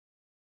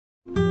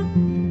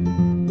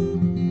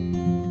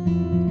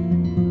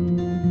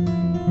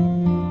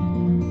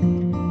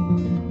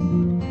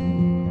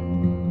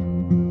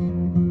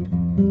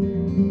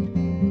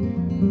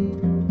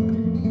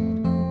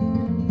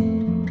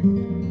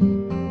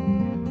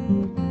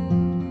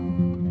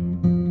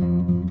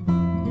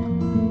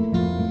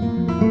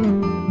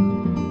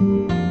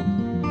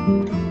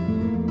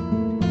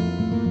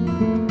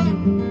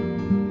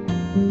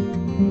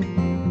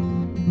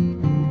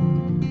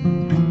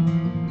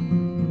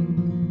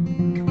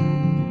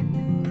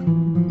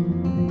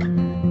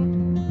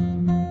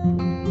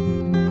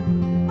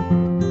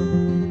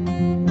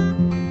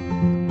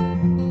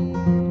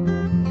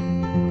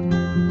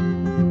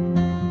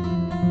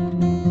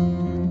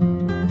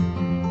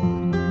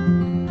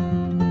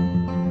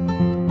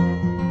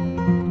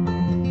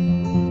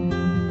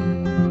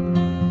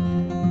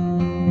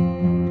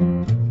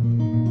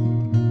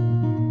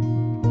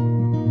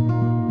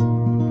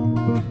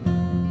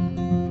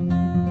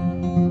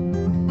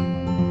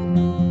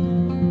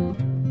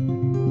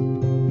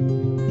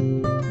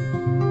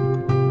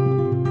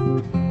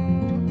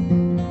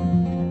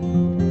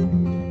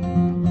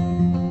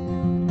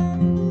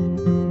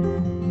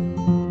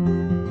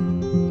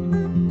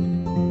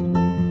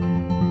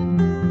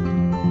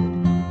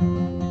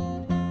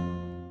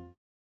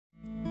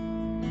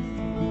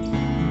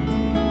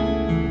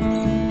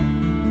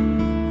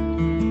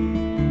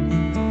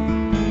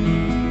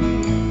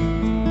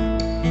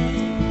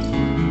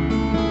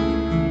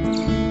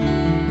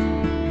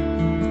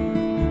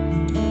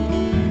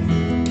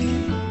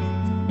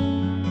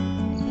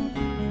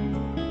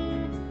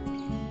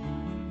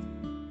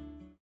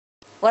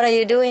What are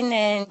you doing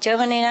in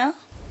Germany now?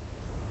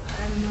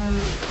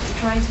 I'm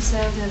trying to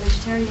sell the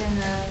vegetarian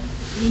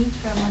meat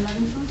from my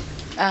loving food.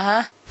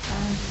 Uh-huh.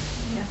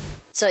 Yeah.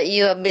 So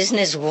you're a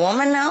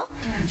businesswoman now?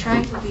 Yeah, I'm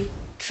trying to be.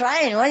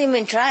 Trying? What do you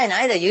mean trying?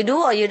 Either you do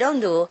or you don't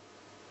do.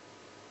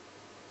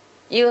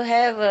 You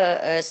have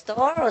a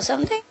store or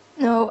something?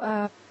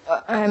 No,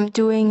 I'm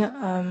doing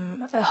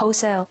a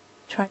wholesale.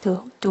 Try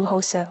to do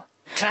wholesale.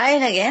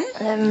 Trying again?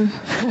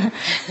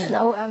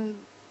 No,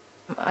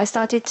 I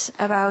started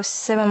about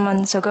 7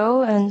 months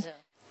ago, and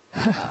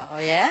Oh,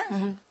 yeah?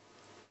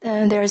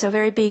 there's a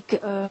very big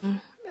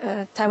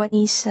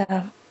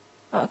Taiwanese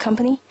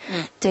company.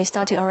 They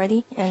started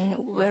already, and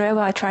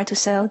wherever I try to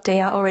sell, they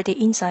are already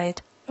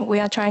inside. We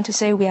are trying to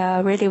say we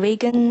are really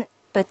vegan,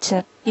 but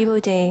people,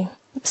 they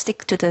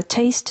stick to the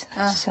taste.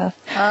 So.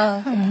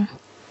 All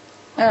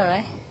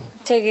right.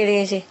 Take it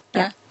easy.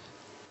 Yeah. Huh?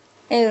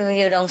 If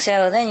you don't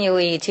sell, then you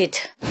eat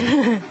it.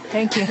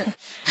 Thank you.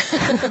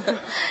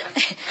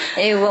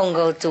 It won't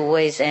go to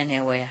waste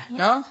anywhere,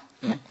 no?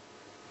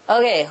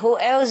 Okay, who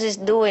else is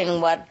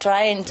doing what,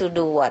 trying to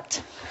do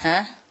what?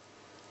 Huh?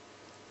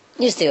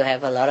 You still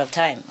have a lot of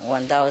time,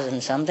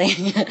 1,000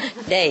 something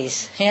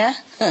days, yeah?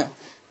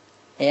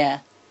 Yeah.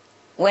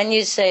 When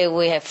you say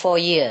we have 4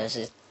 years,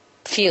 it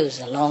feels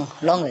a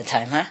longer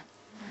time, huh?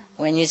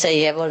 When you say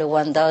you have only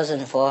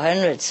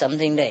 1,400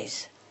 something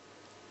days,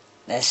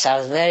 that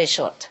sounds very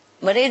short.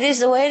 But it is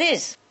the way it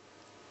is.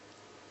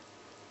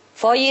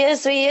 4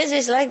 years, 3 years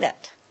is like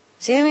that.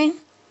 See what I mean?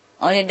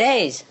 Only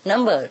days,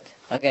 numbered.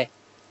 Okay.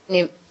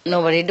 If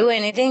nobody do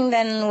anything,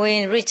 then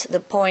we reach the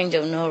point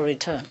of no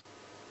return.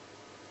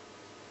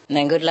 And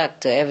then good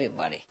luck to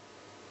everybody.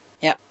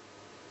 Yeah.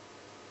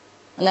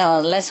 Now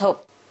let's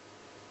hope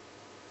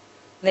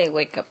they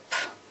wake up.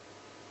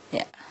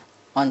 Yeah.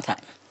 On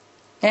time.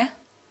 Yeah?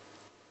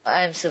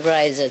 I'm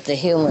surprised at the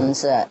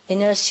humans'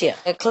 inertia.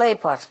 A clay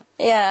pot.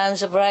 Yeah, I'm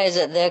surprised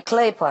at their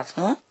clay pot.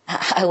 Huh?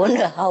 I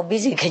wonder how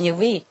busy can you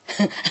be?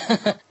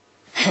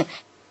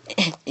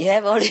 You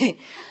have only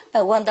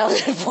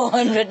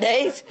 1,400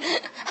 days.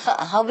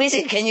 How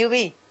busy can you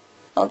be?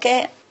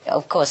 Okay?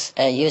 Of course,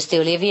 you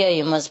still live here,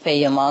 you must pay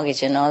your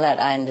mortgage and all that,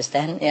 I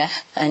understand, yeah?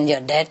 And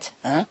your debt,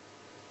 huh?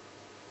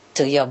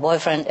 To your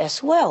boyfriend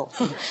as well.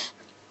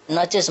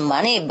 Not just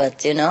money,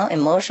 but,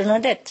 emotional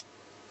debt.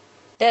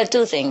 There are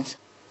two things.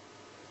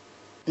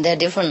 They're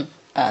different.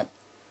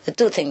 The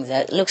two things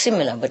that look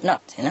similar, but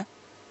not,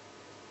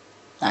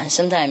 And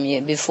sometimes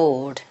you be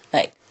fooled.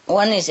 Like,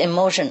 one is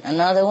emotion,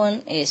 another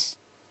one is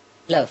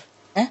love.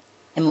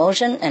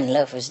 Emotion and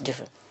love is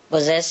different.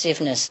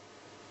 Possessiveness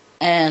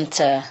and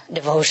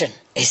devotion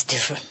is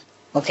different.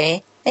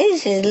 Okay?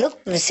 It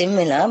looks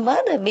similar,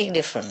 but a big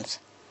difference.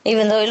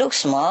 Even though it looks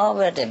small,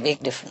 but a big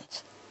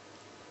difference.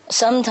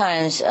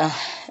 Sometimes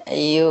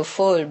you're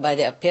fooled by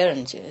the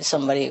appearance.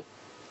 Somebody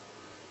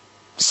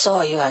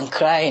saw you and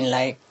crying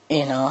like,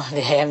 they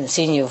haven't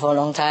seen you for a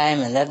long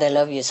time and that they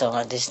love you so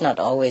much. It's not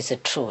always the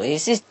truth.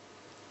 It's just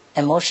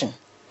emotion.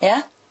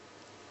 Yeah?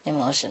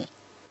 Emotion.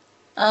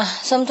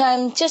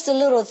 Sometimes just a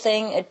little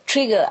thing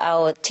trigger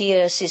our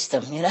tear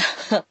system,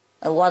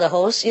 a water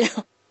hose,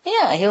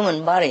 Yeah,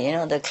 human body,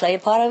 the clay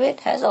part of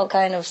it has all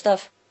kind of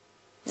stuff.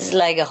 It's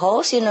like a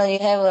hose, you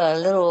have a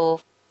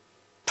little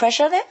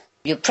pressure there.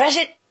 You press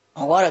it,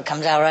 water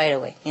comes out right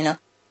away,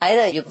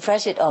 Either you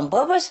press it on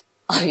purpose,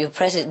 or you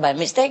press it by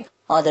mistake,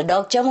 or the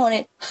dog jump on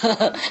it.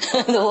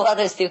 The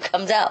water still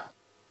comes out.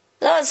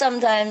 So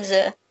sometimes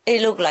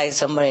it look like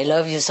somebody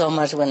loves you so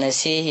much when they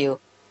see you,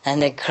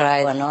 and they cry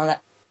and all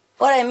that.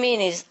 What I mean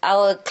is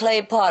our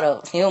clay part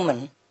of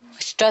human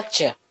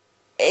structure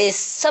is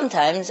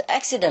sometimes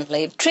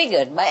accidentally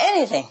triggered by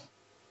anything.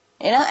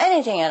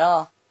 Anything at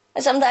all.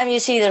 And sometimes you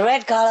see the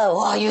red color,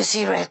 wow, you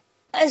see red.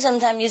 And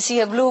sometimes you see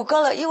a blue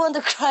color, you want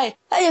to cry.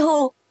 Hey,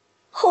 who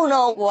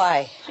knows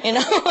why,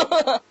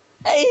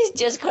 I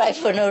just cry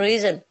for no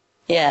reason.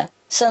 Yeah,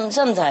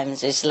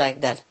 sometimes it's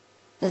like that.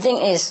 The thing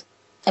is,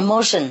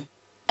 emotion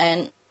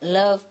and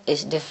love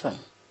is different.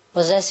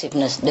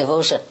 Possessiveness,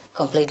 devotion,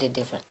 completely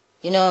different.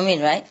 You know what I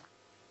mean, right?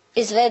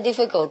 It's very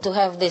difficult to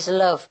have this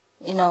love,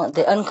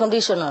 the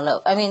unconditional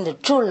love. I mean the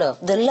true love,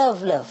 the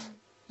love.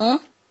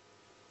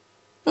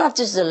 Not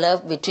just the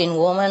love between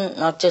women,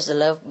 not just the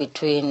love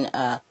between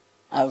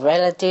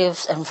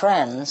relatives and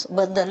friends,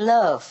 but the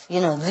love,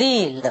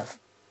 the love.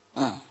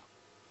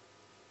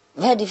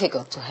 Very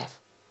difficult to have.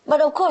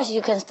 But of course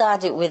you can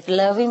start it with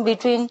loving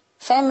between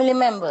family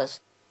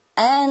members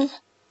and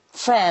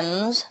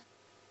friends,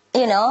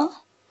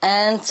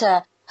 and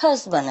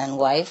husband and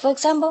wife, for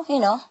example,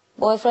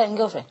 boyfriend and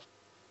girlfriend.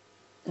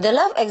 The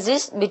love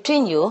exists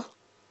between you,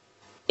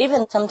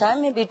 even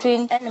sometimes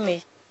between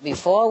enemies.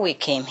 Before we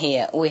came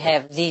here, we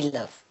have the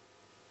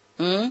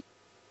love.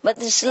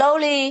 But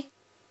slowly,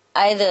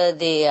 either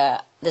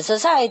the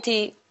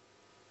society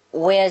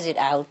wears it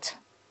out,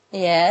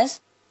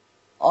 yes,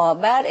 or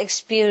bad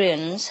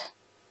experience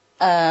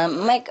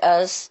make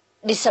us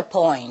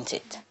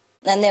disappointed.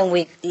 And then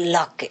we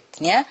lock it,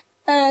 yeah?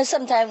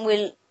 Sometimes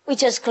we We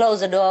just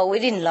close the door, we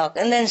didn't lock,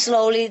 and then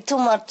slowly, too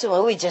much,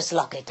 we just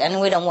lock it, and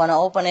we don't want to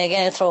open it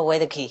again and throw away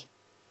the key.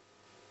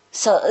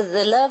 So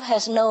the love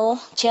has no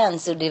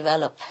chance to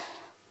develop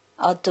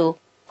or to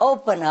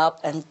open up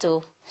and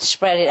to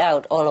spread it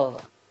out all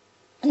over.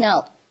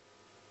 Now,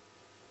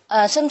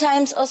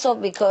 sometimes also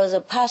because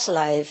of past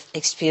life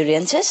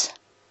experiences,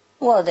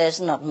 well, there's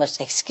not much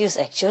excuse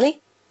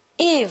actually.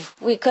 If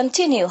we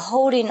continue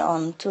holding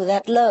on to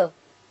that love,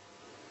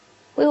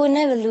 we will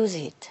never lose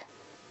it.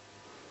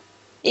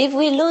 If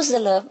we lose the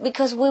love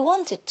because we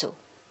wanted to,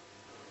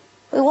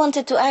 we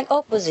wanted to act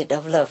opposite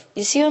of love.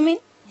 You see what I mean?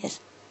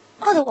 Yes.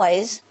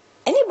 Otherwise,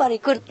 anybody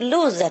could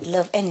lose that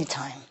love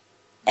anytime.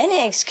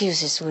 Any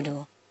excuses we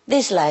do.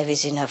 This life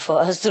is enough for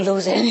us to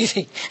lose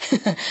anything.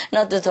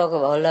 Not to talk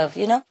about love,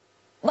 you know.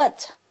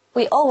 But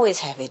we always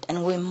have it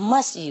and we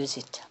must use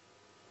it.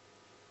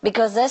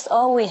 Because that's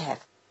all we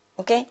have.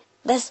 Okay?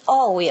 That's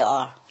all we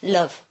are.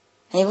 Love.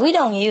 And if we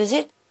don't use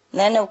it,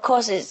 then of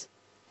course it's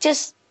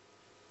just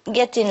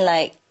getting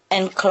like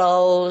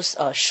enclosed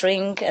or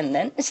shrink, and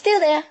then it's still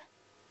there.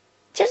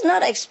 Just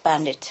not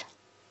expanded.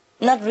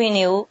 Not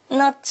renewed.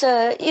 Not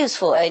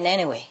useful in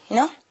any way, you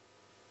know?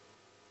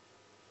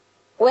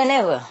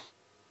 Whenever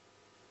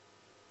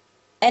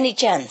any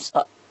chance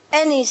or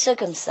any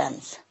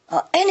circumstance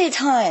or any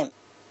time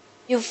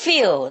you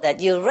feel that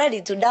you're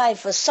ready to die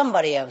for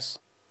somebody else,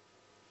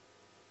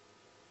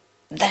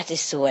 that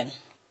is when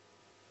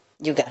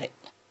you got it.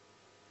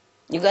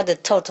 You got the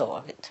total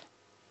of it.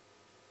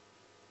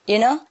 You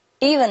know,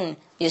 even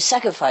you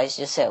sacrifice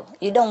yourself.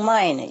 You don't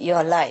mind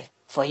your life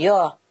for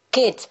your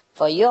kids,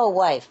 for your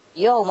wife,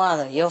 your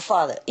mother, your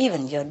father,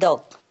 even your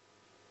dog.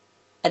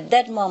 At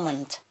that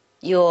moment,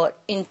 you're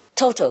in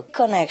total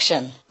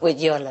connection with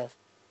your love.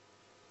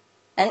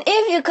 And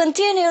if you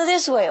continue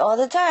this way all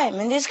the time,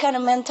 in this kind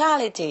of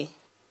mentality,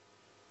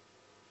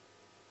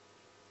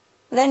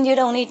 then you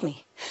don't need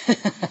me.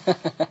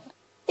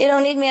 You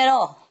don't need me at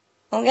all.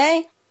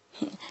 Okay?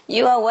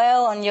 You are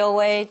well on your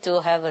way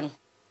to heaven.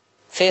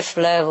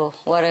 5th level,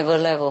 whatever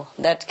level,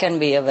 that can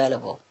be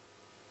available.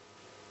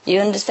 You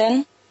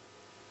understand?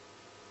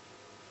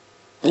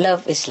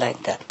 Love is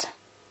like that.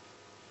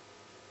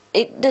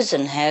 It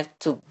doesn't have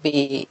to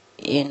be,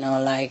 you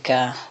know, like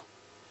a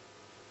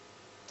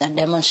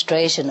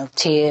demonstration of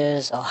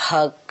tears or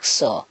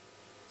hugs or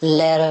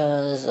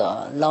letters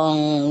or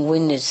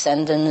long-winded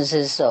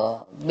sentences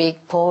or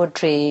big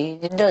poetry.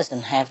 It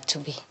doesn't have to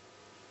be.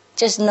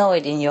 Just know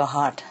it in your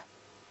heart,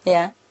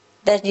 yeah,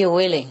 that you're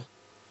willing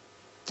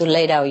to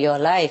lay down your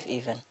life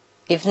even,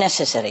 if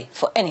necessary,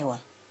 for anyone.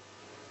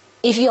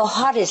 If your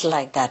heart is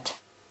like that,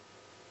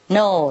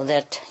 know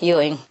that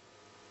you're in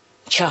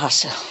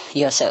charge of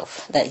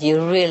yourself, that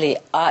you really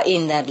are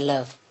in that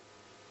love,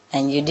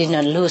 and you did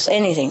not lose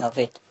anything of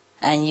it,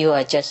 and you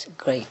are just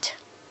great.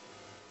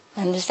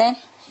 Understand?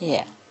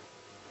 Yeah.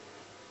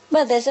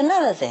 But there's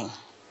another thing.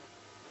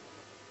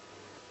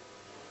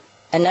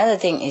 Another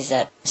thing is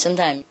that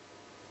sometimes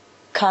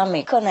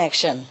karmic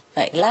connection,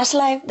 like last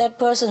life that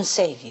person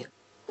saved you.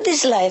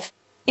 This life,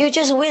 you're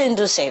just willing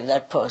to save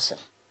that person.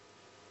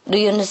 Do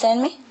you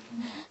understand me?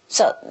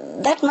 So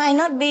that might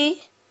not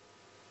be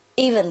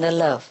even the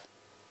love.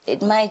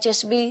 It might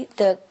just be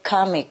the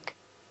karmic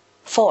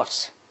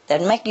force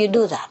that make you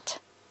do that.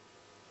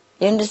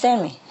 You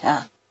understand me?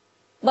 Yeah.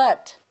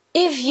 But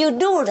if you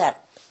do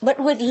that, but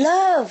with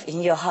love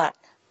in your heart,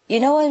 you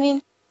know what I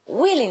mean?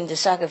 Willing to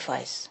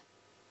sacrifice.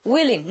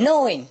 Willing,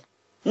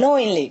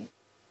 knowingly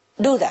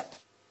do that.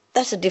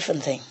 That's a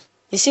different thing.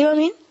 You see what I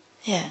mean?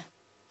 Yeah.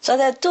 So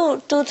there are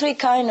two, three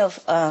kind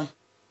of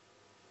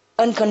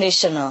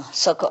unconditional,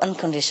 so-called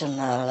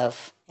unconditional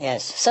love.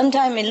 Yes.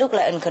 Sometimes it looks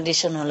like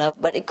unconditional love,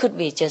 but it could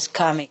be just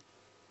karmic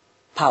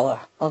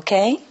power.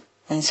 Okay?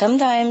 And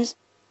sometimes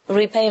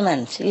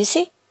repayment. You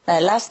see?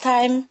 Last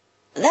time,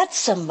 that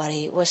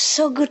somebody was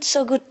so good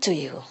to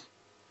you.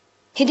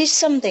 He did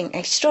something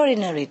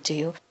extraordinary to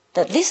you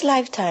that this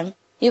lifetime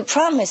you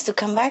promise to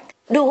come back,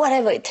 do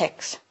whatever it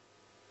takes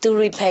to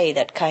repay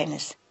that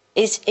kindness.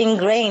 It's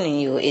ingrained in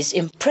you, it's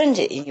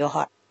imprinted in your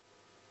heart.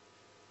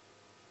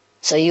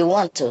 So you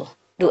want to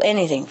do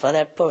anything for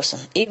that person,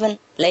 even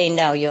laying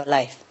down your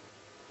life.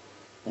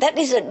 That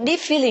is a deep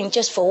feeling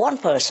just for one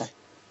person.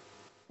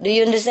 Do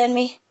you understand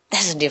me?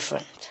 That's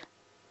different.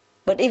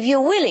 But if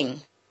you're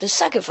willing to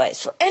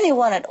sacrifice for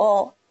anyone at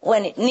all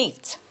when it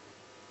needs,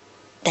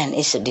 then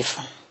it's a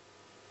different.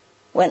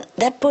 When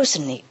that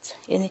person needs,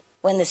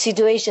 when the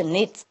situation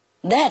needs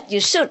that, you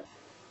should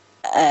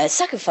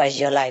sacrifice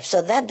your life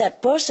so that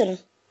that person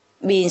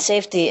be in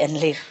safety and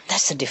live.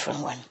 That's a different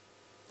one.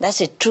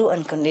 That's a true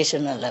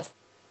unconditional love.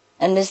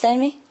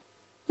 Understand me?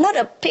 Not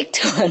a picked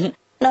one,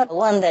 not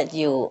one that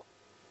you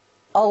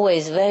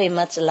always very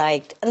much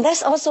liked. And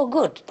that's also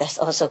good. That's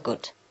also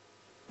good.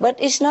 But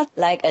it's not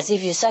like as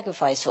if you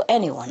sacrifice for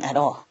anyone at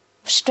all.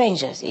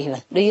 Strangers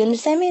even. Do you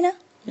understand me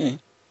now?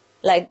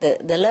 Like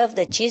the love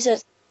that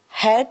Jesus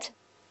had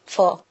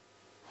for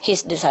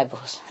his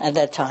disciples at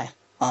that time,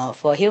 or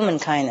for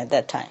humankind at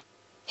that time.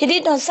 He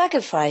did not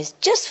sacrifice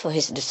just for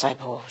his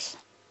disciples.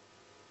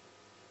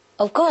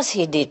 Of course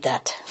he did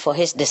that for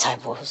his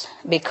disciples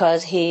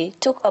because he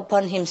took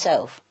upon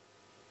himself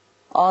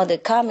all the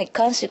karmic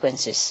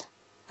consequences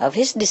of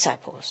his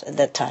disciples at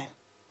that time.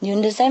 You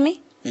understand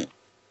me?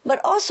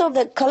 But also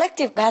the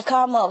collective bad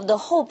karma of the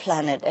whole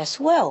planet as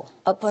well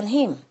upon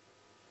him.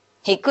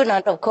 He could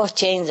not, of course,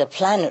 change the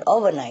planet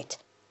overnight,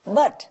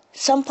 but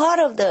some part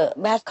of the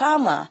bad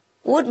karma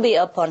would be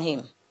upon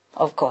him,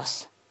 of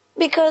course.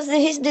 Because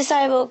his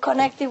disciple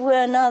connected with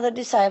another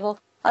disciple,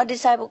 a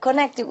disciple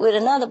connected with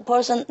another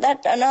person,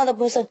 that another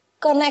person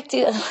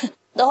connected,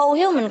 the whole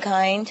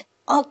humankind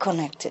are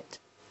connected.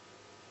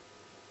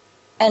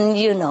 And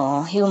you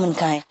know,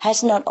 humankind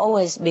has not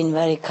always been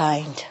very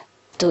kind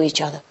to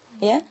each other,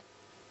 yeah?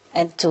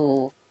 And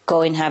to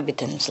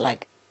co-inhabitants,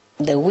 like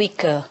the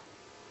weaker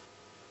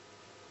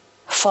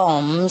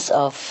forms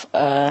of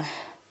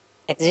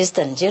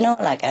existence, you know,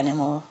 like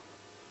animal.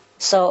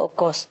 So, of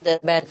course, the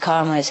bad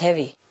karma is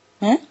heavy.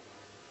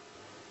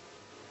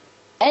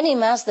 Any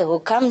master who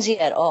comes here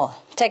at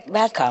all, take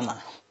bad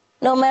karma.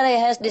 No matter he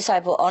has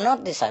disciples or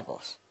not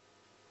disciples.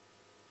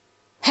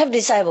 Have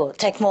disciples,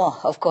 take more,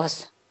 of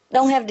course.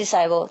 Don't have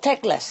disciples,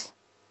 take less.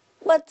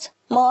 But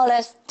more or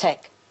less,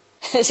 take.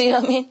 See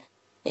what I mean?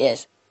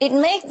 Yes. It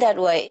makes that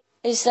way.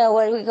 It's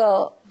what we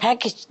call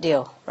package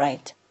deal,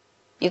 right?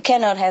 You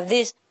cannot have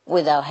this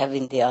without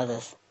having the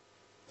others.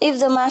 If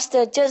the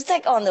master just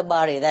take on the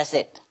body, that's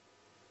it.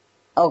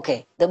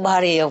 Okay, the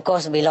body, of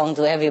course, belongs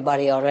to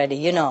everybody already,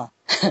 you know.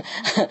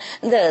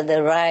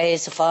 the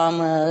rice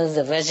farmers,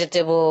 the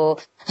vegetable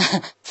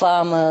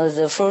farmers,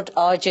 the fruit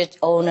orchard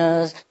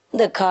owners,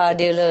 the car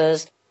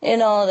dealers, you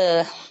know,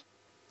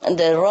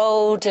 the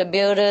road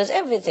builders,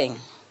 everything.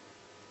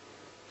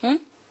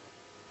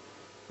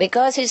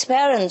 Because his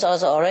parents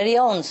also already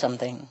own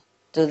something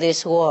to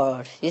this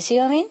world. You see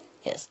what I mean?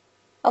 Yes.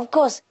 Of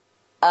course,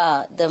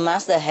 the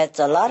master has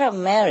a lot of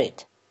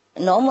merit.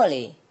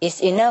 Normally,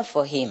 it's enough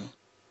for him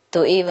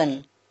to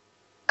even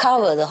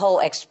cover the whole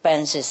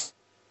expenses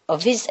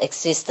of his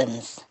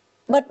existence.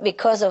 But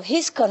because of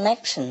his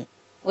connection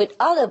with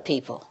other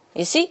people,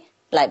 you see,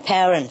 like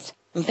parents,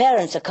 and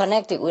parents are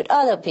connected with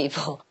other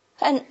people,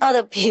 and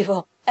other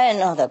people,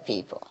 and other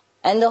people,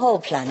 and the whole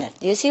planet.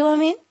 You see what I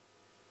mean?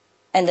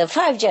 And the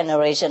 5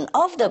 generations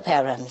of the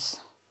parents.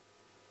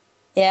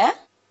 Yeah?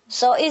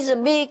 So it's a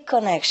big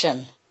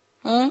connection.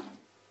 And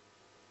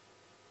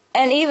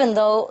even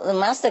though the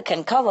master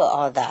can cover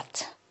all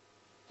that,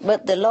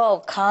 but the law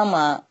of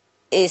karma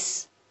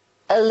is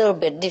a little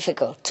bit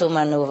difficult to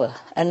maneuver.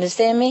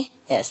 Understand me?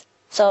 Yes.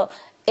 So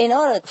in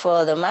order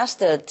for the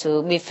master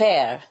to be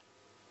fair,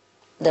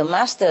 the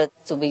master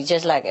to be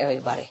just like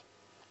everybody.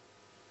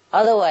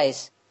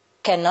 Otherwise,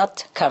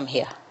 cannot come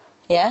here.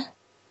 Yeah?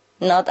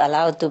 Not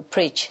allowed to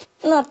preach.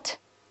 Not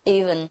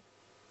even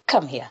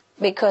come here.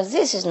 Because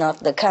this is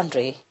not the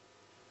country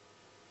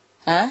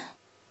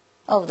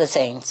of the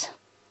saints.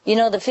 You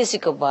know, the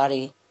physical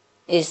body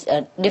is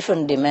a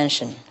different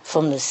dimension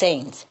from the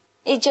saints.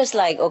 It's just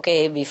like,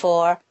 okay,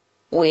 before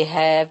we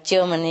have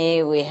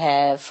Germany, we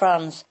have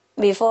France.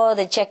 Before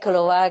the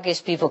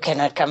Czechoslovakian people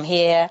cannot come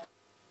here.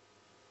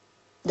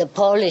 The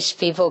Polish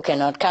people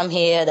cannot come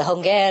here. The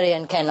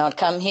Hungarian cannot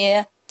come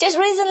here. Just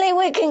recently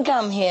we can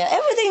come here.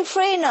 Everything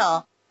free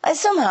now. And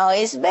somehow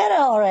it's better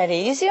already.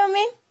 You see what I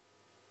mean?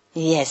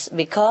 Yes,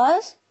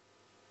 because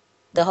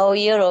the whole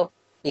Europe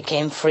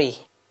became free.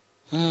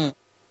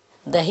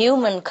 The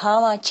human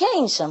karma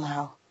changed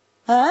somehow.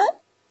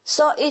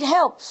 So it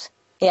helps,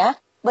 yeah?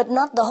 But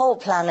not the whole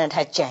planet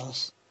had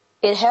changed.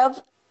 It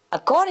helps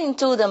according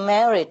to the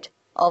merit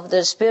of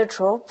the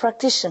spiritual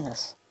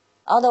practitioners.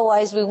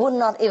 Otherwise, we would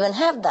not even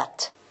have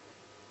that.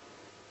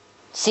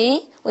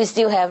 See, we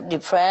still have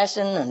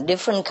depression in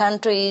different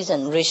countries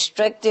and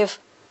restrictive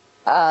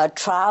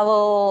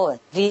travel and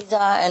visa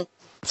and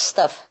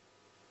stuff.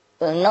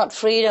 Not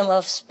freedom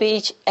of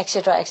speech,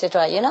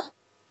 etc., you know?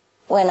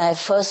 When I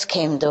first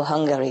came to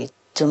Hungary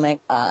to make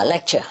a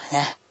lecture,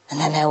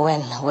 and then I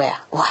went where?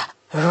 Wow,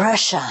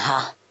 Russia,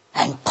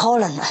 and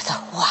Poland. I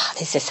thought, wow,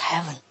 this is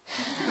heaven.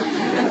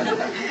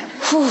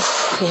 Whew,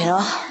 you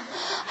know?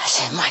 I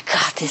said, my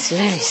God, it's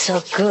really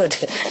so good.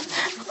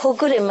 Who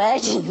could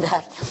imagine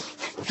that?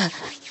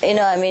 You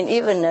know, I mean,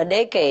 even a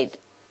decade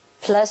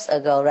plus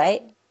ago,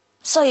 right?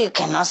 So you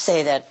cannot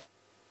say that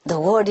the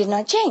world did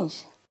not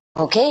change.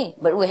 Okay,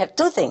 but we have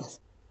 2 things.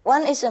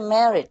 One is a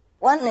merit,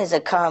 one is a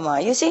karma.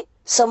 You see,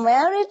 so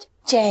merit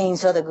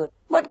change for the good,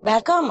 but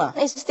bad karma,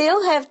 it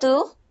still have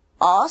to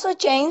also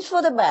change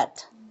for the bad.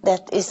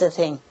 That is the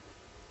thing.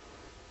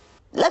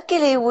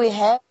 Luckily, we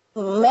have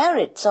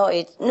merit, so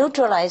it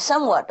neutralizes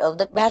somewhat of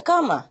the bad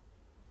karma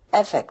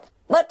effect.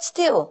 But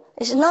still,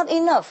 it's not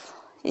enough.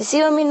 You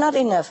see what I mean? Not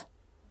enough.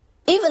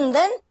 Even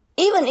then,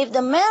 even if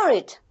the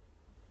merit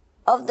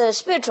of the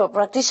spiritual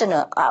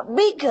practitioner are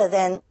bigger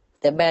than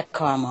the bad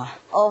karma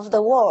of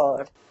the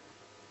world,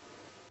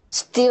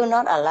 still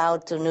not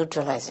allowed to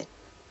neutralize it.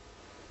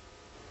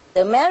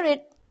 The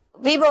merit,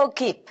 people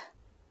keep.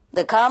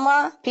 The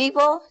karma,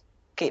 people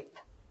keep.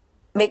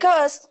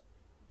 Because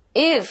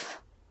if,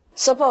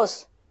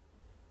 suppose,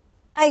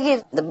 I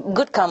give the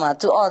good karma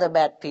to all the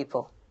bad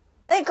people.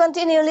 They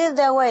continue to live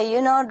their way,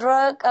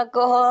 drug,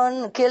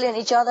 alcohol, killing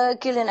each other,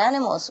 killing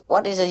animals.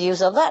 What is the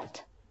use of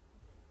that?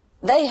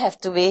 They have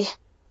to be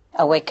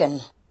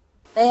awakened.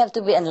 They have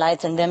to be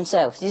enlightened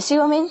themselves. You see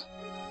what I mean?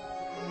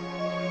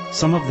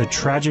 Some of the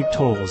tragic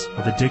tolls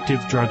of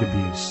addictive drug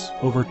abuse.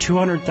 Over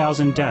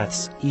 200,000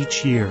 deaths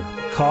each year.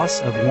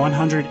 Costs of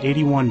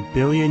 $181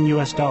 billion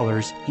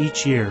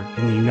each year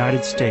in the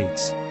United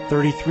States.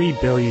 $33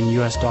 billion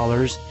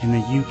in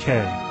the UK.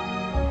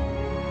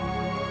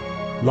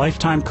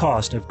 Lifetime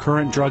cost of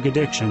current drug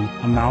addiction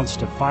amounts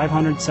to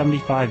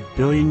 $575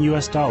 billion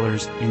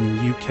in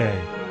the UK.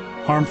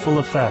 Harmful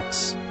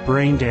effects: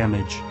 brain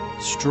damage,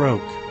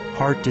 stroke,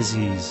 heart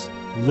disease,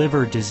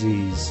 liver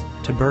disease,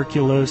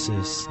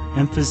 tuberculosis,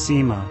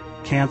 emphysema,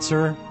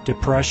 cancer,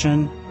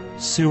 depression,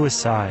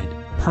 suicide,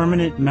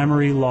 permanent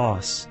memory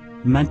loss,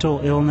 mental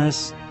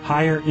illness,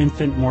 higher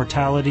infant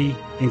mortality,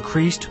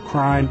 increased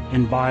crime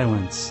and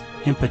violence,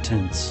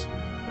 impotence.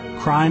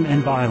 Crime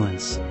and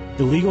violence.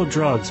 Illegal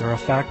drugs are a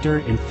factor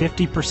in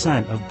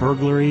 50% of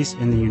burglaries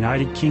in the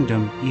United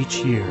Kingdom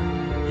each year.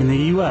 In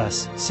the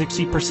U.S.,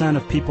 60%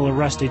 of people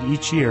arrested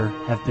each year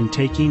have been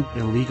taking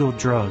illegal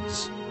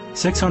drugs.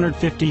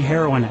 650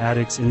 heroin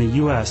addicts in the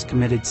U.S.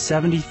 committed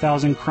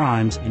 70,000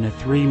 crimes in a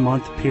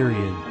 3-month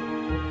period.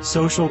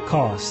 Social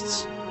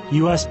costs.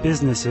 U.S.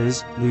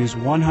 businesses lose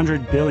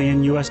 $100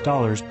 billion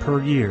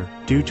per year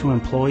due to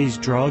employees'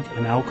 drug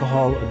and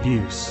alcohol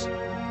abuse.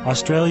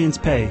 Australians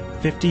pay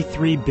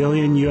 $53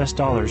 billion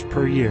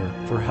per year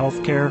for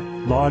healthcare,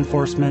 law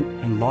enforcement,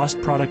 and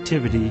lost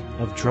productivity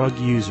of drug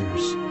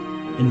users.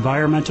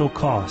 Environmental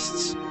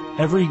costs.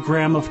 Every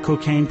gram of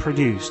cocaine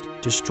produced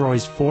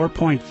destroys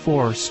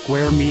 4.4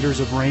 square meters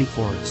of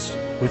rainforest,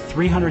 with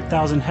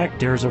 300,000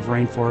 hectares of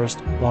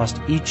rainforest lost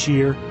each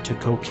year to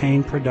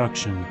cocaine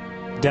production.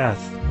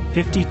 Death.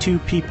 52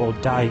 people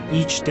die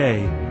each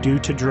day due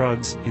to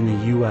drugs in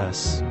the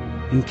U.S.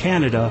 In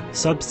Canada,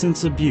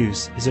 substance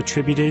abuse is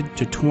attributed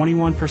to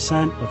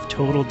 21% of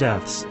total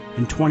deaths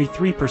and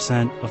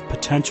 23% of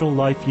potential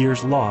life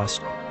years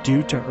lost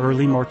due to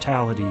early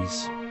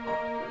mortalities.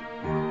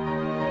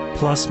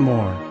 Plus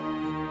more.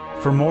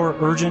 For more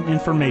urgent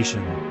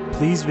information,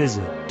 please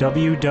visit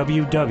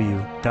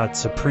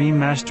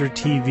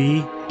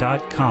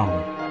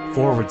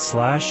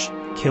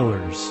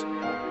www.suprememastertv.com/killers.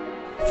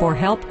 For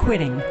help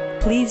quitting,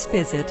 please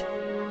visit.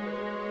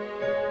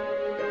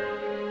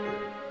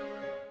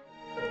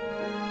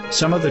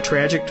 Some of the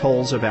tragic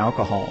tolls of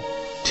alcohol.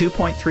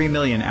 2.3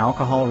 million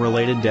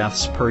alcohol-related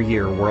deaths per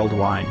year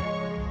worldwide.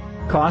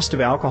 Cost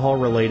of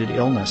alcohol-related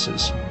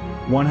illnesses.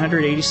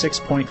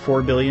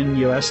 $186.4 billion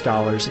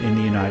in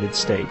the United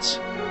States.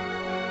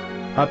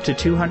 Up to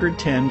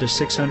 $210 to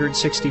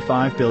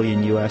 $665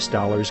 billion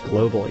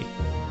globally.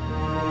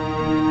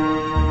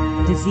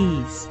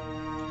 Disease.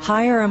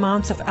 Higher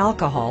amounts of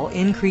alcohol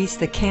increase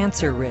the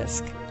cancer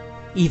risk.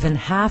 Even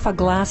half a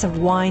glass of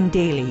wine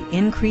daily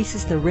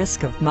increases the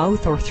risk of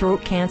mouth or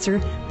throat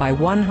cancer by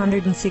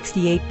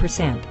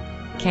 168%.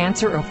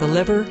 Cancer of the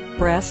liver,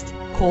 breast,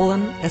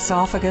 colon,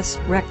 esophagus,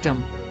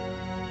 rectum.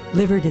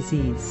 Liver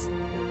disease.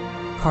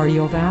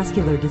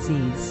 Cardiovascular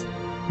disease.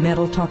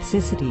 Metal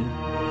toxicity.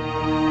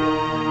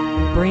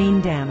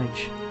 Brain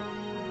damage.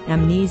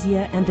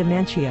 Amnesia and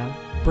dementia.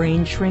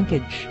 Brain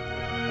shrinkage.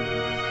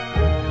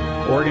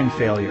 Organ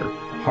failure.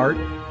 Heart,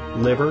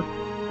 liver,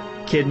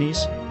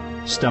 kidneys,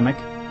 stomach,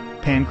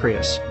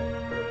 pancreas,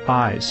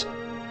 eyes.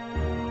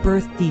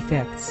 Birth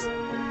defects.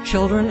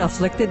 Children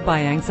afflicted by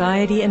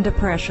anxiety and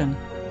depression.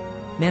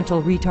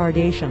 Mental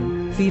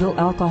retardation, fetal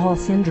alcohol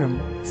syndrome,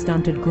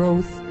 stunted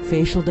growth,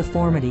 facial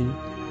deformity,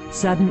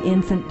 sudden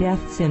infant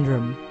death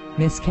syndrome,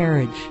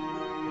 miscarriage.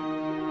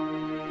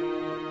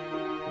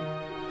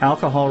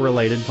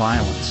 Alcohol-related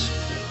violence.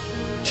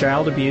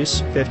 Child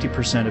abuse,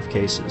 50% of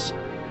cases.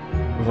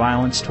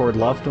 Violence toward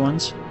loved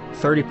ones,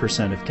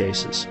 30% of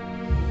cases.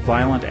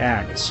 Violent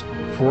acts,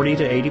 40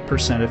 to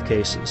 80% of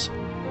cases.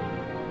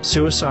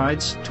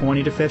 Suicides,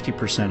 20 to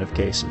 50% of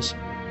cases.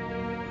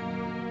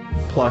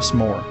 Plus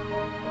more.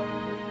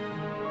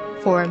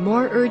 For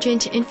more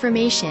urgent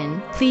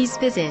information, please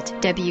visit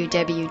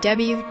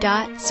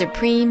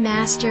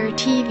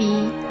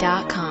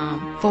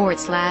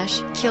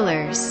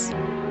www.suprememastertv.com/killers.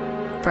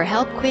 For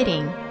help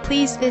quitting,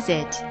 please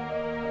visit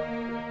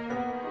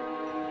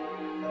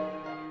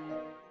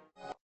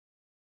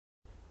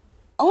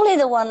Only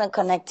the one that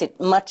connected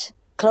much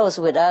close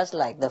with us,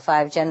 like the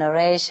 5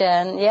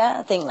 generation,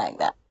 thing like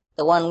that.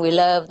 The one we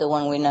love, the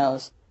one we know,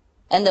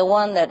 and the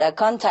one that are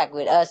contact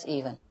with us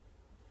even.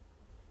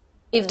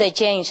 If they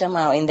change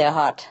somehow in their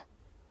heart,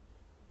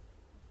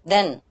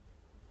 then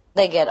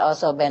they get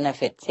also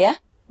benefits,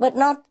 but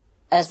not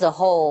as the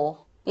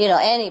whole,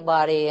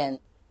 anybody. And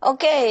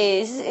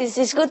okay,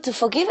 it's good to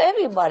forgive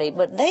everybody,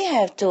 but they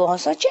have to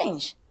also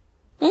change.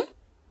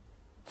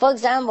 For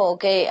example,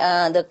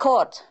 the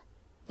court,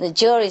 the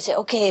jury say,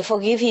 okay,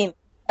 forgive him.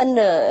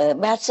 Under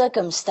bad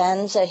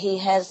circumstance, he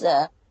has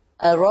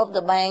robbed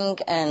the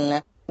bank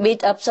and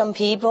beat up some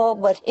people,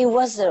 but it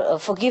was a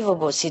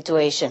forgivable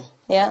situation.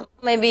 Yeah,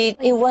 maybe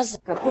it was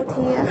kaput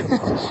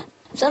here.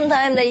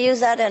 Sometimes they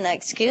use that as an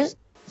excuse.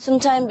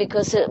 Sometimes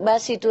because of a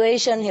bad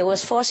situation, he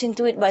was forced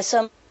into it by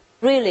some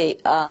really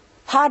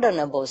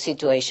pardonable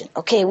situation.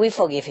 Okay, we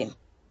forgive him.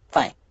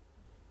 Fine.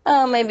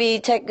 Maybe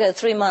take a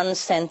 3-month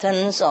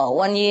sentence or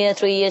 1 year,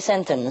 3-year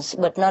sentence,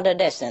 but not a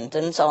death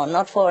sentence or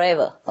not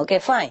forever. Okay,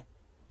 fine.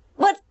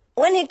 But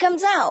when he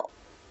comes out,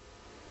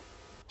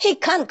 he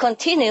can't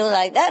continue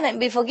like that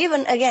and be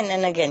forgiven again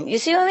and again. You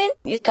see what I mean?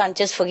 You can't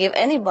just forgive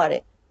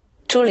anybody.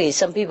 Truly,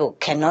 some people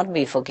cannot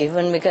be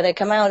forgiven because they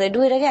come out, they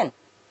do it again.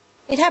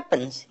 It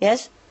happens,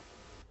 yes?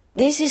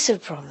 This is a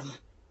problem.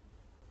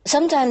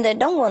 Sometimes they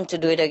don't want to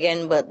do it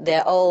again, but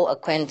their old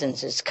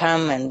acquaintances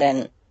come and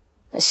then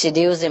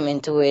seduce them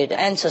into it.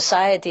 And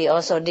society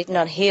also did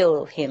not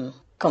heal him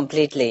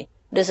completely.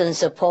 Doesn't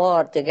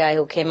support the guy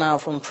who came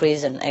out from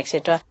prison,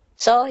 etc.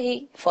 So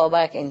he fall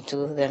back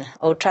into the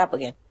old trap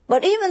again.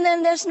 But even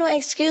then, there's no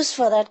excuse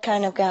for that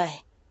kind of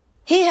guy.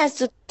 He has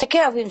to take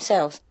care of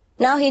himself.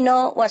 Now he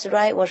knows what's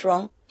right, what's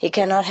wrong. He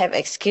cannot have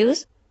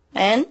excuse,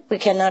 and we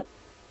cannot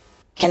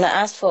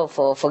ask for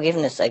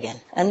forgiveness again.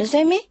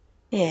 Understand me?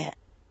 Yeah.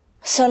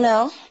 So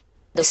now,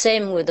 the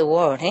same with the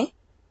world, eh?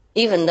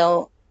 Even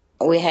though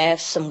we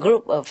have some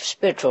group of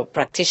spiritual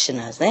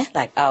practitioners,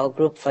 like our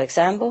group, for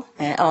example,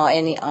 or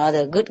any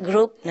other good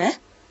group,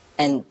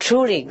 and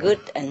truly good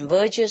and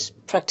virtuous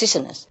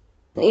practitioners,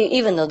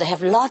 even though they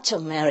have lots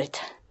of merit,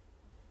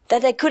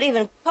 that they could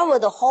even cover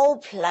the whole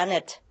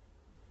planet,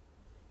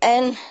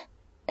 and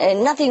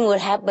nothing will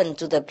happen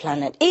to the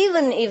planet.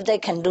 Even if they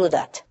can do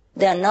that,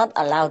 they are not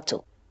allowed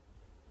to.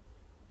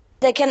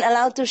 They can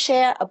allow to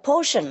share a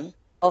portion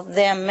of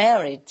their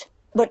merit,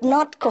 but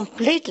not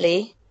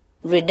completely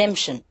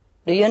redemption.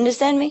 Do you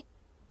understand me?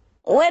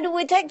 Where do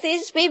we take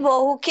these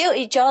people who kill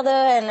each other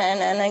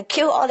and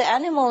kill all the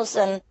animals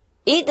and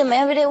eat them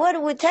every day? Where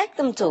do we take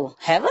them to?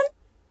 Heaven?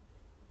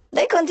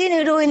 They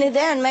continue doing it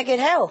there and make it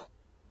hell.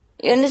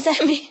 You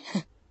understand me?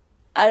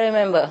 I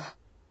remember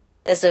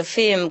there's a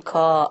film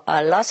called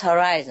Lost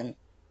Horizon.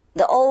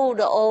 The old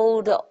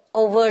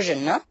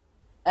version, no?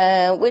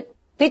 With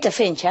Peter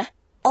Finch, huh?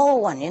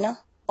 Old one, you know?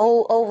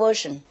 Old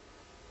version.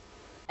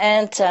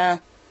 And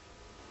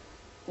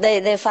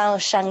they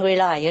found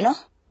Shangri-La, you know?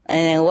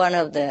 And one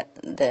of the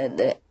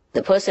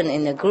person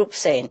in the group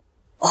saying,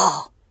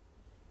 oh,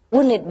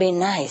 wouldn't it be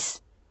nice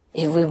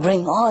if we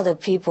bring all the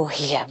people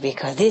here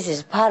because this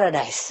is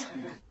paradise?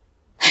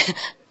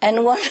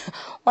 And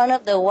one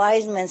of the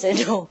wise men said,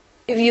 no,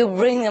 if you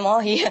bring them all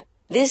here,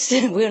 this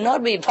will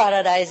not be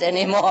paradise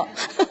anymore.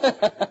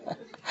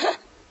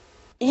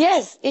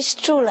 Yes, it's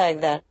true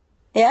like that.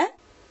 Yeah?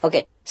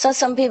 Okay, so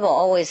some people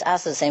always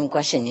ask the same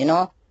question, you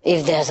know,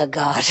 if there's a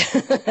God,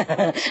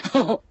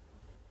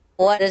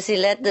 why does he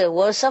let the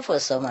world suffer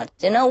so much?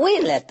 You know, we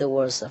let the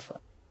world suffer.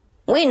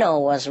 We know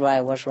what's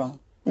right, what's wrong.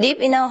 Deep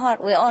in our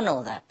heart, we all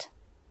know that.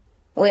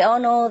 We all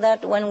know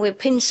that when we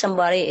pinch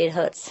somebody, it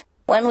hurts.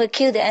 When we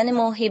kill the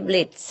animal, he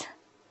bleeds,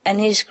 and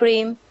he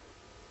screams,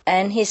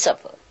 and he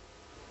suffers.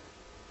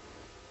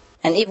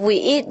 And if we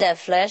eat that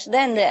flesh,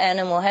 then the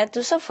animal had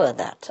to suffer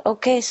that.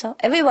 Okay, so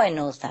everybody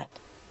knows that.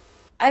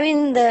 I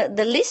mean,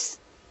 the least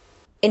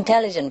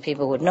intelligent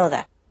people would know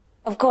that.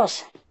 Of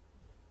course,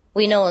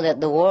 we know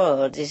that the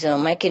world is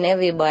making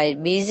everybody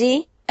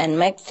busy and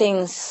make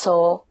things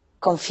so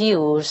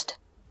confused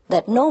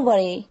that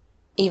nobody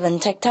even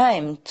take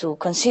time to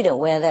consider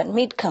where that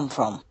meat come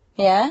from.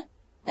 Yeah?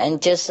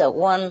 And just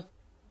one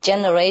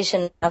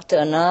generation after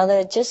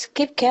another just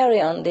keep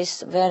carry on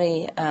this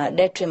very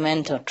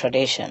detrimental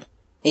tradition.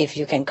 If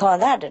you can call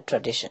that a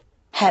tradition.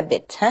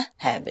 Habit, huh?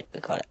 Habit, we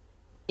call it.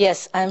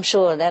 Yes, I'm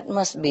sure that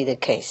must be the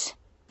case.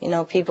 You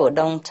know, people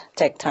don't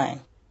take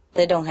time.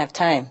 They don't have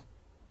time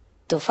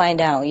to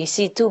find out. You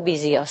see, too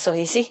busy also,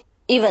 you see.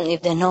 Even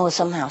if they know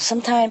somehow,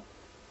 sometimes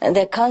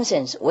their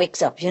conscience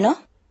wakes up, you know.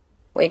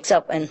 Wakes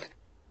up and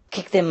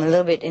kick them a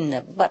little bit in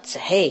the butt. Say,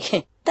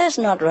 hey, that's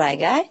not right,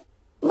 guy.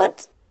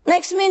 But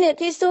next minute,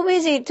 he's too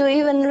busy to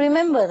even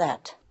remember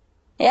that.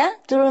 Yeah,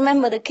 to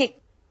remember the kick.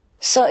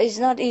 So it's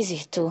not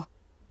easy to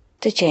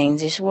change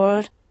this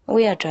world.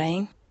 We are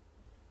trying.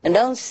 And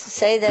don't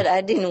say that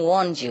I didn't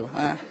warn you.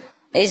 Huh?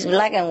 It's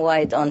black and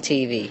white on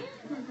TV.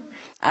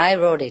 I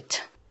wrote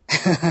it.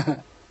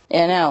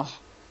 You know,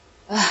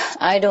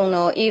 I don't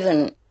know,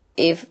 even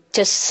if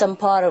just some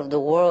part of the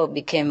world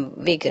became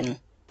vegan,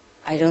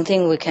 I don't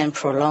think we can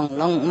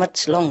prolong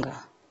much longer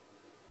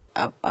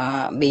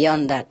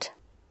beyond that.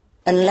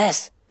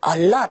 Unless a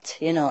lot,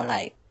 you know,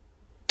 like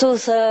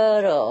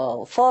 2/3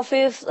 or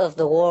 4/5 of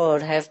the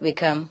world have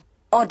become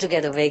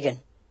altogether vegan.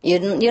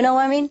 You know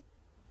what I mean?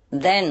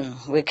 Then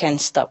we can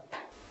stop.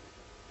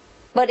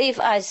 But if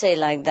I say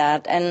like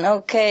that, and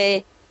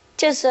okay,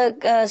 just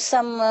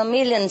some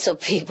millions of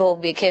people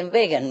became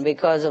vegan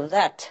because of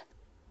that,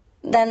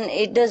 then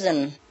it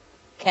doesn't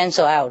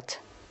cancel out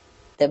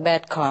the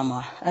bad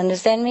karma.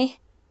 Understand me?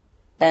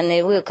 Then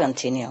it will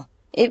continue.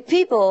 If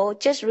people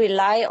just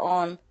rely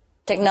on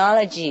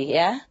technology,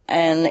 yeah,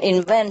 and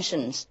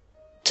inventions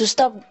to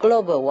stop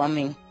global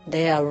warming,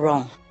 they are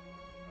wrong.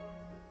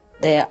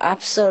 They are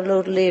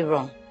absolutely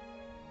wrong.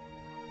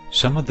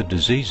 Some of the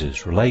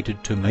diseases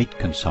related to meat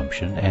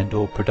consumption and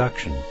or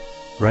production: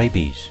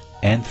 rabies,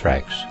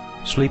 anthrax,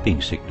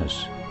 sleeping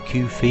sickness,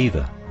 Q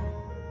fever,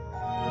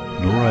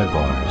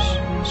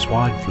 norovirus,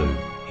 swine flu,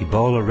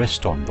 Ebola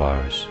Reston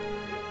virus.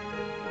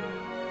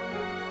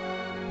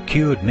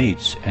 Cured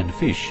meats and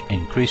fish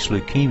increase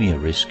leukemia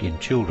risk in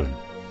children.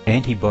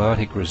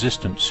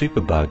 Antibiotic-resistant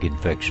superbug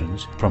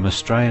infections from a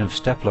strain of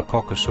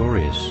Staphylococcus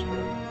aureus.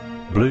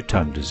 Blue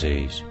tongue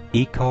disease,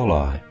 E.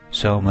 coli,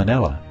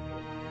 Salmonella.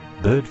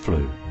 Bird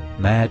flu,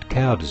 mad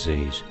cow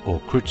disease or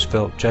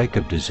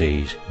Creutzfeldt-Jakob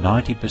disease,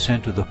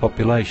 90% of the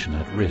population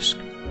at risk.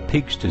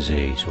 Pig's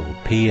disease or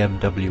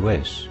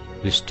PMWS,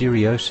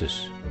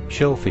 listeriosis,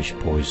 shellfish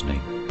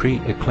poisoning,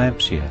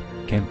 preeclampsia,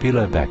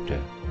 Campylobacter,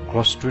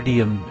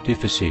 Clostridium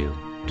difficile,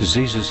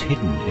 diseases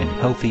hidden in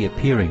healthy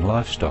appearing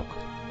livestock.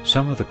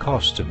 Some of the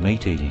costs of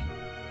meat eating.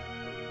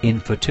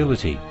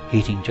 Infertility.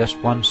 Eating just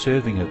one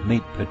serving of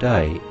meat per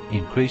day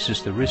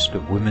increases the risk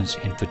of women's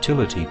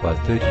infertility by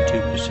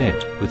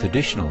 32%, with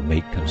additional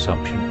meat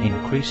consumption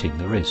increasing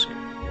the risk.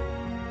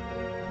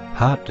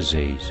 Heart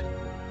disease.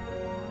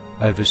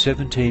 Over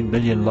 17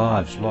 million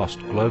lives lost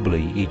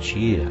globally each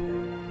year.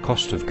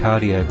 Cost of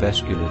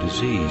cardiovascular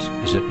disease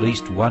is at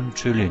least $1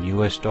 trillion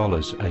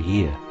a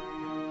year.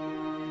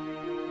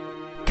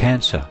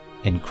 Cancer.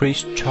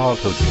 Increased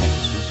childhood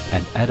cancers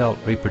and adult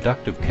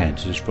reproductive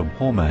cancers from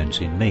hormones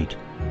in meat.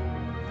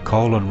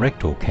 Colon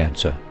rectal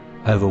cancer.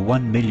 Over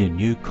 1 million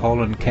new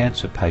colon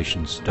cancer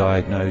patients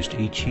diagnosed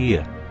each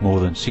year, more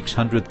than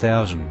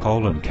 600,000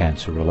 colon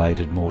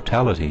cancer-related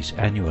mortalities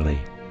annually.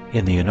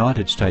 In the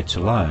United States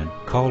alone,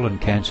 colon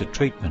cancer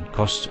treatment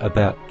costs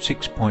about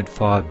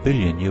 $6.5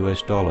 billion.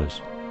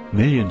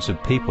 Millions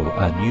of people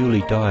are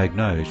newly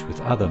diagnosed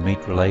with other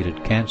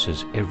meat-related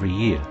cancers every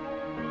year.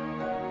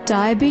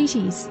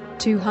 Diabetes.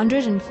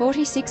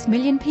 246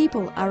 million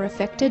people are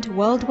affected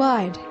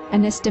worldwide.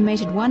 An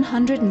estimated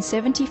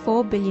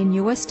 $174 billion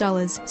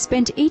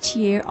spent each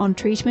year on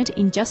treatment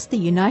in just the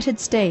United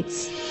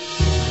States.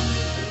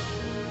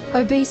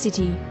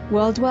 Obesity.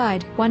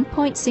 Worldwide,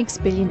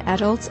 1.6 billion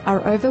adults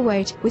are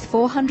overweight, with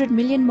 400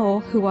 million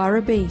more who are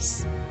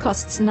obese.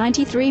 Costs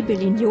 $93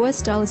 billion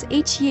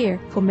each year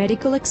for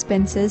medical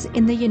expenses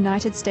in the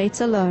United States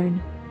alone.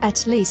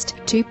 At least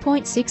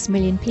 2.6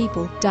 million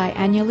people die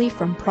annually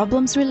from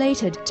problems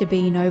related to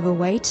being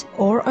overweight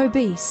or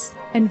obese.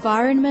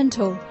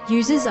 Environmental.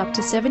 Uses up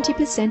to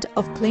 70%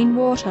 of clean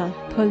water.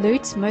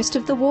 Pollutes most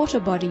of the water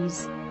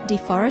bodies.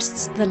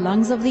 Deforests the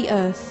lungs of the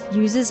earth.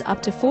 Uses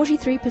up to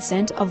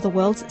 43% of the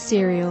world's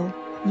cereal.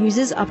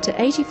 Uses up to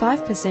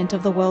 85%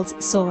 of the world's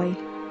soy.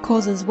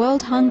 Causes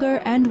world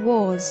hunger and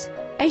wars.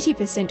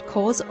 80%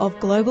 cause of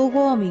global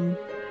warming.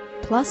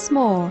 Plus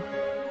more.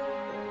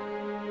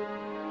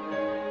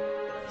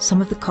 Some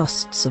of the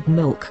costs of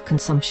milk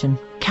consumption: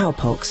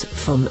 cowpox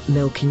from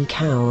milking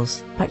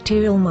cows,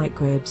 bacterial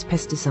microbes,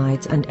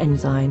 pesticides and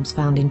enzymes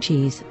found in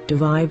cheese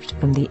derived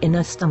from the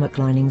inner stomach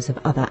linings of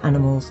other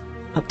animals.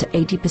 Up to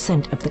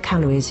 80% of the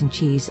calories in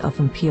cheese are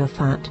from pure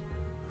fat.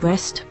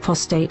 Breast,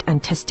 prostate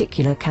and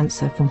testicular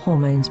cancer from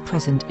hormones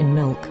present in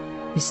milk.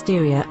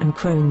 Hysteria and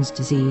Crohn's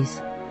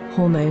disease.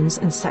 Hormones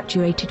and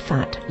saturated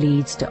fat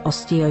leads to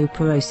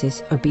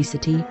osteoporosis,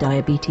 obesity,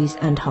 diabetes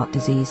and heart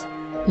disease.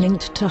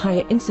 Linked to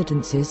higher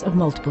incidences of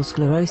multiple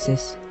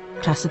sclerosis,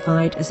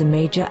 classified as a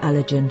major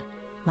allergen,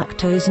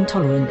 lactose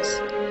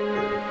intolerance.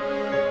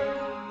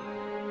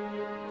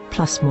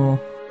 Plus more.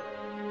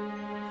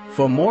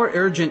 For more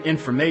urgent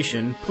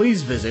information,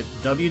 please visit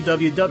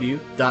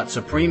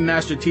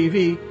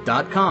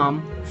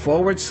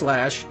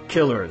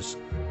www.suprememastertv.com/killers.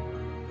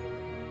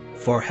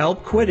 For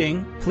help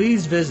quitting,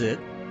 please visit.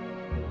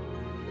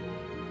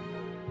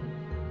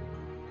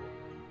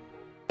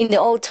 In the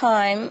old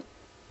time,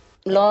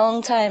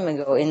 long time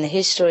ago in the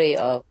history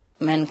of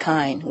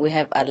mankind, we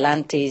have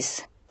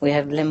Atlantis, we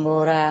have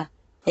Lemuria,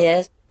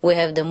 yes, we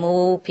have the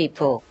Mu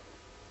people.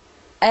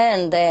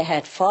 And they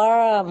had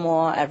far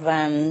more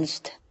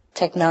advanced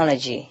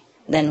technology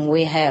than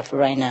we have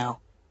right now.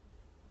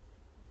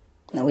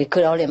 Now we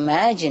could all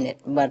imagine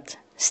it, but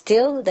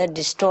still they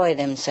destroy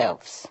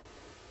themselves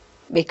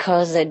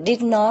because they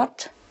did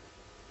not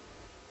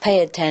pay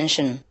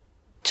attention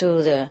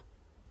to the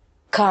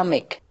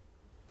karmic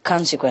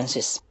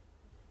consequences,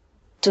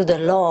 to the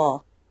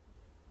law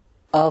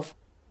of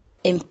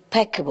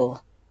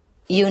impeccable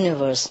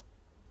universe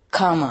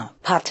karma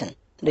pattern.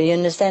 Do you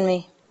understand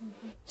me?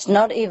 It's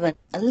not even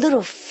a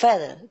little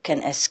feather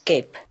can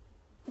escape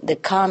the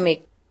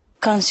karmic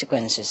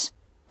consequences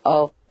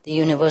of the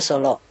universal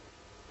law.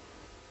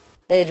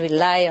 They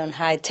rely on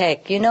high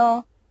tech, you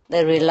know,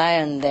 they rely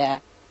on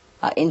their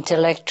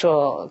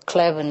intellectual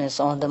cleverness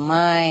on the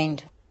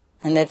mind,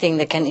 and they think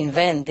they can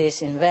invent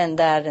this, invent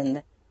that,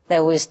 and they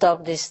will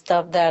stop this,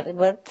 stop that,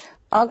 but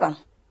all gone.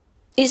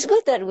 It's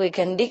good that we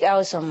can dig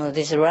out some of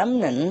these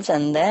remnants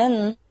and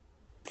then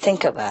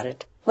think about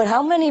it. But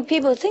how many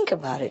people think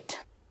about it?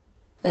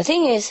 The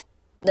thing is,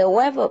 the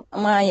web of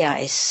Maya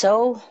is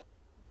so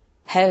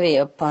heavy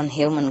upon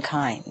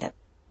humankind that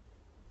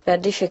very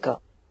difficult.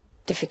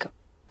 difficult.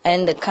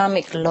 And the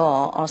karmic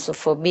law also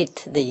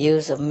forbids the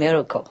use of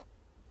miracle.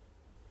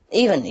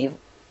 Even if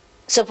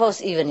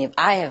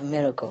I have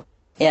miracle,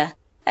 yeah,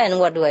 and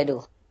what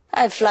do?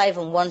 I fly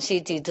from one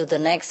city to the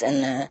next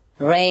and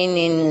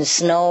raining,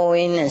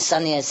 snowing, and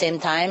sunny at the same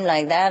time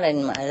like that,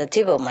 and the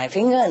tip of my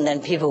finger, and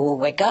then people will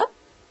wake up.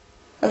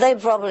 They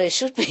probably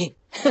should be.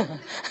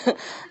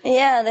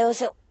 Yeah, they will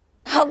say,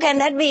 how can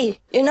that be,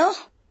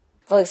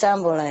 For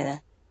example, like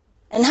that.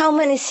 And how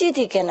many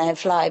cities can I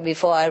fly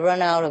before I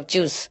run out of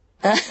juice?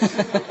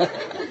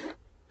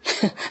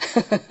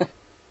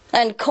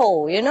 And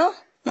cold,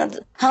 Not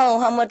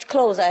how much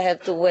clothes I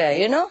have to wear,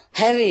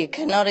 Heavy,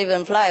 cannot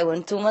even fly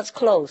when too much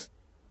clothes.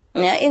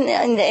 Yeah,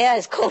 in the air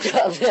it's cold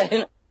up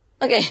there,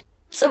 Okay,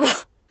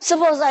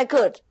 suppose I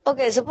could.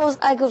 Okay, suppose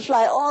I could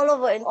fly all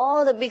over in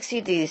all the big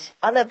cities,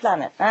 other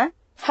planets,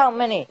 How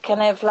many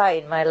can I fly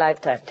in my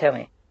lifetime? Tell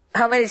me.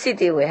 How many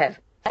cities we have?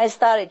 I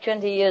started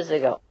 20 years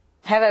ago.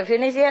 Have I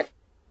finished yet?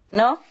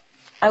 No?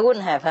 I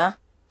wouldn't have, huh?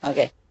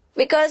 Okay.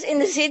 Because in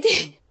the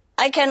city,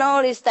 I can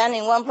only stand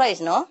in one place,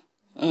 no?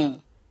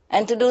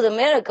 And to do the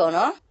miracle,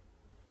 no?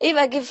 If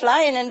I keep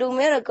flying and do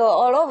miracle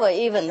all over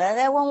even, then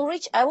I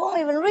won't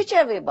even reach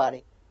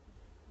everybody.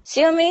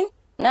 See what I mean?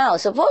 Now,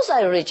 suppose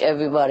I reach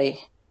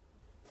everybody.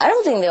 I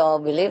don't think they all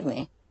believe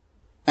me.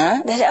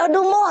 Huh? They say, oh,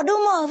 do more,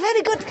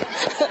 very good.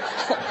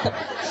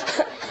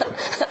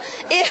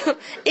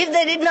 If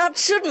they did not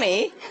shoot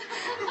me,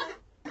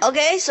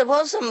 okay,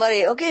 suppose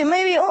somebody,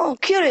 maybe,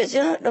 curious,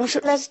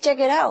 let's check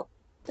it out.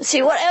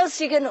 See what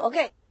else you can do.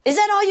 Okay, is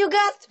that all you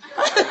got?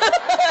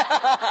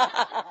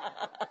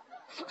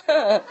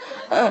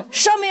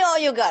 Show me all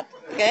you got,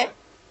 okay?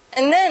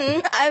 And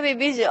then I'll be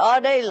busy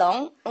all day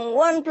long in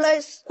one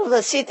place of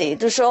the city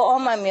to show all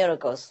my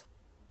miracles.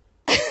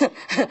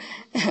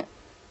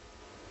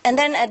 And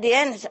then at the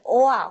end, I say,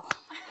 wow,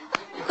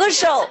 good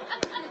show.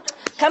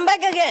 Come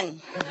back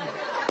again.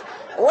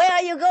 Where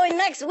are you going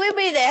next? We'll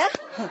be there.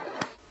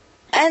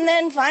 And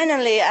then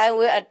finally, I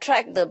will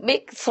attract the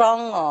big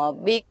throng or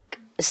big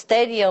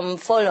stadium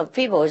full of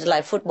people. It's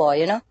like football,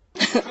 And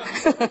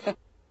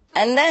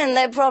then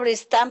they probably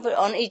stamp it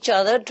on each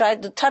other, try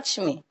to touch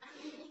me.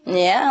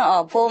 Yeah,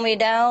 or pull me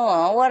down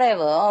or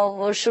whatever,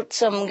 or shoot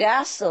some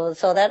gas so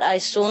that I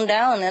swoon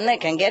down and they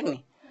can get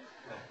me.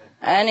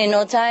 And in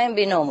no time,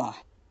 be no more.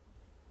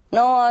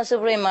 No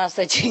Supreme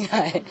Master Ching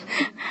Hai.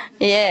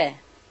 Yeah.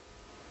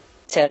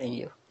 Telling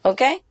you.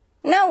 Okay?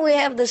 Now we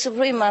have the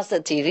Supreme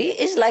Master TV.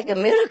 It's like a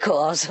miracle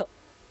also.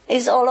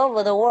 It's all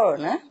over the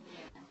world, huh?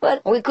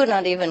 But we could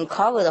not even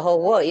cover the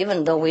whole world,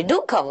 even though we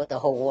do cover the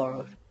whole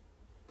world.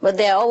 But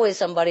there's always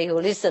somebody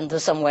who listens to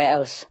somewhere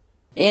else.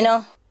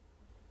 If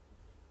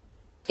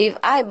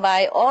I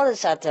buy all the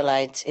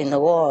satellites in the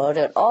world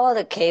and all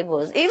the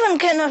cables, even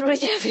cannot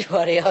reach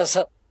everybody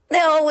also.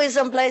 There's always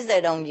some place they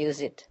don't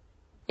use it.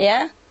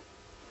 Yeah?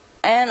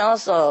 And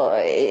also,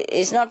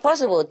 it's not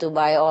possible to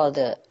buy all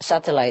the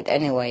satellite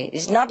anyway.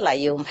 It's not like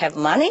you have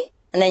money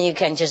and then you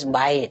can just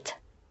buy it.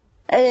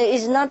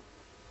 It's not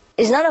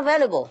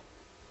available.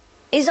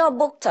 It's all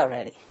booked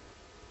already.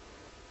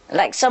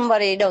 Like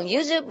somebody don't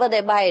use it, but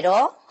they buy it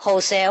all,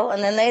 wholesale,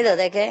 and then later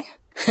they can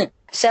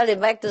sell it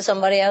back to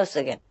somebody else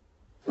again.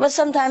 But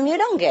sometimes you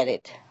don't get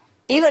it.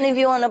 Even if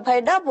you want to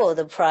pay double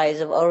the price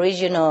of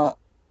original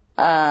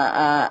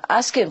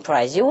asking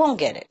price, you won't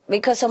get it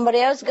because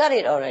somebody else got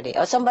it already,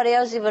 or somebody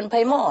else even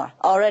pay more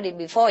already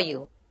before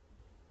you.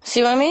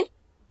 See what I mean?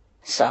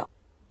 So,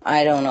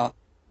 I don't know.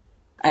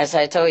 As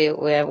I told you,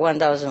 we have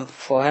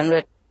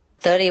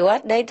 1,430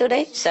 what day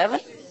today?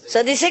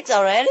 36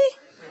 already?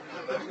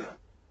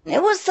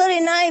 It was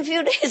 39 a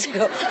few days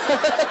ago.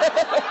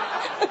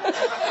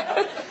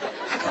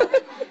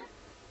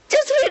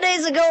 Just 3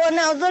 days ago and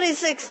now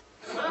 36.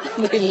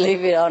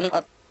 Believe it or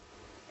not.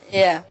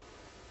 Yeah.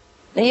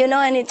 Do you know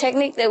any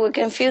technique that we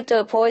can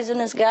filter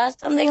poisonous gas?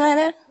 Something like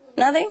that?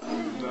 Nothing?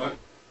 No.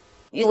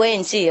 You wait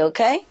and see,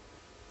 okay?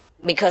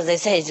 Because they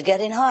say it's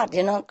getting hot,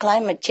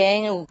 climate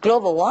change,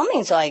 global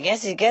warming, so I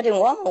guess it's getting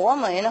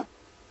warmer,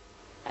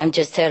 I'm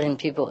just telling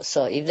people,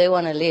 so if they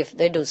want to live,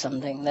 they do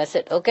something. That's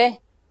it, okay?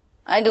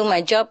 I do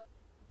my job,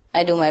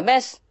 I do my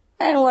best,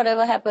 and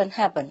whatever happen,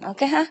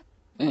 okay, huh?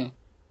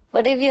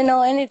 But if you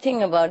know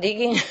anything about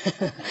digging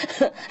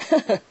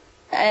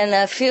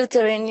and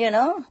filtering,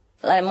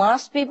 like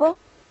Mars people,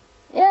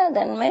 yeah,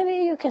 then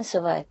maybe you can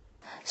survive.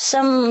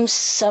 Some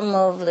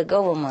of the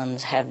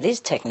governments have this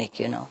technique,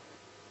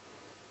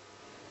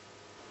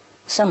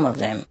 Some of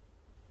them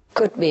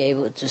could be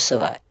able to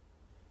survive.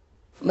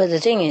 But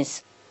the thing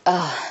is,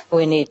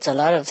 we need a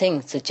lot of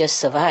things to just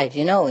survive,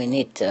 We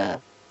need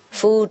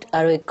food,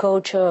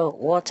 agriculture,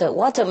 water.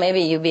 Water,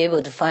 maybe you'll be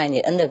able to find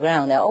it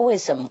underground. There's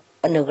always some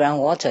underground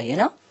water,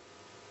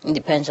 It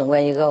depends on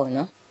where you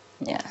go,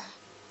 Yeah.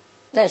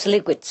 There's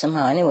liquid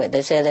somehow. Anyway,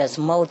 they say there's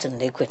molten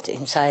liquid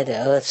inside the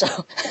earth,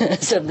 so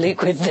some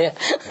liquid there.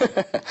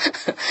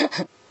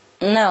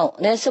 Now,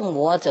 there's some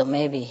water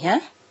maybe,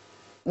 yeah?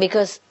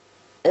 Because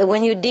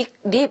when you dig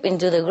deep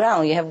into the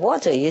ground, you have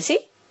water, you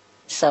see?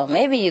 So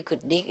maybe you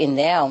could dig in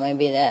there, or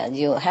maybe that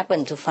you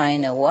happen to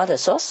find a water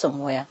source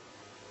somewhere.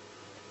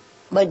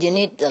 But you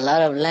need a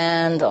lot of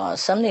land or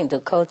something to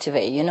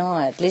cultivate,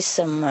 at least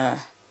some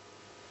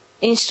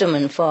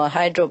instrument for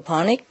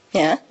hydroponic,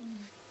 yeah,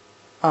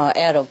 or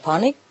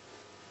aeroponic.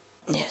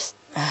 Yes,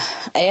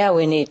 air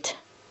we need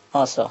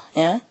also,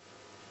 yeah.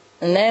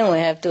 And then we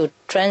have to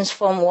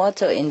transform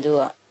water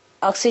into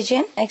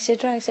oxygen,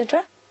 etc.,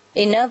 etc.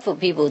 Enough for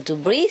people to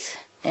breathe,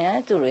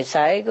 yeah, to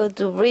recycle,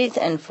 to breathe,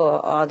 and for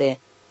all the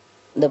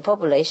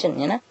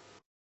population,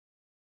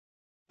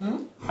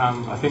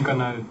 I think I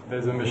know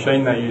there's a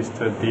machine they use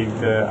to dig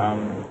the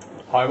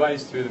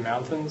highways through the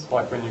mountains,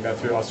 like when you go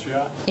through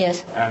Austria.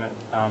 Yes. And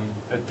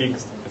it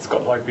digs, it's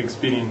got like big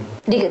spinning.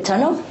 Dig a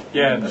tunnel?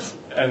 Yeah,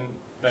 and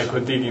they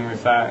could dig in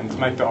with that, and to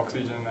make the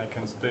oxygen they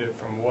can split it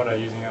from water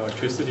using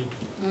electricity.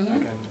 Mm-hmm. They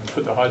can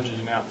put the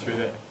hydrogen out through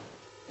there.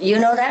 You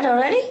know that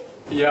already?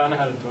 Yeah, I know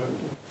how to do it.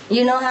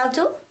 You know how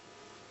to?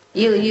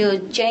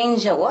 You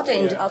change the water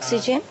into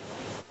oxygen?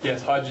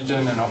 Yes,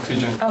 hydrogen and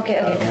oxygen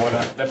Okay.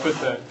 water. They put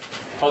the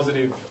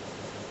positive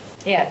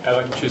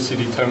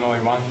electricity terminal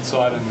in one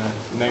side and the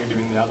negative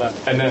in the other.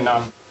 And then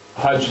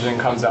hydrogen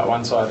comes out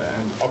one side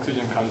and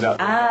oxygen comes out.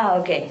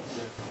 Okay.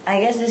 I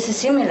guess this is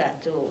similar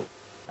to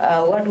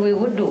what we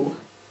would do.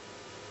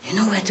 You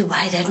know where to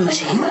buy that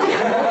machine?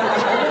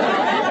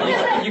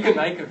 You can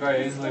make it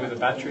very easily with a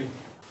battery.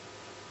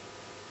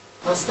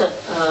 Master,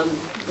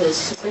 the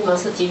Supreme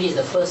Master TV is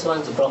the first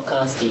one to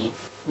broadcast the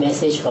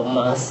message from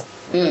Mars.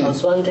 I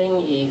was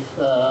wondering if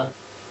the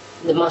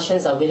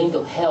Martians are willing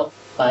to help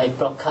by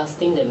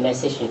broadcasting the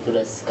message into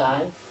the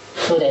sky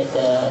so that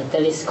the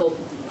telescope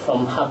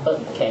from Hubble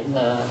can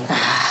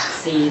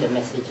see the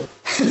message.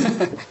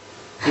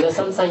 Because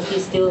some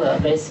scientists still are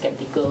very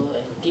skeptical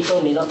and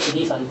people may not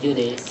believe until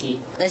they see.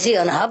 They see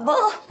on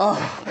Hubble? Oh,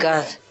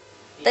 God.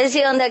 They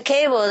see on the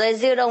cable. They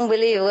still don't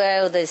believe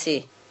where they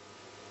see.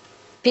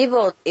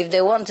 People, if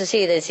they want to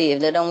see, they see. If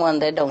they don't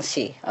want, they don't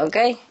see.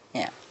 Okay?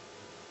 Yeah.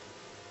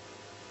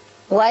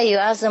 Why you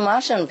ask the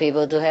Martian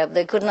people to help?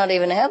 They could not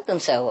even help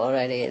themselves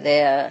already.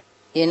 They are,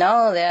 they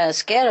are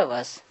scared of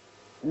us.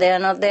 They are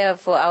not there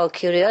for our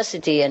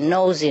curiosity and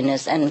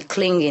nosiness and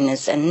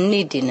clinginess and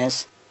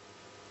neediness.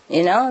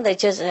 They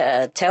just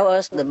tell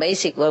us the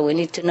basic what we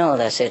need to know.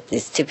 That's it.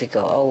 It's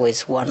typical.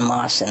 Always one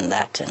Mars and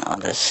that and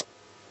others.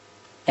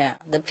 Yeah.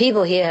 The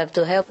people here have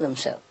to help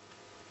themselves.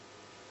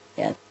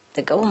 Yeah.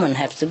 The government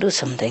has to do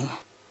something.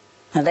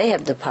 And they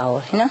have the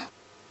power,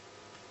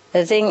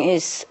 The thing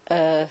is,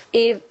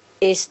 if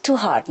it's too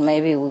hot,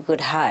 maybe we could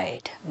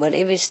hide. But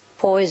if it's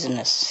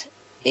poisonous,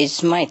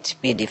 it might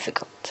be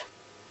difficult.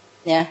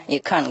 Yeah, you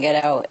can't get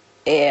out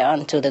air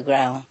onto the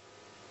ground.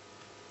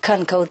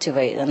 Can't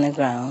cultivate on the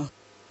ground.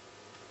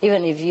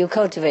 Even if you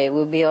cultivate, it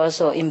will be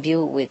also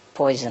imbued with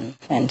poison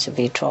and to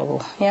be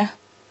trouble. Yeah?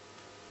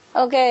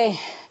 Okay,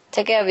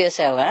 take care of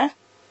yourself, huh?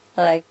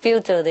 Like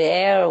filter the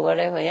air or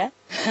whatever, yeah?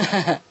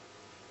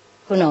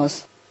 Who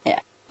knows?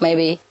 Yeah,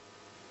 maybe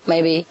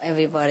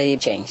everybody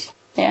change.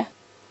 Yeah,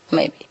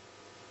 maybe,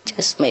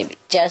 just maybe.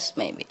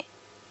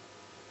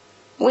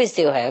 We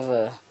still have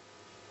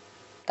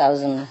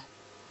 1,000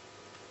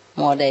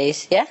 more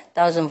days. Yeah,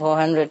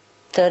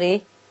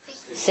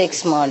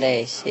 1,436 more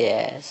days.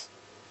 Yes,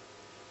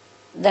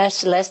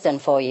 that's less than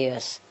 4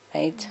 years,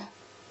 right?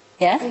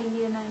 Yeah. 3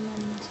 years 9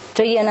 months.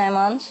 3 years 9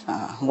 months.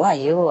 Oh, wow,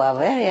 you are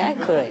very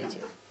accurate.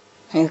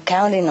 You're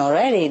counting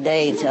already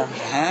days,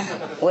 huh?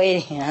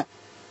 Waiting, huh?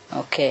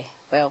 Okay,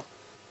 well,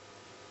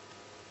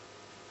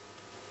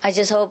 I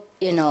just hope,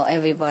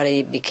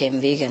 everybody became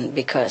vegan,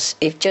 because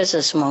if just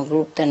a small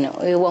group, then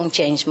we won't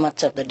change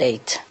much of the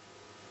date.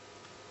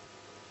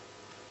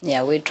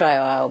 Yeah, we try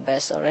our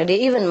best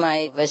already. Even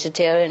my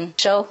vegetarian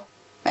show,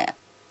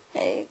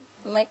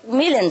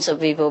 millions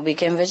of people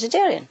became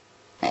vegetarian.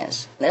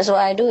 Yes, that's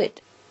why I do it.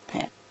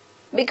 Yeah.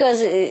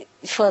 Because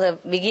for the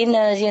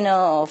beginners,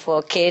 or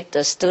for kids,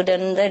 the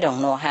student, they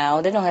don't know how,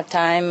 they don't have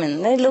time,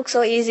 and they look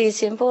so easy,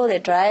 simple, they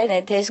try it,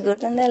 they taste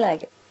good, and they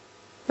like it.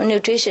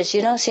 Nutritious,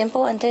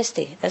 simple and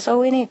tasty, that's all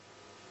we need.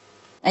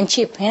 And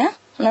cheap,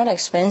 not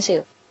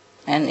expensive,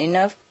 and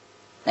enough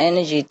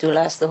energy to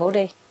last the whole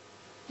day.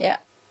 Yeah.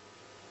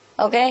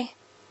 Okay?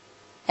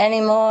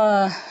 Any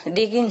more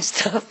digging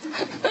stuff?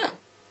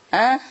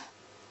 Huh?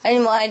 Any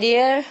more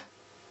idea?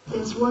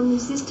 There's one new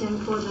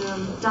system for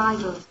the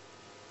divers.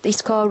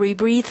 It's called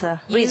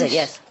rebreather. Breather,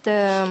 yes.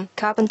 The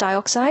carbon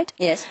dioxide.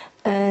 Yes.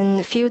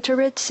 And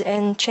filter it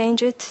and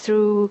change it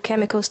through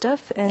chemical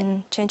stuff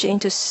and change it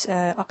into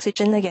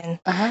oxygen again.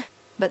 Uh-huh.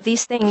 But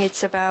this thing,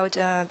 it's about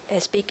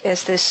as big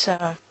as this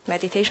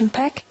meditation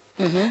pack.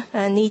 Mm-hmm.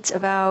 And needs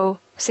about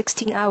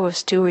 16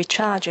 hours to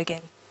recharge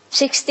again.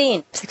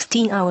 16?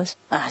 16 hours.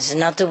 It's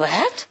not too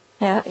bad.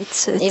 Yeah,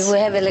 it's if we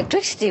have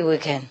electricity, we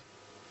can.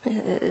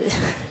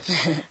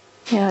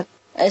 Yeah.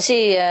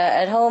 See,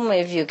 at home,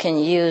 if you can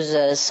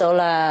use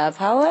solar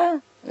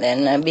power,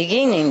 then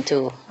beginning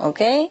to.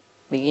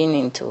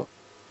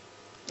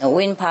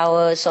 Wind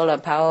power, solar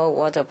power,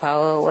 water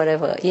power,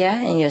 whatever. Yeah,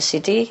 in your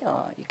city,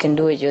 or you can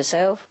do it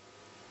yourself.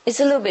 It's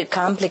a little bit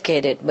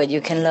complicated, but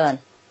you can learn.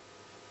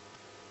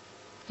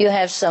 You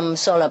have some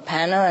solar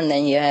panel, and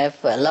then you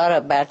have a lot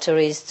of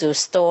batteries to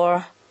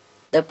store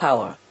the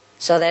power,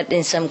 so that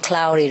in some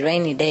cloudy,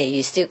 rainy day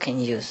you still can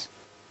use.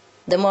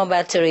 The more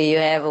battery you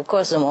have, of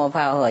course, the more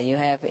power you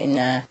have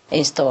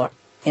in store.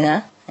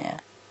 Yeah.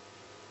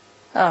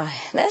 Oh,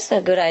 that's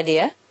a good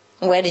idea.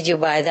 Where did you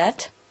buy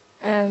that?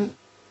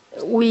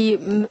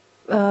 We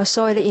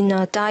saw it in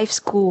a dive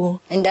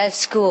school. In dive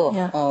school?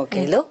 Yeah.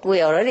 Okay, look,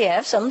 we already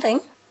have something.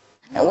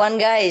 One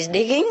guy is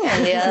digging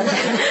and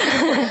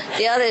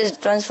the other is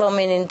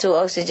transforming into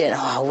oxygen.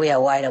 Oh, we are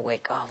wide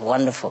awake. Oh,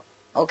 wonderful.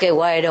 Okay,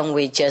 why don't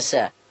we just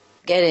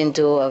get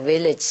into a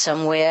village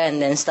somewhere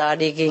and then start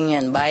digging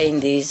and buying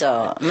these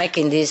or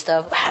making these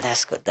stuff?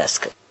 That's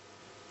good.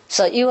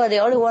 So you are the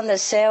only one that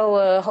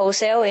sell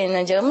wholesale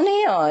in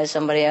Germany, or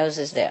somebody else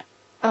is there?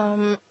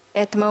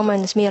 At the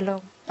moment, it's me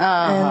alone.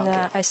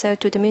 Okay. I sell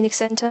to the Munich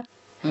Center,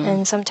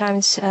 and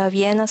sometimes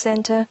Vienna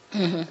Center,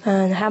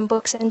 and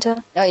Hamburg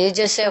Center. Oh, you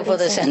just sell for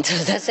the center,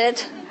 that's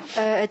it?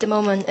 At the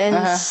moment,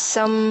 and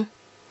some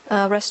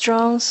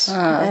restaurants.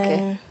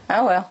 Okay.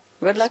 Oh, well,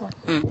 good luck.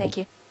 Thank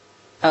you.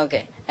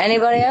 Okay.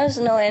 Anybody else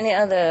know any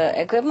other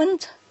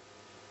equipment?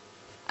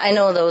 I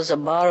know those a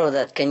bottle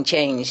that can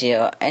change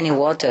any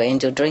water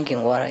into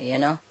drinking water,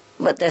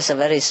 but that's a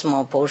very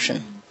small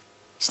portion.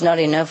 It's not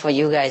enough for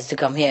you guys to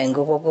come here and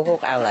go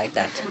out like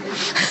that.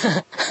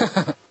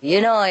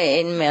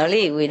 In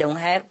Mali, we don't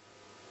have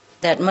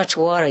that much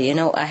water.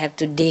 I have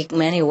to dig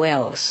many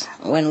wells.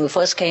 When we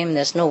first came,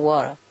 there's no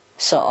water.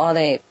 So all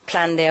they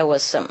planted there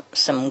was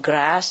some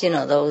grass,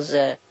 those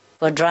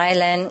for dry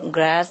land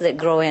grass that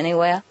grow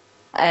anywhere,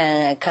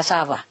 and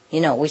cassava,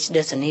 which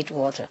doesn't need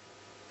water.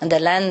 And the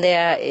land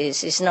there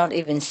is not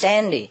even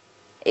sandy.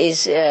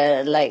 It's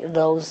like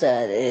those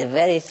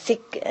very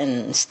thick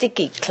and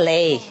sticky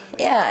clay.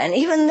 Yeah, and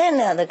even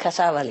then the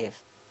cassava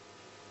live.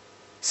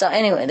 So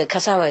anyway, the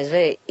cassava is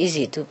very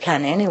easy to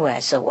plant anywhere.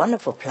 It's a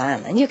wonderful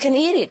plant. And you can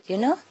eat it,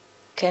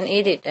 Can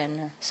eat it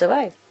and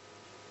survive.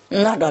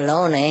 Not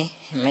alone, eh?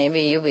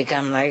 Maybe you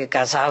become like a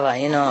cassava,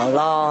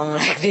 long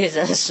like this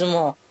and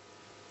small.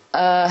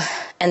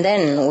 And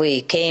then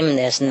we came,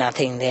 there's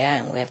nothing there,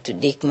 and we have to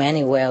dig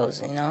many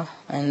wells,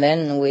 And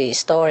then we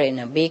store it in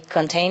a big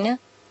container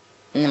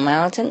in the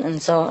mountain,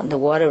 and so the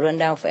water run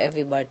down for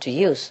everybody to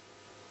use.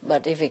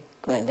 But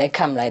when they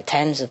come like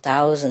tens of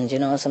thousands,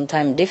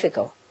 sometimes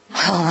difficult.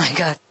 Oh my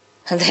God.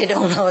 They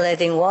don't know they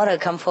think water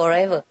come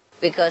forever,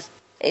 because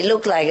it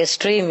looks like a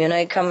stream,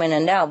 it come in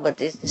and out, but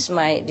it's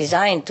my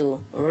design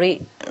to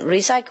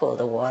recycle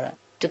the water,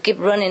 to keep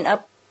running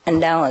up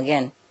and down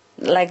again.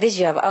 Like this,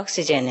 you have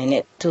oxygen in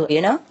it too,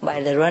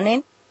 by the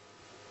running.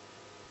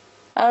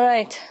 All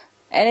right.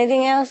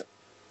 Anything else?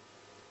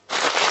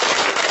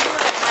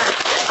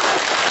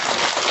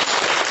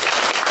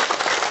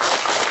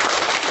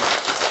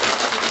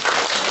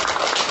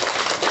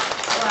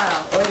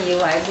 Wow, 我以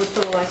为不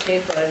多，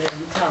结果人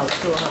好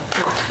多。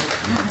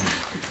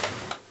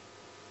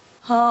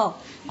好，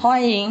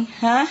欢迎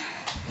啊！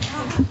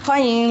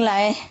欢迎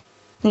来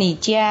你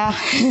家。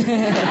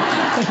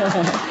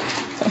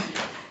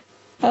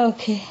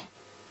OK，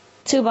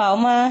 吃饱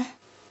吗？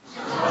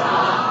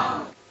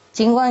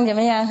情况怎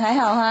么样？还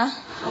好哈？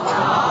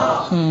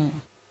好。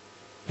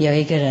有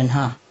一个人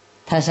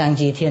他上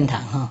去天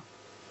堂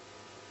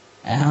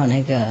然后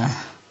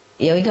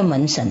有一个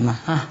门神嘛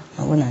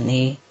我问了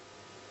你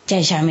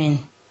在下面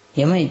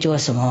有没有做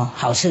什么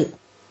好事？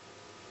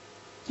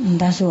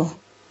他说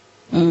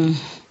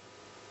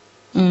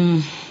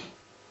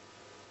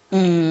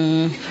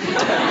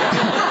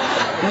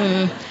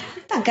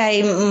大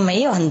概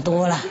没有很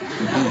多啦，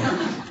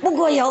不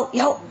过有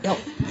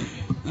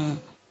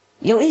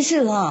一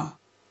次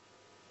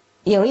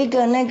有一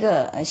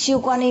个修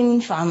观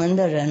音法门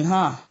的人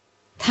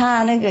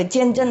他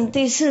见证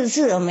第4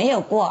次没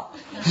有过，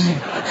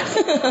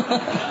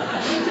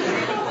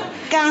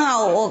刚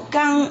好我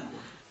刚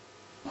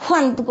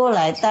换过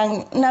来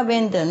当那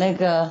边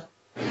的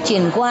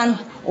警官，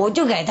我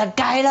就给他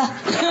改了。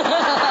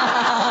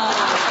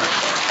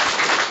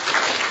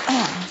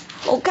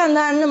我看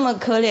他那么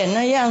可怜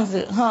的样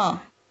子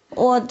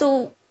我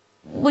都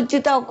不知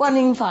道观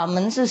音法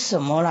门是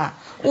什么啦，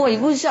我也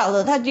不晓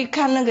得他去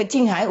看那个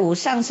静海五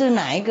上是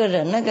哪一个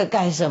人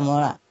干什么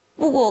了。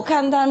不过我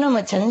看他那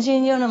么诚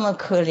心又那么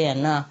可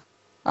怜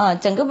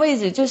整个辈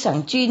子就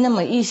想聚那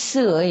么一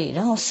次而已，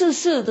然后4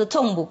次都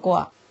痛不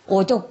过，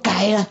我就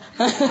改了。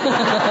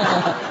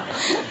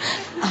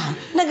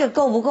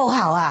够不够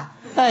好啊？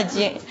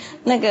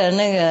那个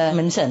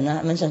门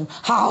神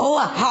好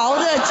啊，好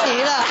的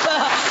极了，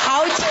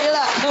好极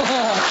了。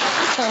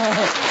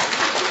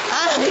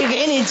你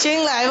给你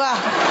进来吧。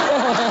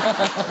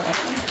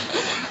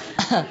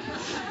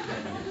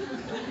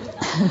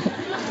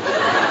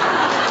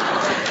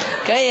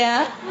可以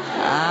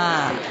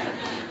啊，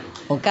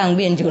我刚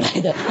变出来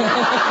的。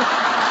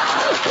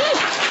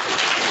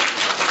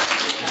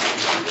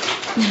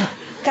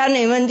看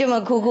你们这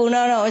么哭哭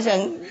闹闹，我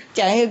想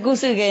讲一个故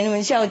事给你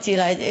们笑起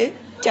来。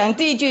讲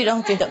第一句，然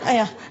后觉得哎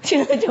呀，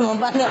现在怎么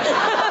办呢？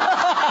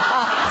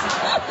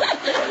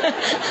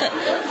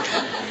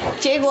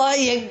结果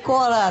也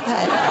过了，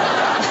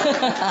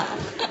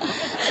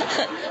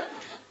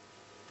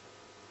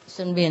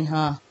顺便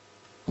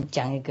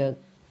讲一个，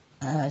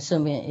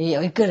顺便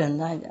有一个人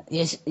他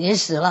也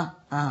死了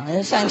啊，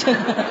也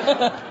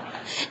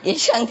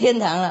上天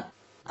堂了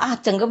啊，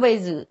整个辈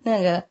子那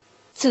个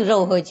吃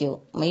肉喝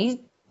酒，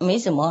没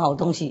什么好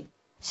东西，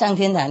上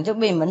天堂就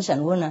被门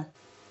神问了，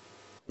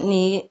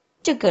你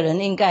这个人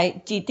应该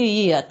去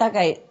地狱啊，大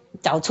概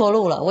找错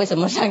路了，为什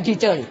么上去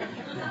这里？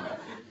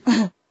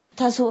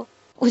他说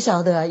不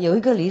晓得啊，有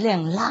一个力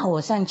量拉我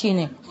上去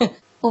呢，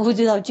我不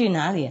知道去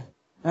哪里啊。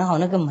然后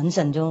那个门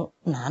神就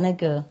拿那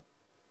个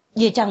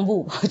业障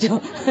簿，就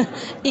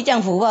业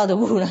障福报的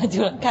簿拿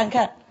出来看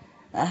看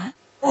啊，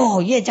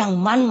业障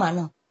满满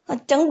哦，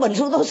整本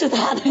书都是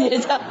他的业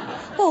障，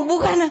不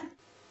看了。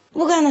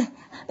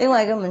另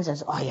外一个门神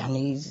说，哎呀，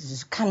你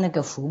看那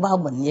个福报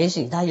本，也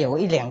许他有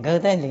1-2个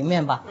在里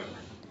面吧。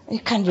一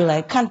看出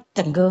来，看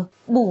整个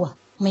簿啊，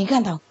没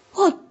看到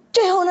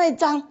最后那一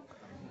章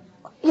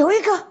有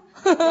一个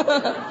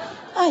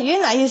啊，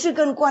原来也是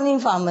跟观音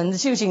法门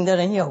修行的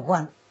人有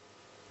关。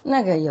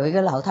那个有一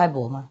个老太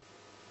婆嘛，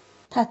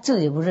她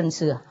字也不认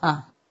识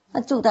啊，她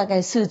住大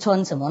概四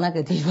川什么那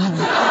个地方，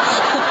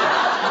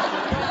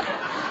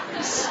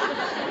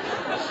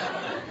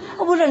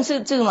我不认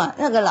识字嘛，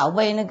那个老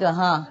辈那个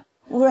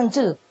不认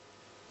字，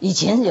以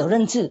前有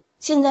认字，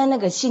现在那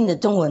个新的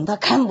中文他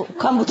看不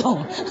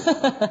懂，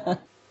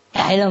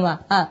改了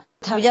嘛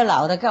他比较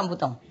老的看不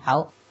懂，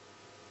好，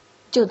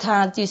就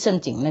他去申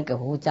请那个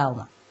护照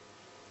嘛。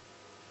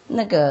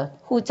那个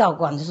护照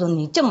官就说，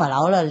你这么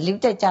老了留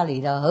在家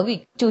里了，何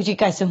必出去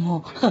干什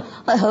么？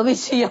何必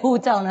需要护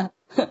照呢？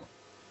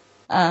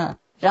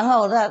然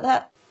后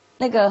他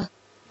那个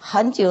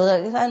很久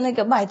的，他那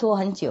个拜托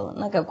很久，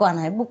那个官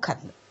还不肯。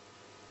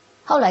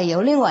后来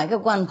有另外一个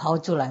官跑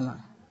出来嘛，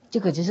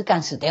这个就是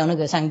刚死掉那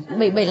个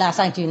被拉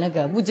上去那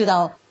个，不知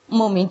道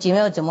莫名其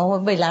妙怎么会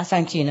被拉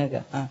上去那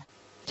个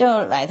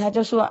就来他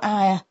就说，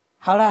哎呀，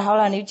好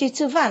了，你去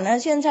吃饭，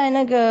现在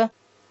那个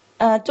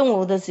中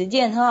午的时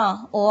间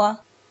我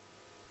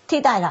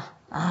替代了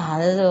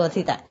这是我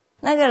替代。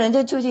那个人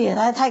就出去，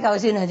他太高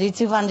兴了，去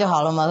吃饭就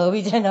好了嘛，何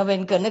必在那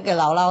边跟那个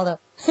姥姥的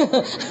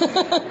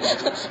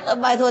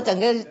拜托整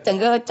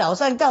个早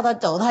上叫他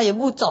走他也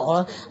不走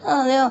了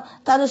然后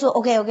他就说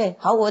OK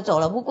好，我走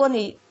了，不过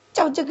你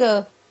叫这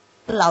个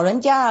老人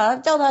家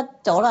叫他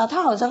走了，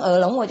他好像耳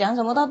聋，我讲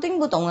什么他听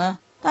不懂啊，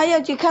他要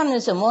去看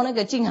什么那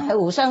个静海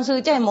武上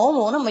师在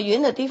某那么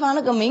远的地方，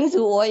那个名字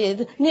我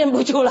也念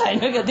不出来，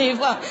那个地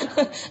方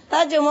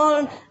他怎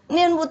么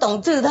念不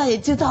懂字，他也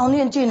知道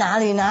念去哪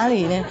里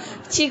呢，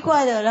奇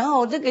怪的。然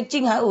后这个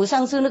静海武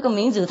上师那个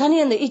名字他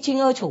念得一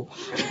清二楚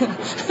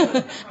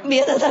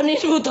别的他念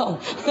不懂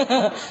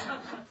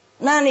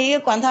那你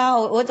管他，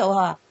我走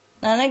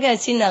那个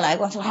新的来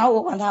官说好，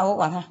我管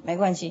他没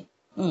关系。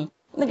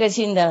那个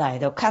新的来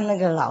的看那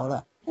个老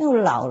了又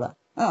老了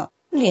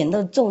脸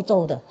都皱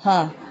皱的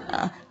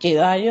嘴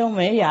又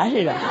没牙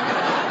似的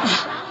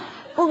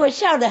不过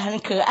笑得很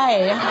可爱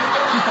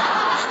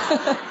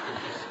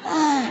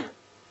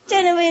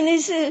在那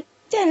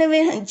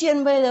边很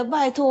谦卑的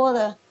拜托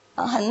的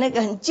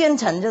很虔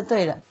诚就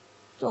对了，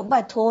说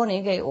拜托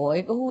你给我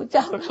一个护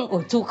照让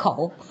我出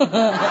口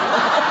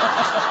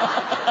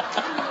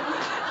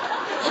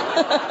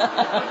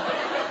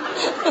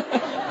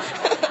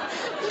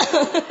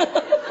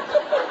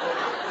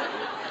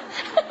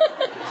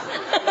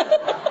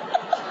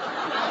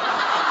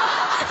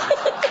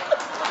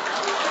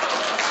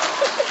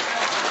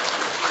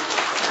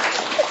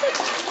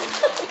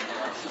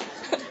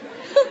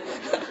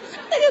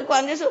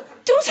官就说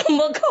出什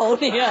么口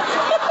你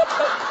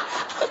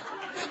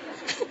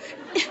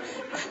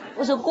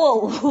我说过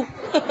午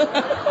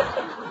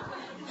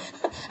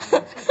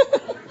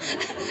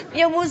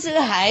又不是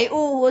海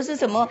物或是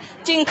什么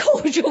进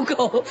口出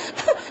口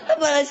他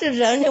本来是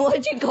人我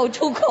进口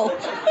出口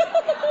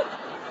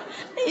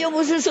又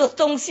不是说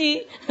东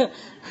西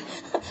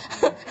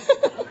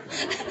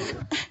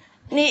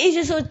你意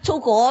思说出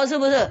国是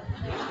不是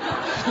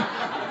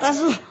他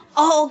说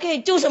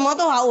OK 就什么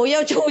都好，我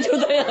要出就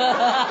对了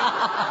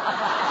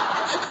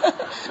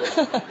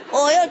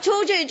我要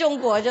出去中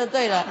国就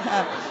对了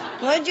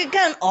我要去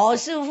看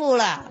师父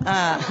了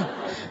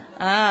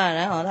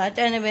然后他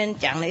在那边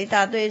讲了一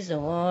大堆什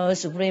么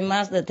Supreme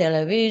Master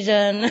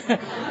Television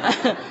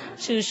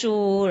是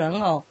书，然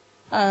后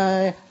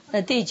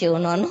地球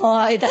暖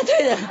化一大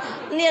堆的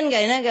念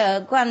给那个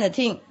官的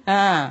听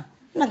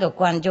那个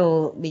官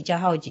就比较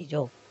好奇，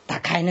就打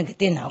开那个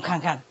电脑看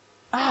看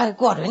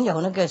果然有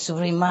那个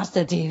Supreme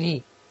Master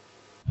TV，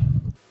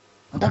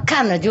 我都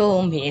看了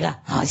就迷了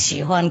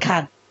喜欢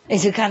看，一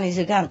直看，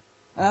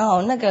然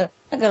后那个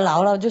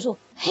姥姥就说，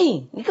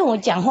嘿，你跟我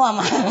讲话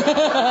嘛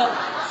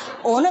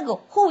我那个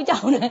护照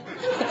呢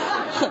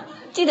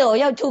记得我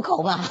要出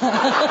口嘛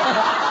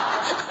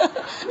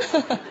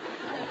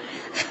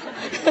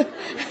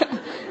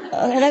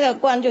那个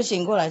官就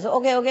醒过来说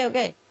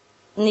OK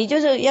你就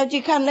是要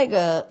去看那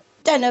个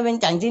在那边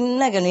讲经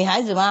那个女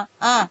孩子吗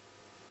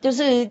就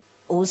是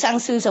武上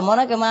师什么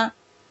那个吗？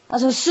他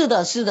说是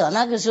的，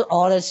那个是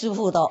我的师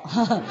父的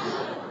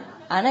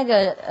那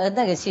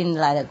个新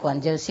来的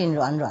官就心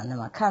软软的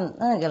嘛，看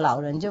那个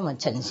老人这么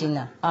诚心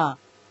啊，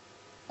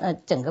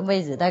整个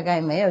辈子大概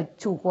没有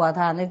出过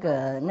他那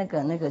个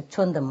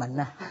村的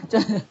门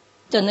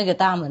就那个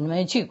大门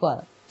没去过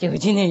了，结果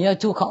今天要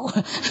出口，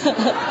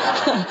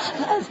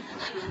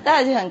大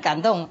家就很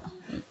感动。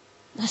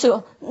他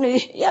说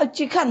你要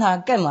去看他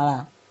干嘛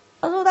啦？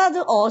他说他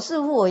说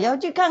师傅我要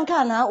去看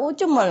看啊，我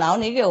这么老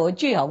你给我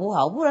去好不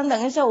好？不然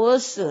等一下我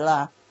死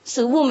了。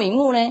死不瞑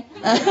目呢，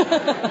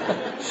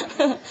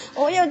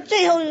我要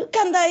最后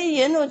看他一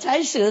眼我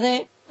才死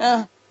呢。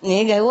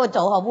你给我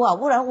走好不好？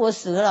不然我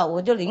死了，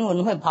我就灵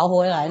魂会跑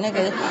回来，那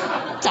个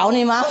找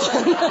你麻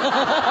烦。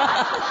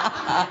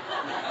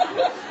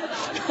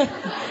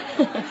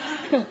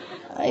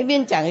一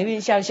边讲一边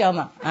笑笑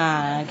嘛，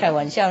开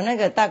玩笑。那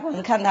个大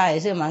官看他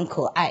也是蛮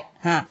可爱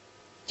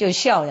就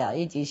笑了，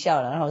一直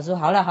笑了。然后我说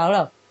好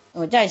了，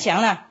我在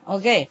想了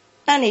 ，OK，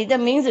 那你的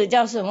名字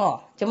叫什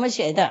么？怎么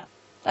写的？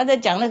他在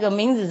讲那个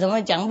名字怎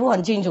么讲不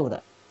很清楚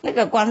的，那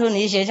个官说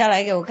你写下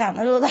来给我看，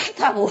他说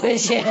他不会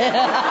写。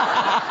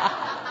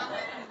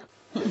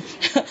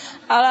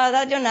好了，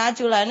他就拿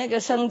出来那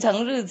个生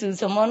辰日子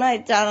什么那一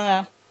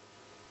张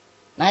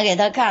拿给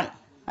他看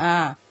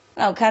那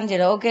我看起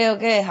来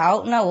OK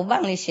好，那我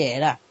帮你写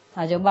了，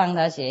他就帮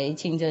他写一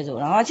清二楚，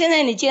然后现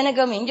在你签那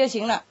个名就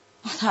行了，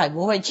他也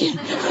不会签。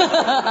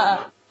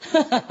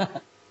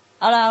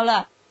好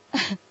了，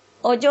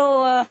我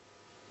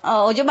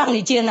就帮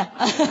你签了。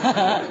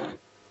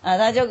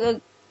他就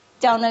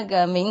叫那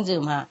个名字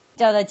嘛，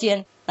叫他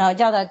签，然后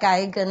叫他盖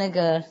一个那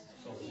个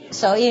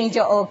手印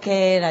就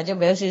OK 了，就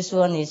表示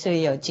说你是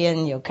有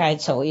签有开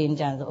手印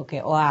这样子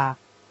OK。哇，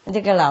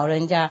这个老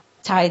人家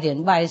差一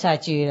点拜下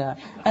去了。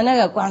那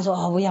个官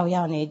说不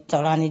要，你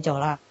走了，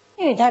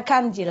因为他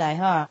看起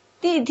来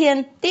第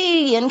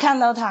一眼看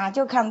到他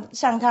就看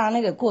像他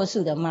那个过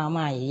世的妈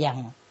妈一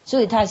样，所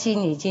以他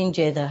心里已经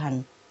觉得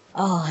很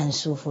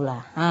舒服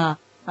了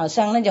好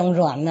像那种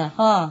软了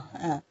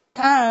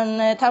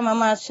他妈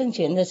妈生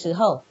前的时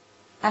候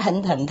还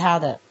很疼他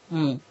的，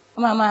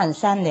妈妈很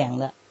善良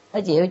的，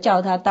而且又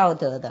教他道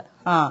德的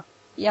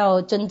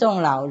要尊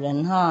重老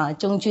人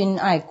忠君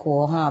爱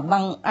国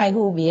帮爱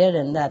护别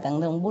人的等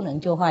等，不能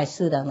做坏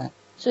事的嘛。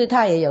所以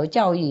他也有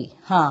教育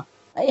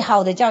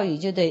好的教育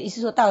就对，意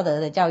思说道德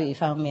的教育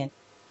方面。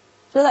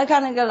所以他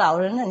看那个老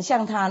人很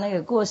像他那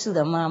个过世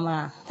的妈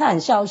妈，他很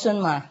孝顺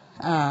嘛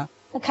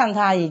他看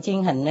他已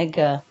经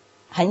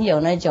很有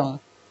那种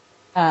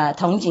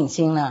同情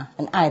心了，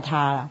很爱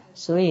他了，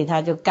所以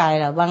他就盖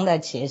了，帮他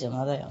写什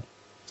么都有。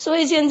所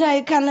以现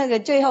在看那个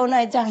最后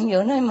那一章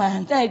有那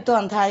一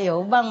段，他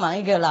有帮忙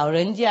一个老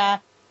人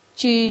家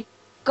去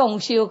共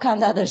修，看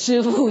他的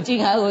师父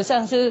金海和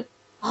尚是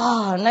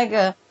那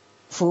个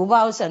福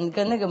报神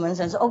跟那个门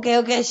神说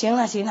OK 行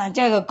了，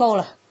这个够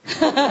了。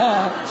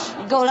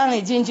够让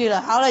你进去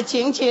了，好了，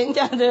请这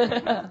样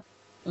子。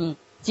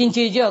进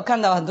去就有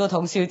看到很多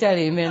同修在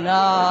里面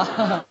那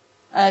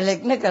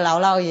个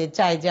姥姥也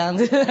在这样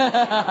子。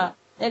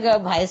那个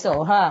拍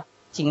手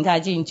请他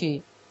进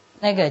去，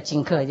那个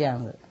请客这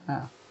样子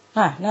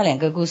那两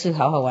个故事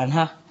好好玩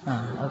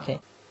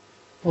OK。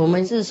我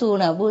们自述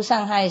呢，不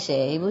伤害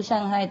谁，不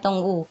伤害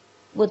动物，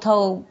不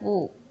偷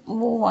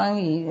不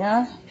妄语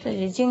这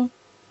已经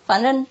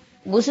反正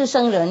不是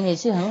圣人也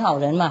是很好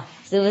人嘛，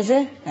是不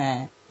是？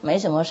没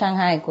什么伤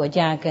害国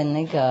家跟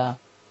那个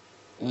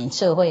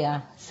社会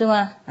是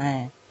吗？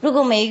如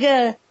果每一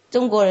个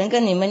中国人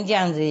跟你们这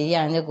样子一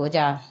样，这国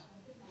家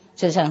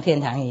就像天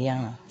堂一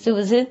样了，是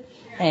不是？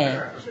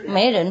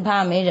没人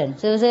怕没人，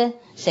是不是？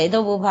谁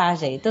都不怕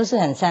谁，都是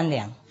很善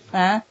良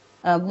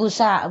不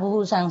杀，不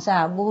互相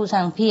杀，不互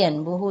相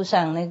骗，不互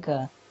相那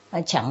个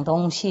抢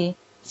东西，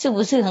是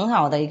不是很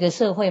好的一个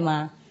社会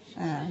吗？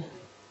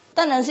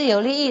当然是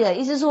有利益的，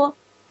意思说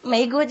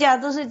每个国家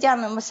都是这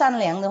样那么善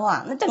良的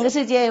话，那整个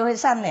世界也会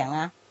善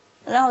良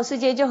然后世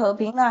界就和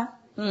平了。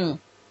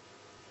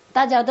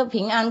大家都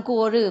平安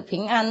过日，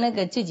平安那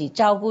个自己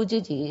照顾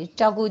自己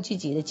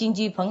的亲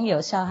戚朋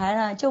友小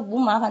孩就不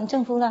麻烦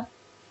政府了，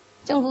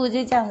政府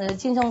就这样子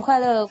轻松快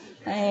乐。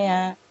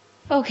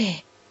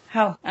OK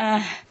好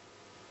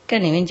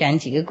跟你们讲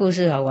几个故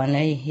事好玩而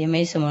已，也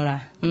没什么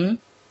了。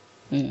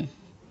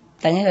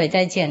等一会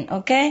再见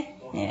OK。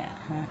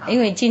因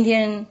为今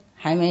天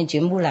还没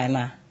全部来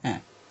嘛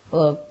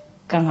我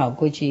刚好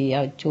过去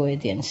要做一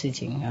点事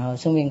情，然后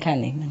顺便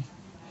看你们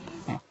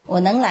我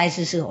能来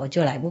试我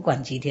就来，不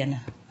管几天了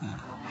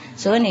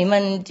所以你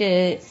们就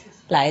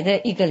来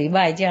的一个礼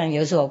拜这样，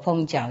有时候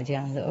碰巧这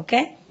样子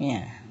OK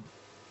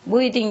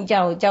不一定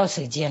叫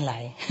时间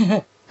来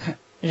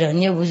人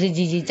又不是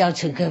机器叫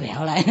此刻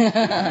表来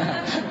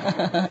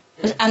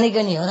不是按那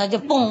个钮他就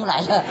蹦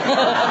来了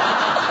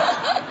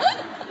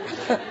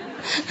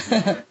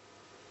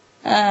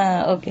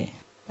OK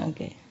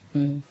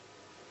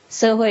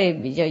社会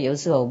比较有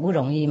时候不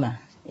容易嘛，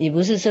也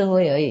不是社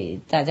会而已，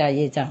大家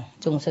业障，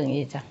众生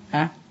业障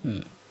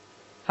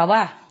好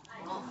吧。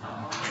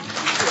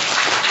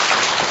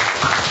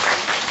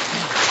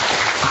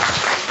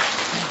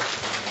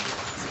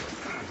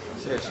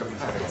谢谢师父。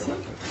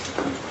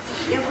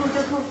要哭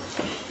就哭。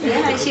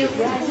Dễ hay siêu,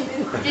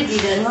 cái gì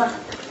đến mà.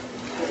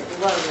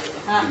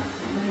 Ha.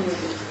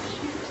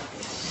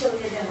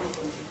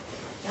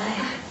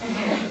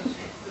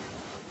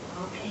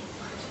 Okay.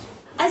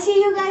 I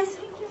see you guys.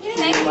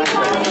 Thank you.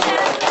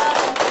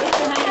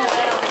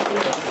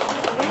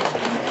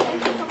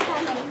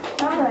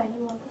 All right,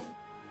 you're welcome.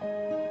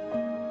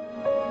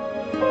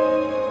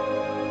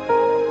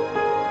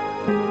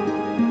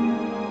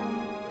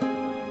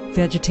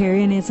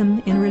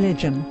 Vegetarianism in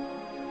religion.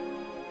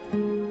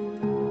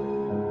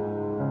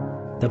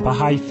 The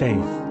Baha'i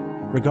Faith.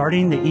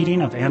 Regarding the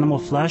eating of animal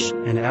flesh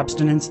and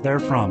abstinence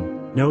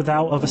therefrom, know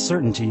thou of a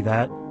certainty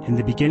that, in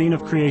the beginning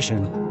of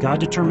creation, God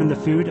determined the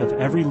food of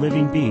every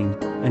living being,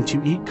 and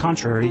to eat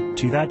contrary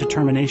to that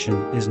determination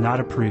is not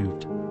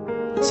approved.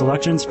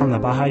 Selections from the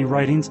Baha'i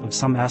writings of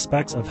some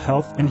aspects of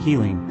health and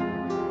healing.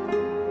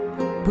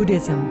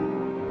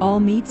 Buddhism. All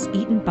meats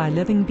eaten by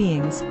living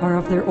beings are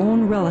of their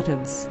own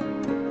relatives.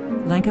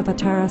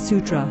 Lankavatara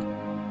Sutra.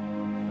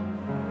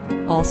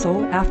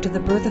 Also, after the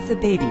birth of the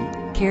baby,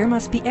 care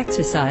must be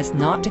exercised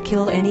not to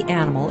kill any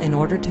animal in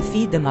order to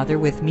feed the mother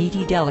with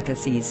meaty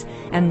delicacies,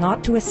 and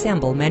not to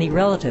assemble many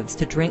relatives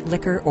to drink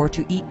liquor or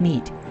to eat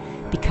meat,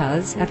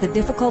 because at the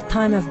difficult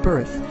time of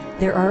birth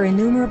there are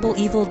innumerable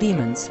evil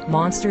demons,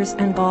 monsters,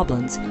 and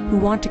goblins who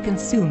want to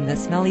consume the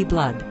smelly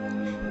blood.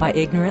 By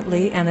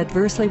ignorantly and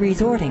adversely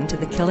resorting to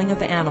the killing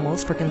of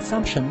animals for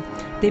consumption,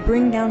 they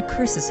bring down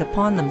curses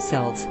upon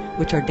themselves,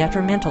 which are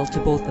detrimental to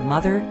both the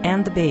mother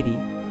and the baby.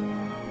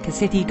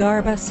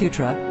 Ksitigarbha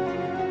Sutra.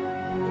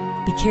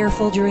 Be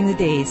careful during the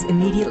days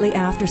immediately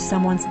after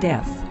someone's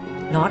death,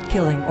 not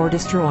killing or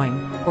destroying,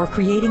 or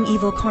creating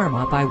evil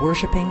karma by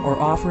worshipping or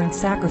offering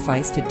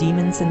sacrifice to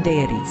demons and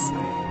deities,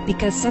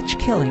 because such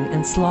killing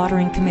and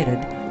slaughtering committed,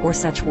 or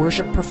such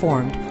worship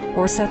performed,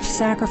 or such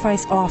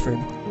sacrifice offered,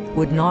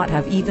 would not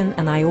have even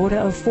an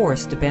iota of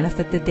force to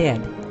benefit the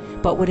dead,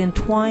 but would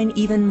entwine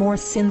even more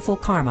sinful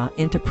karma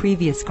into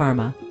previous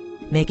karma,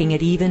 making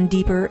it even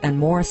deeper and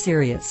more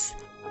serious.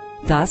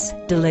 Thus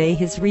delay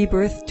his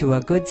rebirth to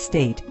a good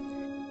state.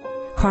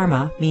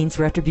 Karma means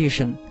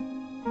retribution.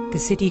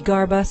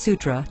 Ksitigarbha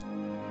Sutra.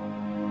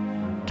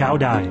 Cao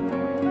Dai.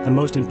 The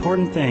most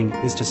important thing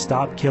is to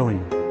stop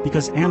killing,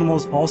 because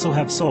animals also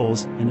have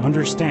souls and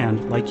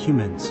understand like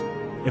humans.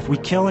 If we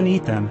kill and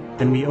eat them,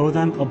 then we owe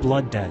them a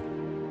blood debt.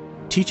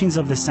 Teachings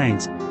of the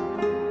Saints.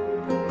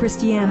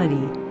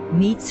 Christianity.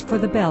 Meats for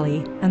the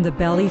belly, and the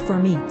belly for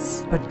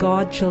meats, but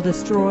God shall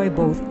destroy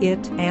both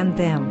it and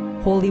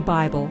them. Holy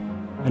Bible.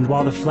 And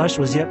while the flesh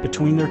was yet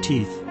between their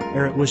teeth,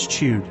 ere it was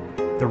chewed,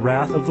 the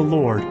wrath of the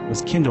Lord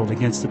was kindled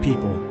against the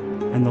people,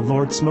 and the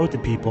Lord smote the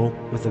people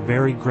with a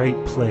very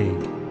great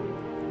plague.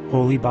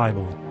 Holy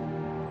Bible.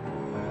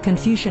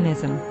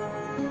 Confucianism.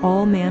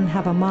 All men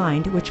have a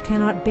mind which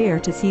cannot bear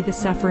to see the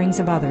sufferings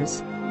of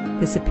others.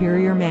 The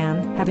superior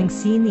man, having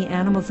seen the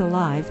animals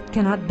alive,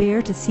 cannot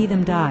bear to see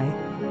them die.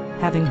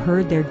 Having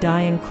heard their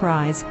dying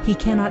cries, he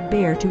cannot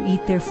bear to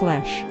eat their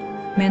flesh.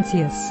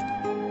 Mencius.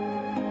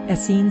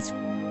 Essenes.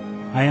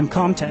 I am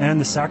come to end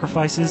the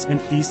sacrifices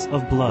and feasts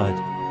of blood,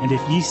 and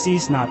if ye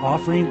cease not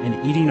offering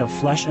and eating of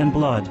flesh and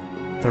blood,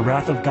 the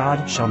wrath of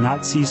God shall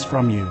not cease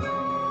from you.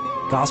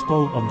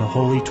 Gospel of the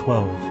Holy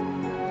 12.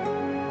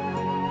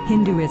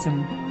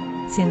 Hinduism.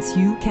 Since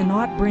you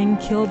cannot bring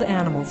killed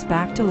animals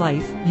back to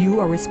life, you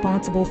are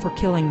responsible for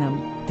killing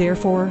them.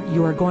 Therefore,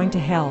 you are going to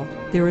hell.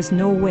 There is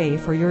no way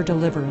for your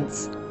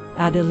deliverance.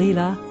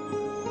 Adalila.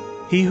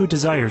 He who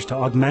desires to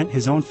augment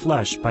his own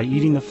flesh by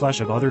eating the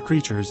flesh of other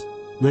creatures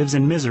lives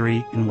in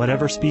misery in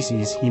whatever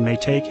species he may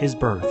take his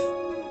birth.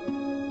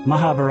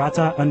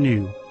 Mahabharata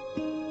anew.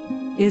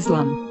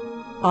 Islam.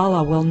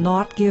 Allah will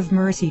not give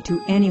mercy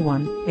to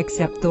anyone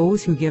except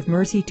those who give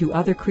mercy to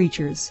other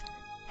creatures.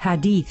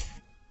 Hadith.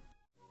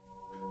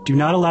 Do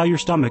not allow your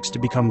stomachs to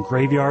become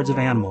graveyards of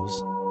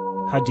animals.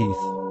 Hadith.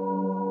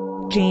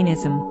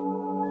 Jainism.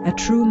 A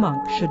true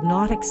monk should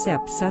not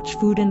accept such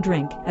food and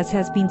drink as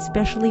has been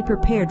specially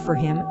prepared for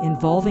him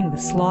involving the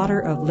slaughter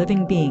of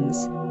living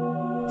beings.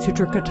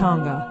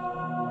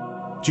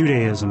 Sutrakatanga.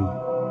 Judaism.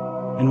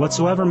 And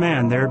whatsoever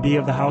man there be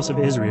of the house of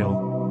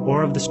Israel,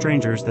 or of the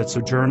strangers that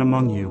sojourn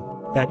among you,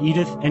 that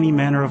eateth any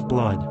manner of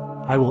blood,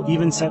 I will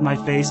even set my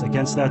face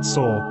against that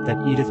soul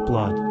that eateth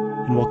blood,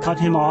 and will cut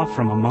him off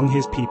from among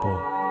his people.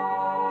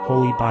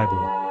 Holy Bible.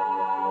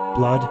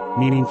 Blood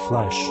meaning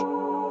flesh.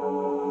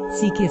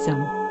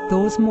 Sikhism.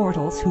 Those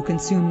mortals who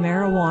consume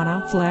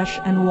marijuana, flesh,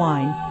 and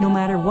wine, no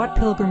matter what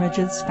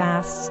pilgrimages,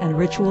 fasts, and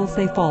rituals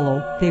they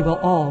follow, they will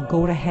all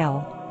go to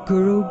hell.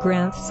 Guru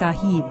Granth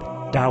Sahib.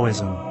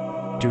 Taoism.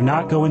 Do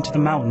not go into the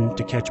mountain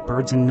to catch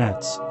birds and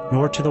nets,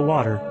 nor to the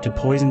water to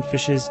poison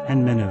fishes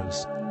and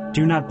minnows.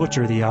 Do not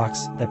butcher the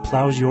ox that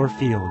plows your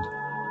field.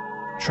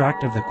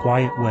 Tract of the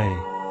Quiet Way.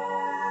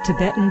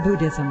 Tibetan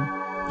Buddhism.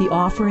 The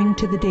offering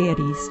to the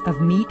deities of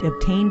meat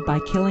obtained by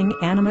killing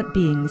animate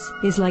beings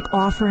is like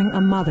offering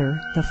a mother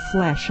the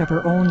flesh of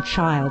her own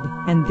child,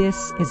 and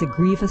this is a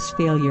grievous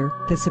failure,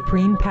 the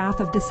supreme path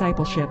of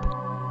discipleship.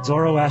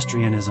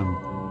 Zoroastrianism.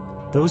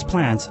 Those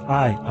plants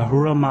I,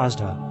 Ahura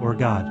Mazda, or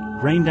God,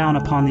 rain down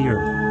upon the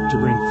earth to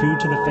bring food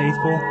to the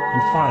faithful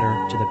and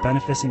fodder to the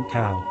beneficent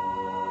cow.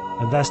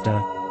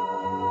 Avesta.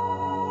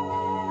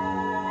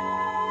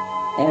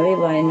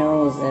 Everybody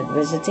knows that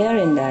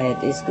vegetarian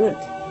diet is good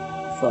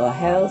for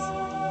health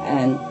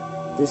and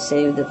to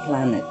save the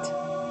planet.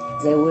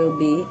 They will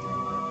be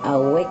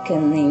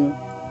awakening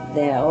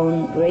their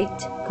own great,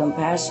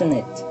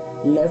 compassionate,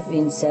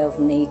 loving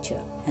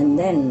self-nature, and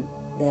then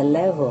their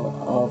level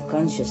of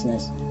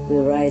consciousness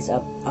will rise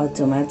up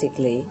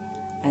automatically,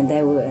 and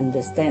they will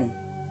understand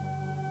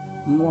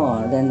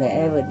more than they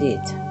ever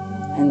did,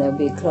 and they'll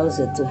be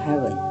closer to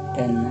heaven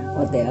than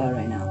what they are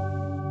right now.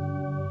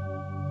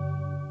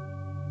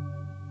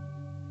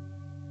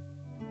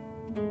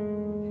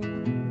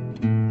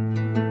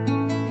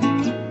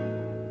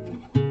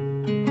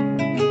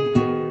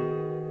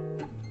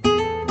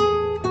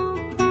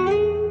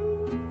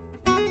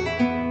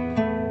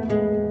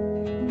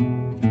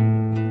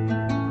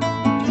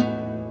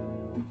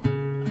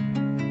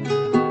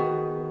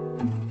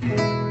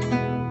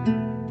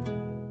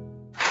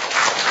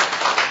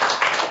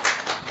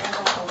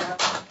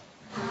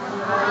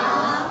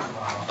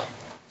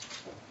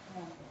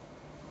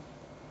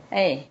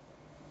 Hey,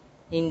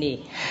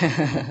 Indy.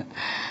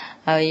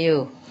 How are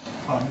you?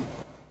 Fine.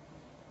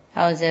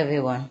 How's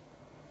everyone?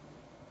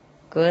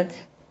 Good?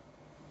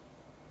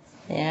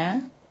 Yeah?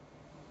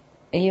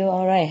 Are you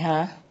alright,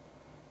 huh?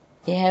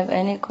 You have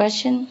any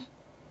question?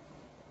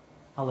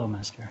 Hello,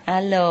 Master.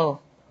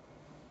 Hello.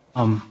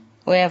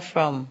 Where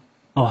from?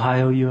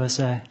 Ohio,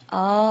 USA.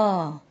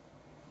 Oh.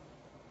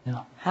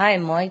 Yeah. Hi,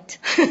 Moit.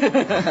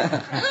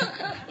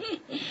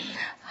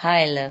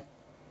 Hi, love.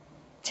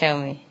 Tell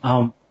me.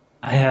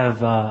 I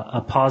have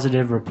a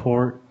positive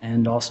report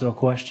and also a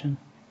question.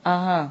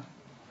 Uh-huh.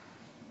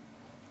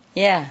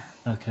 Yeah.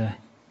 Okay.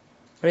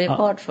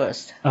 Report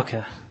first.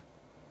 Okay.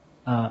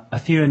 A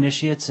few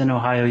initiates in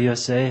Ohio,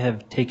 USA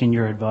have taken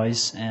your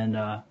advice,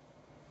 and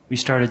we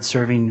started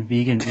serving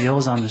vegan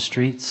meals on the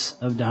streets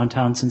of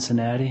downtown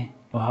Cincinnati,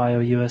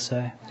 Ohio,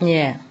 USA.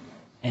 Yeah.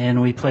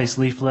 And we placed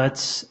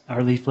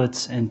our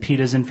leaflets and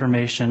PETA's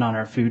information on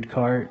our food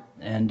cart,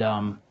 and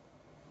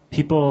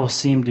people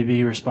seem to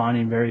be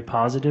responding very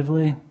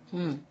positively.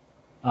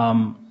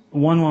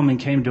 One woman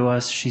came to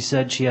us. She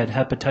said she had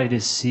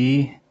hepatitis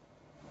C.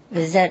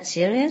 Is that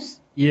serious?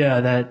 Yeah,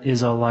 that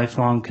is a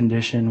lifelong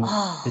condition.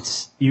 Oh.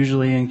 It's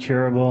usually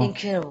incurable.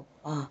 Incurable.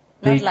 Oh.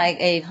 Not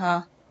like AIDS,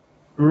 huh?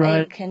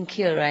 Right. AIDS can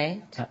cure,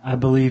 right? I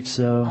believe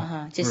so.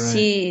 Just right.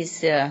 C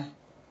is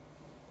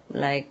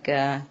like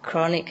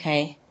chronic,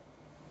 hey?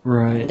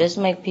 Right. This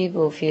make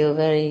people feel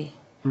very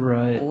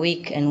right.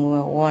 weak and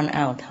worn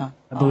out, huh?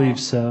 I believe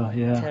so,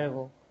 yeah.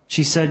 Terrible.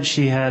 She said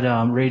she had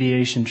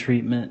radiation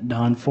treatment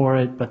done for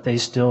it, but they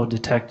still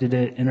detected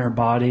it in her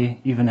body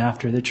even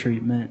after the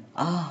treatment.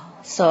 Oh,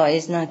 so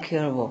it's not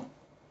curable.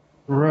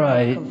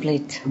 Right.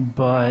 Complete.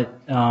 But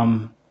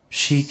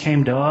she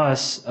came to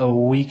us a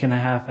week and a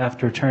half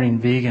after turning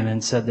vegan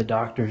and said the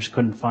doctors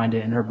couldn't find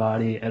it in her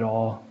body at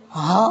all.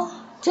 Oh,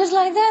 just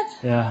like that?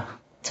 Yeah.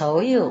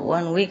 Told you,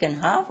 1 week and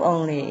a half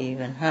only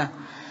even, huh?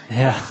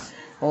 Yeah.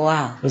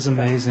 Wow. It was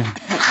amazing.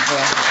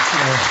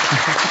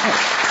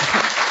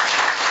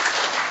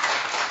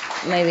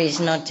 Maybe it's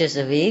not just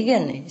a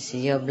vegan, it's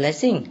your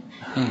blessing.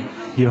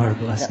 Your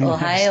blessing.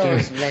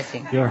 Ohio's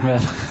blessing. Your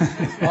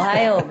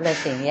Ohio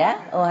blessing,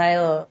 yeah?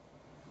 Ohio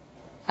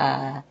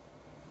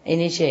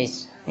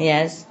initiates.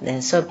 Yes,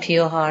 they're so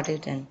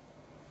pure-hearted and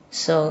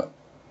so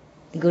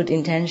good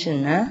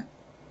intention, huh?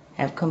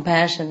 Have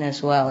compassion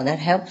as well. That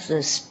helps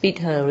speed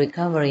her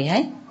recovery,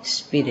 hey?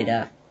 Speed it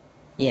up.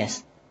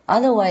 Yes.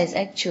 Otherwise,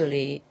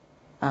 actually,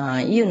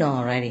 you know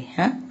already,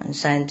 huh? And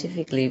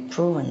scientifically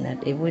proven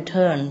that if we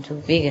turn to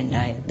vegan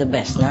diet, the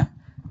best, nah?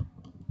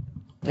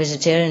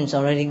 Vegetarians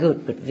already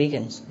good, but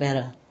vegans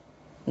better.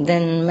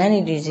 Then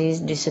many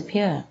diseases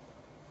disappear.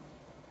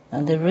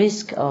 And the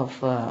risk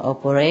of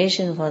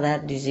operation for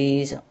that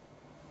disease,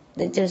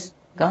 they just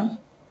gone.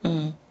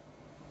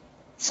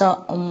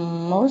 So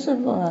most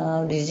of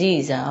our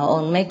disease are our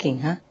own making,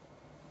 huh?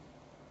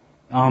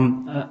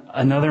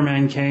 Another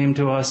man came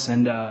to us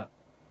and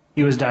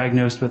he was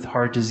diagnosed with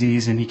heart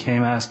disease, and he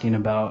came asking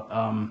about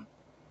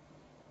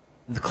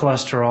the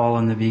cholesterol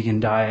in the vegan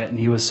diet, and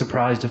he was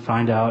surprised to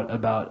find out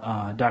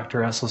about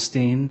Dr.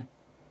 Esselstyn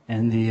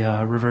and the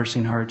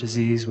reversing heart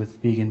disease with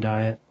vegan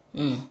diet.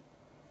 And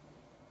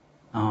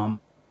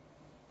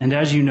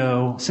as you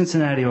know,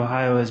 Cincinnati,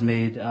 Ohio has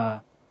made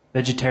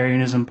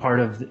vegetarianism part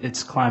of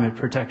its climate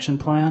protection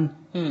plan.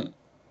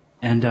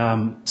 And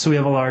so we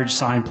have a large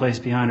sign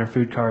placed behind our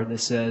food cart that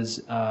says,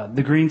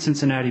 the Green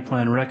Cincinnati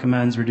Plan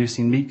recommends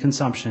reducing meat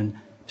consumption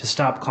to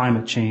stop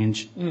climate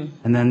change.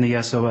 And then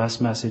the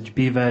SOS message,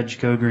 be veg,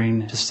 go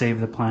green to save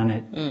the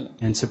planet,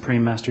 and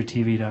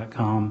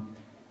SupremeMasterTV.com.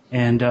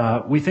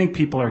 And we think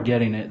people are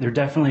getting it. They're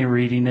definitely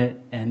reading it,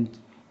 and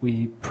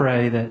we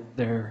pray that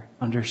they're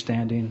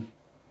understanding.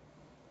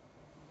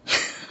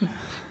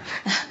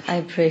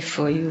 I pray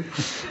for you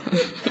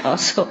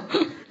also.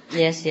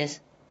 Yes.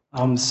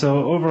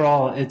 So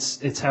overall,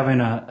 it's having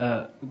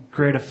a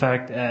great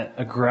effect at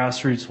a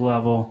grassroots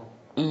level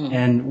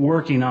And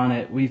working on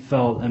it, we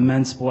felt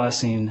immense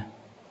blessing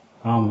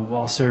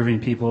while serving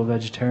people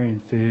vegetarian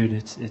food.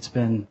 It's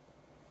been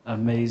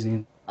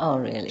amazing. Oh,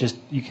 really? Just,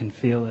 you can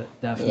feel it,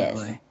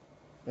 definitely. Yes.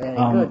 Very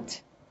good.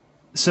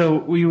 So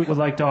we would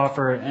like to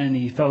offer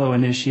any fellow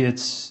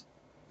initiates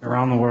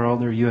around the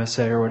world or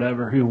USA or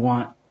whatever who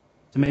want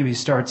to maybe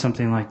start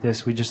something like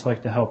this. We'd just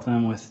like to help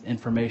them with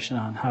information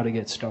on how to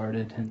get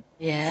started and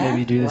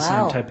maybe do the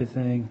same type of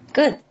thing.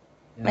 Good.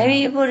 Yeah. Maybe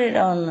you put it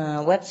on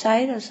a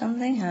website or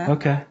something, huh?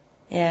 Okay.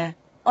 Yeah.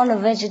 On a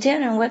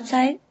vegetarian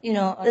website, you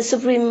know, the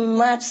Supreme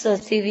Master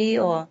TV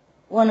or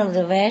one of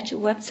the veg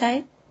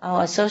website,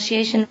 our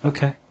association.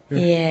 Okay. Sure.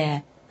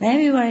 Yeah.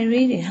 Maybe I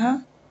read it, huh?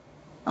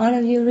 All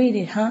of you read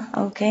it, huh?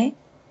 Okay.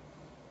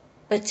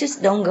 But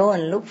just don't go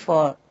and look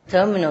for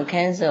terminal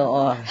cancer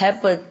or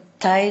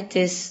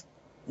hepatitis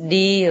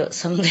D or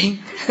something.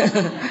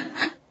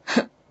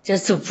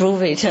 Just to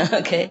prove it,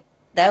 okay?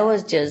 That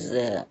was just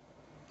a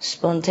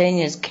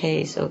spontaneous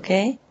case,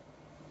 okay?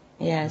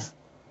 Yes.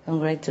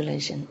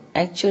 Congratulations.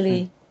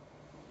 Actually,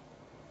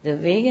 the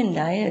vegan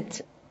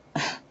diet,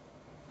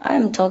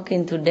 I'm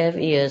talking to deaf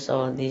ears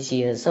all these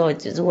years, so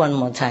just one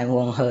more time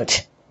won't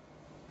hurt.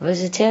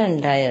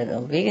 Vegetarian diet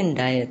or vegan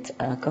diet,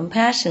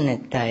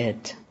 compassionate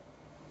diet.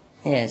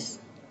 Yes.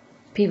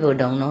 People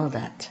don't know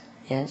that.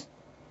 Yes.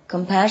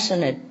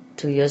 Compassionate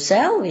to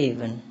yourself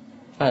even.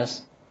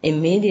 First.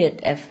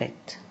 Immediate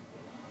effect.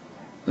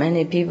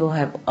 Many people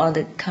have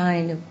other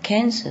kind of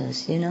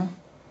cancers, you know.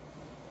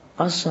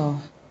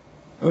 Also,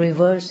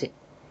 reverse it.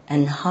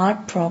 And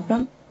heart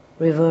problem,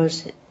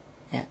 reverse it.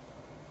 Yeah.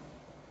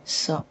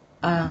 So,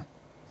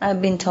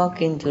 I've been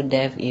talking to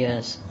deaf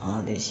ears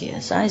all these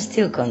years. I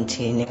still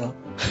continue.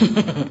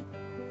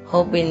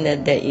 Hoping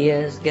that their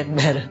ears get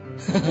better.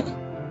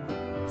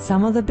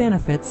 Some of the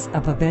benefits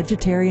of a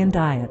vegetarian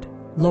diet: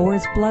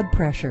 lowers blood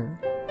pressure,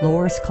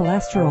 lowers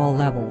cholesterol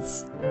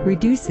levels,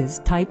 reduces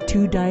type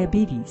 2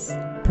 diabetes,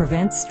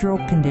 prevents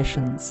stroke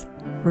conditions,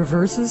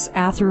 reverses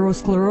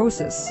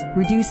atherosclerosis,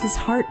 reduces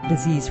heart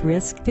disease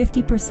risk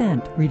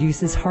 50%,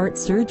 reduces heart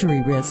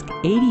surgery risk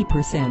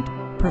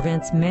 80%,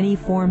 prevents many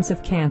forms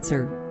of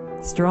cancer,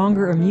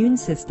 stronger immune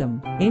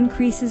system,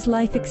 increases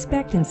life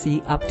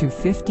expectancy up to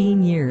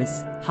 15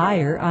 years,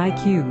 higher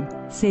IQ,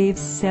 saves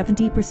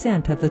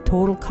 70% of the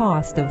total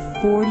cost of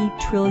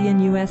 $40 trillion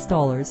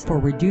for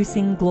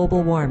reducing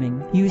global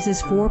warming,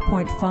 uses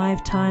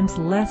 4.5 times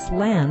less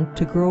land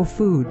to grow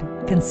food,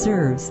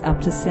 conserves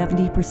up to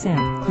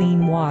 70%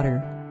 clean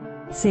water,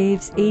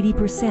 saves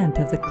 80%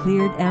 of the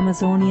cleared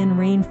Amazonian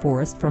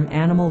rainforest from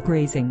animal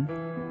grazing.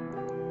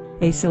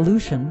 A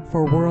solution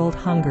for world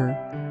hunger.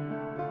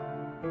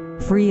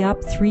 Free up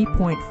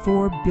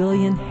 3.4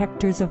 billion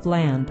hectares of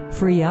land,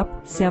 free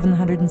up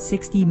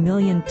 760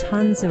 million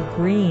tons of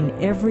grain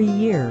every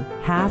year,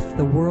 half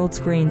the world's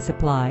grain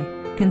supply,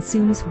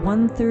 consumes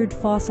 1/3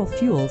 fossil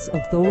fuels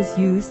of those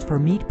used for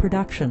meat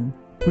production,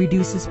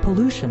 reduces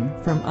pollution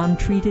from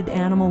untreated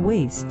animal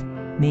waste,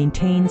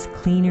 maintains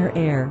cleaner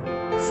air,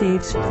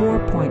 saves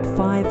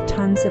 4.5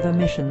 tons of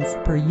emissions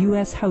per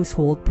U.S.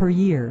 household per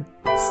year,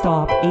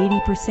 stop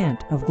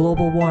 80% of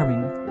global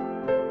warming.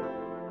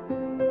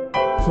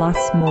 Plus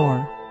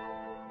more.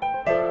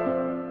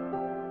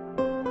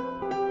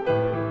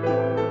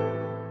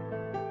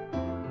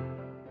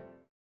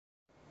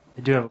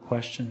 I do have a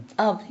question.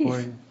 Oh, please. For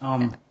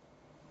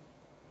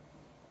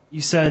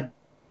you.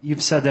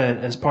 You've said that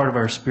as part of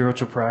our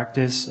spiritual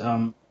practice,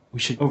 we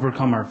should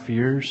overcome our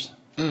fears.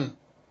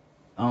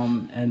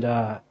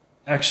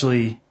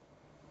 Actually,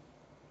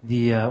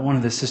 one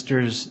of the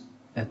sisters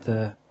at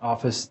the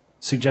office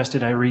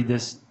suggested I read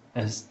this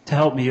as to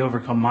help me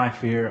overcome my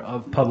fear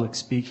of public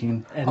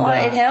speaking. And,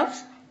 it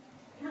helps?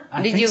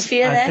 Did you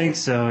feel that? I think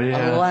so,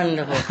 yeah. Oh,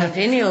 wonderful.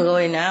 Continue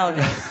going out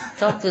and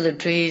talk to the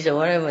trees or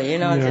whatever, you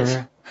know.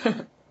 Yeah.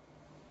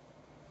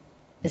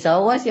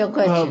 So what's your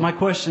question? Well, my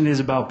question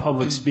is about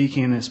public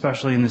speaking,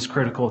 especially in this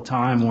critical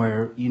time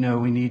where, you know,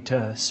 we need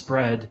to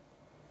spread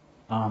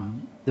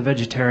the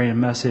vegetarian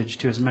message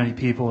to as many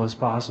people as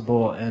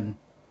possible, and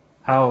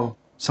how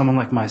someone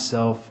like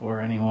myself or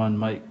anyone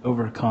might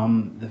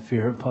overcome the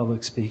fear of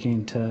public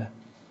speaking to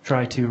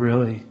try to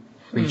really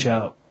reach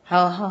out.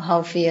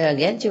 How fear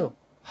get you?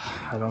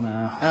 I don't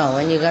know. Oh,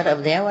 when you got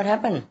up there, what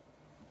happened?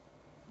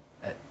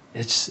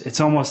 It's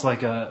almost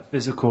like a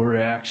physical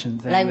reaction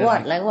thing. Like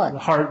what? Like what?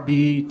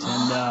 Heartbeat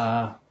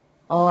and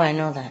oh, I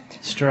know that.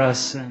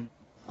 Stress and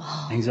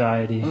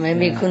anxiety.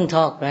 Maybe you couldn't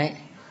talk, right?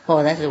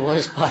 Oh, that's the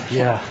worst part.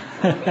 Yeah.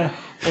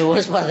 The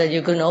worst part that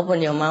you couldn't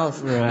open your mouth.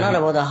 Right. Not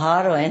about the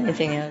heart or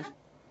anything else.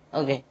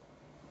 Okay.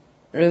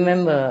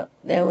 Remember,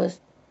 there was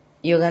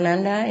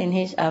Yogananda in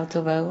his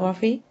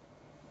autobiography.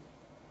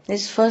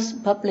 His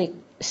first public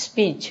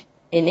speech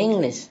in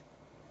English.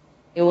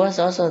 He was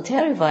also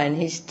terrified.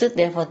 He stood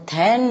there for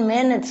 10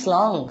 minutes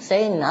long,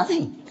 saying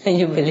nothing. Can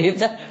you believe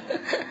that?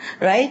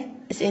 Right?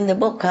 It's in the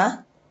book, huh?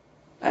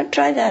 I'll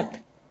try that.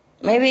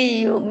 Maybe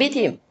you beat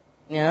him.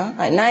 You know,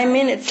 like 9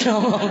 minutes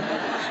long,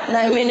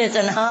 9 minutes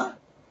and a half.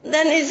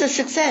 Then it's a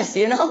success,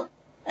 you know?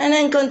 And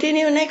then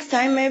continue next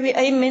time, maybe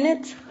 8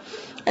 minutes.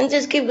 and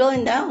just keep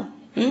going down.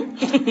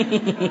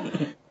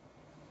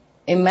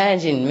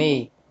 Imagine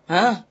me,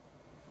 huh?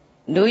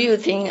 Do you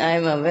think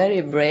I'm a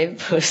very brave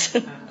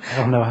person? I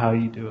don't know how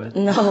you do it.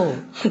 No,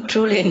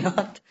 truly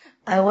not.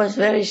 I was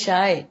very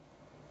shy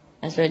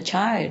as a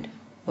child.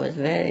 Was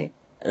very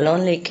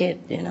lonely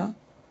kid,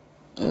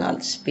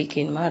 not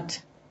speaking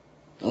much.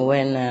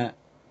 When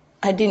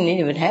I didn't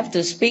even have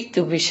to speak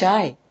to be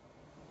shy.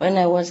 When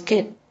I was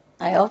kid,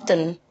 I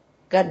often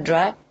got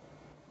dragged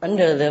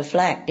under the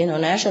flag,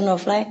 national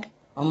flag,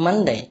 on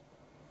Monday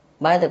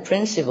by the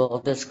principal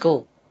of the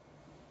school,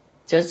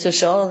 just to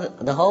show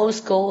the whole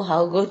school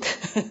how good,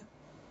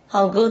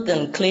 how good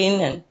and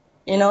clean and,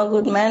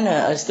 good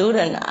manner a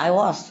student I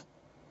was.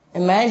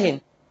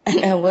 Imagine.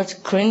 And I was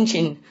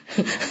cringing.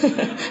 Cringing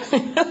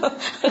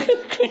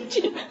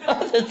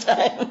all the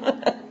time.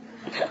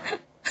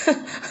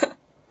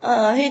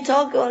 He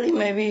talked only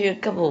maybe a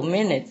couple of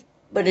minutes,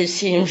 but it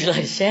seems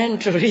like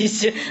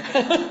centuries.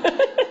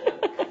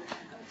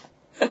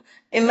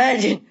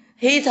 Imagine,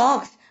 he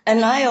talks,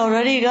 and I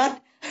already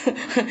got,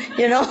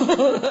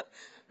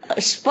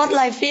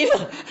 spotlight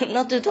fever,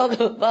 not to talk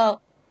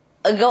about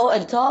go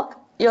and talk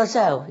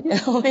yourself,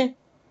 what I mean?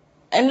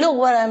 And look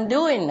what I'm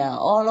doing now,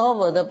 all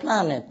over the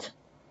planet.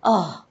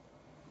 Oh,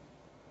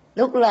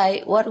 look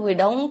like what we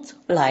don't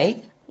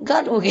like,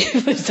 God will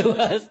give it to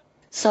us.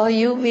 So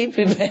you be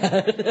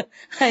prepared.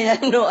 I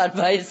have no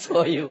advice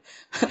for you.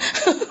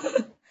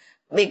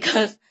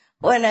 Because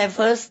when I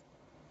first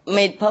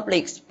made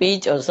public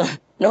speech or something,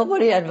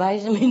 nobody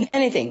advised me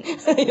anything.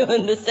 You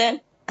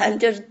understand? I'm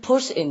just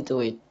pushed into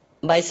it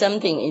by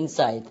something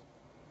inside.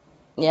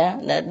 Yeah,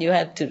 that you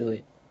have to do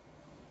it.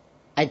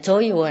 I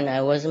told you when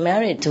I was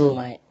married to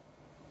my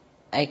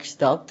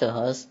ex-doctor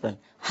husband,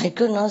 I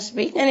could not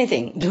speak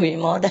anything to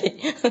him all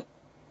day.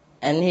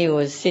 And he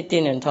was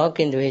sitting and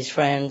talking to his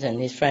friends and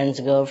his friend's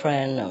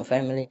girlfriend and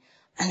family.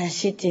 And I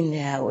sitting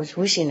there, I was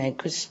wishing I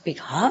could speak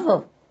half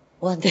of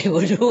what they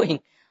were doing.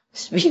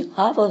 Speak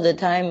half of the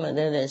time that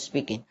they're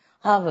speaking,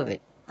 half of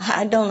it.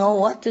 I don't know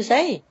what to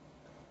say,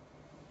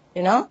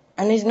 And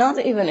it's not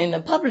even in the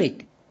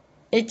public.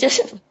 It's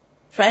just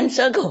friend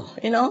circle,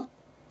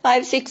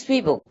 5, 6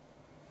 people.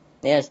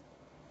 Yes.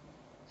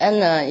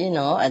 And,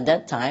 at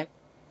that time,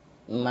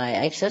 my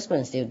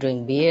ex-husband still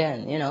drink beer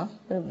and, a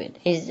little bit.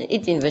 He's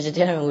eating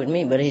vegetarian with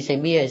me, but he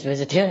said beer is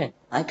vegetarian.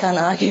 I can't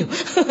argue.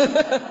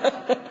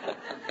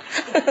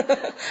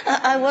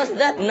 I was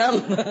that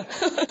numb.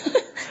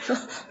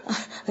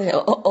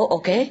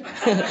 Okay.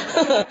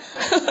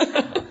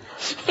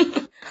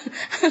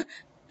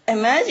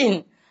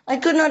 Imagine, I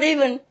could not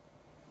even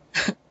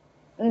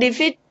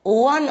defeat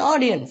one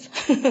audience.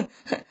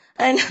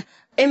 And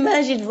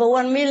imagine for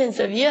 1 million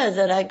of years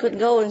that I could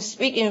go and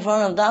speak in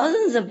front of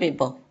thousands of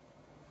people.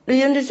 Do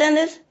you understand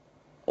this?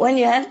 When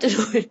you have to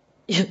do it,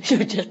 you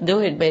just do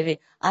it, baby.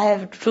 I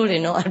have truly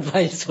no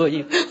advice for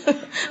you.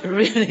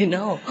 Really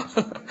no.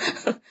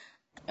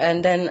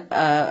 And then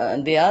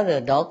the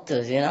other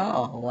doctors,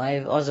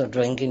 wife also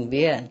drinking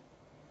beer.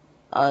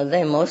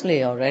 They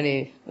mostly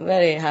already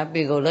very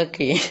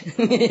happy-go-lucky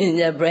in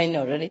their brain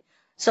already.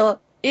 So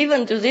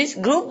even to this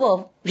group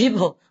of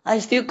people, I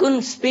still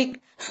couldn't speak.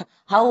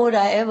 How would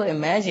I ever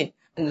imagine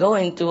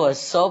going to a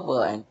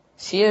sober and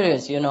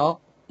serious,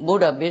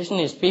 Buddha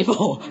business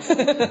people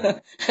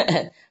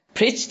and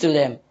preach to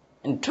them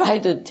and try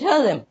to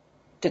tell them,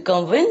 to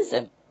convince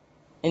them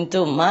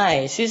into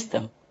my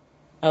system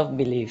of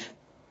belief.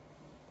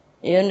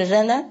 You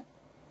understand that?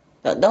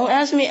 So don't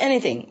ask me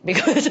anything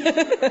because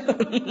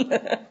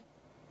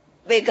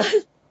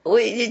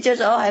we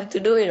just all have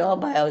to do it all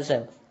by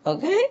ourselves.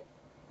 Okay?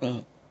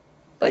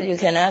 But you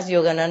can ask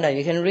Yogananda,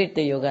 you can read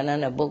the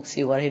Yogananda book,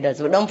 see what he does.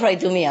 But don't pray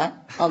to me, huh?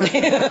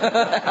 Okay?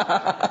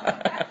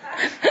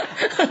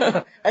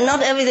 And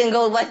not everything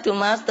goes back to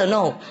Master,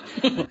 no.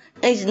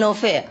 It's no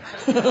fair.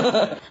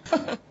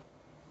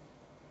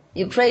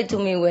 You pray to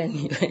me when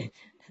you're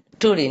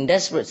truly in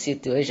desperate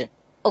situation.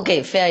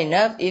 Okay, fair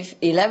enough, if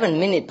 11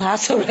 minutes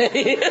pass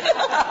already.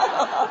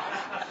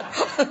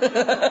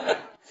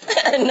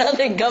 And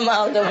nothing come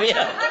out of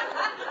here.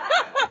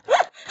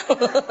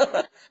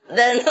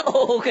 Then,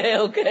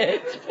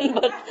 okay.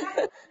 But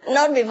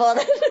not before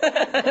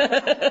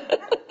that.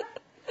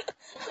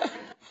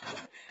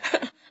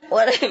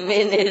 What I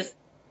mean is,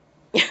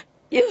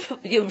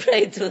 you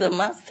pray to the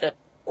Master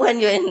when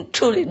you're in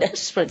truly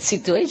desperate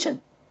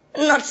situation.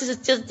 Not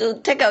just to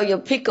take out your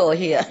pickle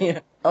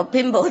here, or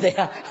pimple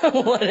there,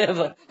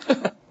 whatever.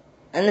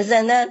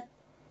 Understand that?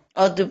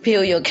 Or to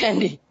peel your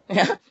candy.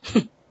 Yeah?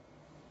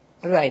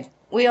 Right.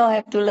 We all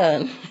have to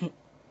learn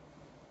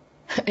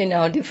in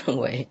our different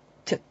way.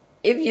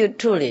 If you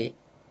truly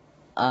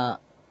are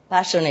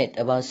passionate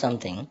about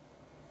something,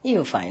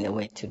 you find a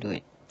way to do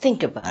it.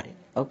 Think about it,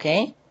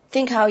 okay?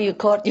 Think how you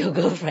caught your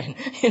girlfriend,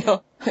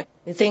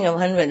 You think of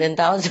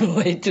 100,000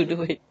 ways to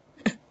do it.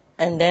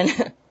 And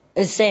then,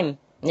 the same,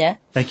 yeah?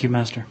 Thank you,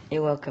 Master.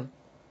 You're welcome.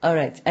 All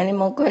right, any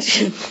more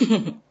questions?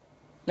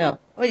 No.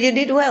 Well, you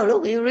did well.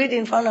 Look, you read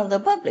in front of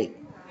the public.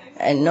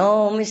 And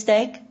no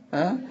mistake,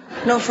 huh?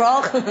 No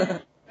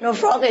frog. No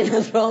frog in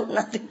the throat,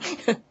 nothing.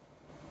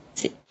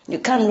 See, you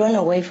can't run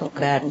away from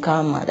God and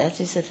karma.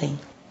 That is the thing.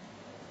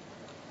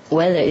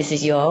 Whether it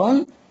is your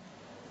own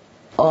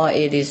or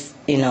it is,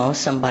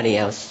 somebody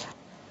else,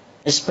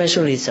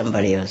 especially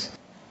somebody else.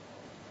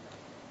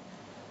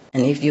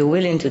 And if you're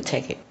willing to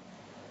take it,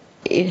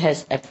 it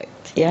has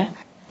effect, yeah?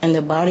 And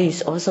the body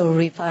is also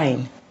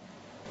refined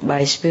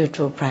by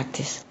spiritual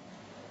practice.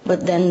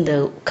 But then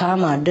the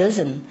karma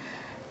doesn't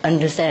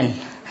understand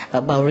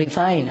about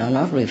refined or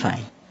not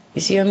refined.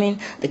 You see what I mean?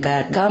 The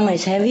karma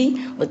is heavy,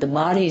 but the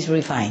body is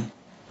refined.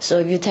 So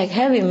if you take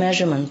heavy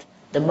measurement,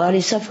 the body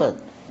suffers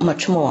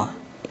much more.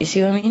 You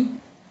see what I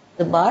mean?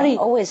 The body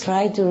always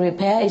tries to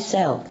repair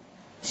itself.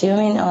 See what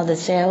I mean? All the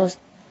cells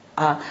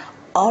are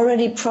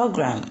already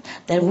programmed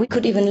that we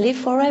could even live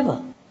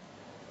forever,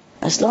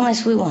 as long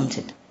as we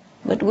wanted.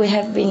 But we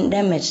have been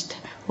damaged.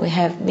 We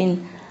have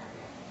been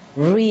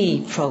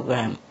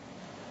reprogrammed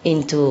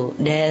into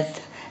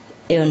death,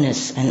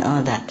 illness, and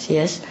all that,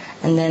 yes?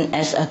 And then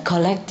as a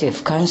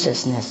collective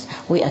consciousness,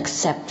 we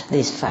accept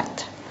this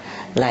fact.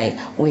 Like,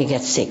 we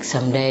get sick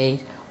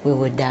someday, we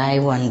will die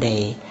one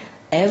day.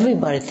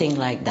 Everybody think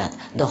like that.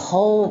 The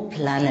whole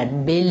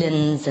planet,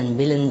 billions and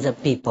billions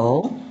of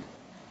people,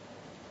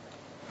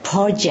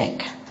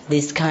 project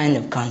this kind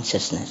of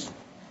consciousness.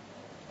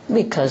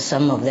 Because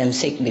some of them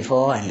sick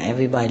before, and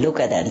everybody look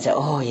at that and say,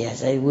 oh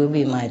yes, it will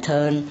be my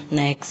turn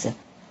next.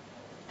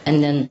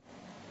 And then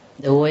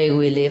the way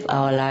we live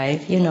our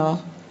life,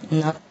 not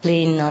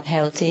clean, not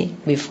healthy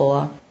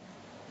before,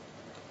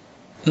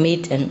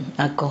 meat and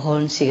alcohol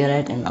and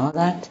cigarette and all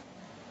that.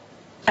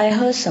 I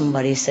heard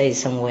somebody say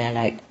somewhere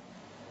like,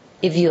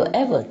 if you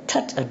ever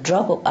touch a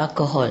drop of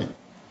alcohol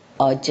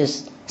or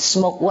just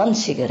smoke one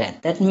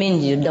cigarette, that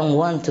means you don't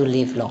want to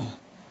live long.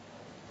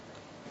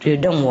 You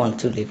don't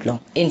want to live long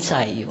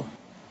inside you.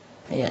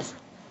 Yes.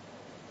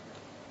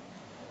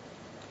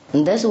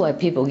 And that's why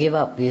people give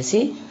up, you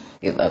see?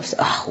 Give up, say,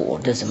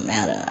 it doesn't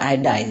matter. I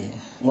die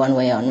one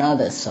way or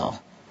another, so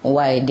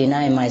why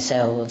deny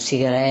myself of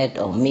cigarette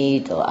or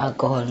meat or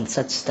alcohol and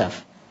such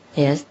stuff?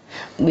 Yes?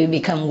 We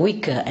become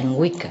weaker and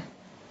weaker.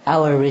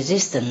 Our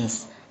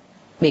resistance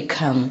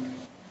become,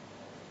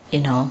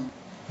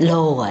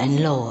 lower and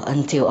lower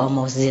until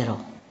almost zero.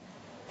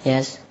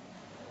 Yes?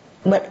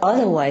 But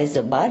otherwise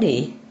the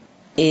body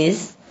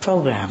is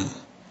programmed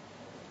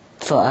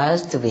for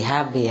us to be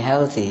happy,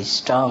 healthy,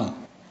 strong,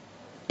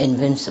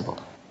 invincible.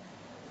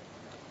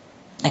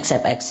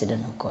 Except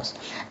accident, of course.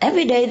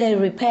 Every day they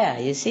repair,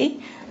 you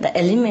see? That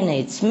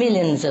eliminates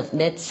millions of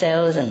dead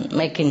cells and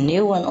making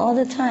new one all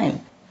the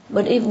time.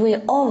 But if we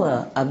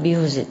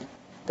over-abuse it,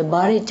 the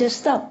body just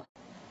stops.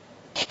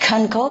 It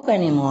can't cope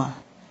anymore.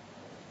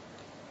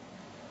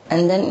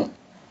 And then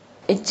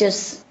it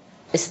just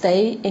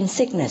stays in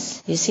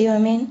sickness. You see what I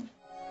mean?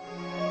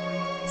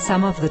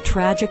 Some of the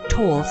tragic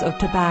tolls of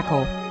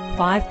tobacco,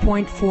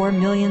 5.4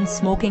 million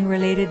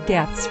smoking-related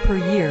deaths per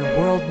year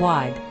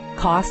worldwide.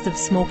 Cost of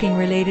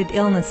smoking-related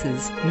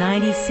illnesses,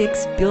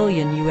 $96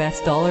 billion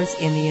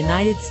in the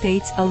United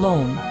States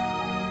alone.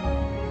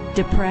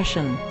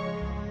 Depression.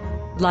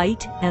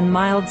 Light and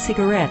mild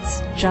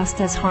cigarettes,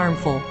 just as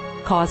harmful,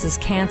 causes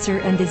cancer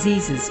and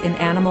diseases in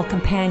animal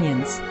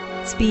companions,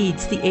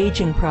 speeds the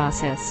aging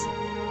process.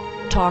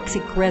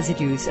 Toxic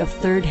residues of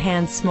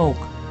third-hand smoke.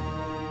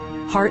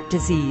 Heart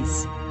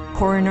disease,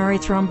 coronary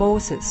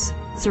thrombosis,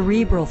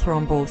 cerebral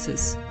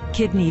thrombosis,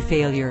 kidney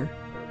failure.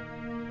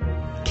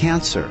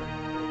 Cancer,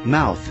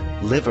 mouth,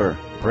 liver,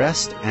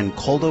 breast and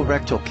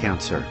colorectal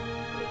cancer,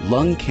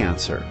 lung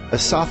cancer,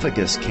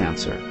 esophagus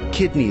cancer,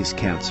 kidneys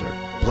cancer,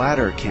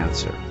 bladder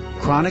cancer,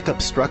 chronic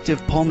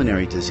obstructive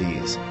pulmonary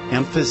disease,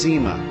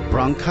 emphysema,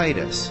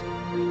 bronchitis.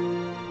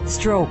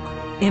 Stroke,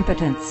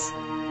 impotence,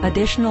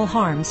 additional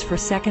harms for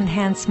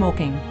second-hand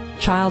smoking,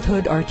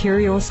 childhood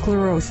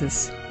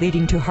arteriosclerosis,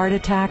 leading to heart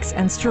attacks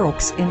and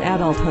strokes in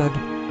adulthood,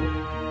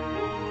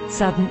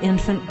 sudden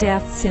infant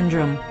death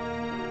syndrome,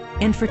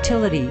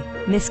 infertility,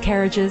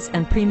 miscarriages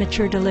and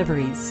premature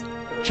deliveries,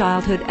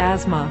 childhood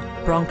asthma,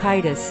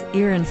 bronchitis,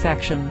 ear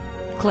infection,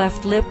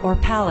 cleft lip or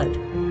palate,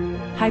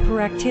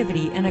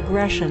 hyperactivity and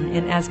aggression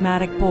in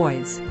asthmatic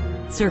boys,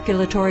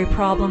 circulatory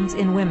problems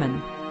in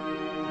women,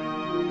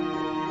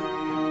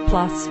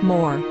 plus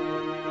more.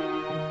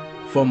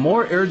 For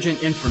more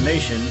urgent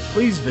information,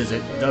 please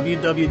visit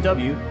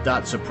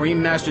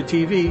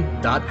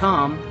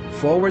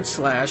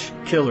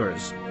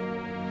www.suprememastertv.com/killers.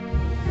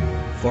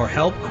 For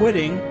help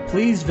quitting,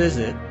 please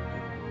visit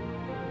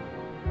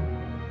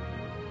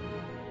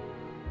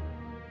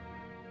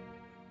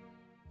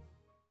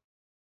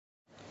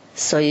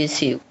So you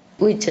see,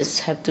 we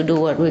just have to do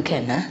what we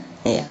can, huh?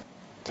 Yeah.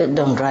 Just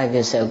don't drive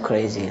yourself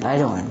crazy. I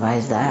don't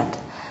advise that.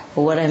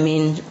 But what I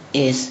mean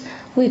is,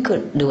 we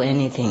could do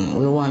anything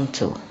we want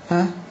to,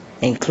 huh?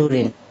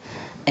 Including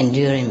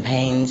enduring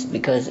pains,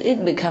 because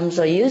it becomes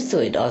so used to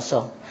it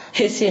also.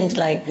 It seems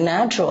like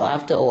natural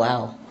after a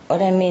while.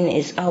 What I mean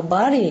is, our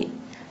body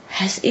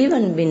has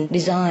even been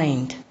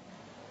designed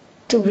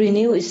to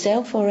renew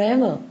itself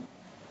forever.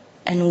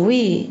 And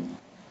we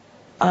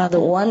are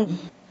the one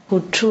who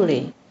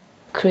truly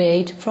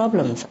create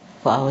problems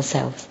for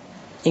ourselves,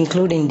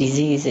 including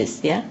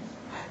diseases, yeah?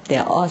 They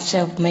are all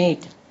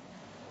self-made.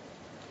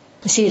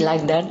 See,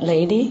 like that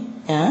lady,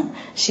 yeah?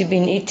 She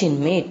been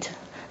eating meat,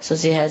 so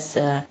she has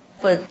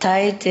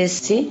hepatitis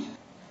C.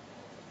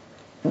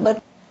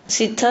 But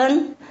she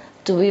turned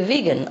to be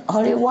vegan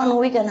only 1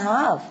 week and a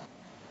half.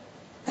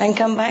 And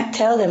come back,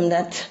 tell them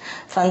that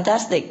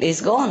fantastic,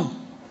 it's gone.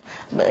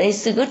 But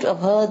it's good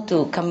of her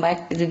to come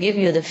back to give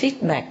you the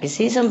feedback. You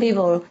see, some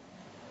people,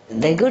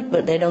 they're good,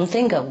 but they don't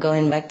think of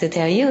going back to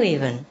tell you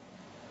even.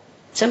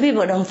 Some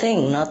people don't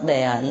think, not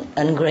they are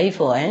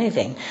ungrateful or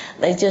anything.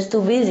 They're just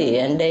too busy,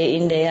 and day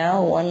in, day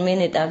out, 1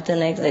 minute after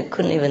next, they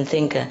couldn't even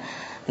think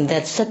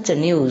that such a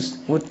news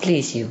would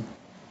please you.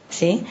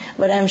 See?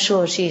 But I'm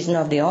sure she's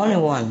not the only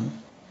one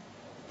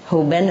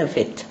who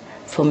benefit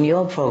from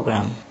your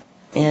program.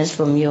 Yes,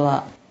 from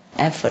your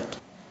effort.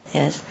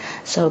 Yes.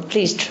 So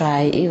please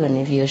try, even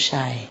if you're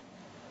shy.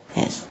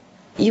 Yes.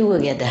 You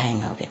will get the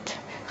hang of it.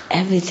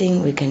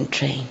 Everything we can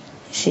train.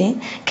 See?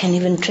 Can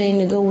even train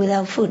to go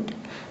without food.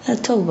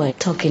 Not talk about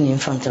talking in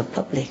front of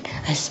public.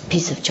 A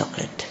piece of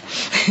chocolate.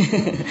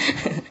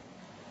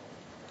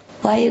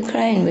 Why are you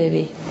crying,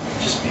 baby?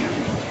 Just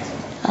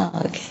beautiful.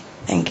 Oh, okay.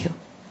 Thank you.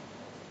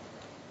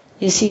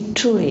 You see,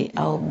 truly,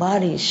 our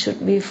body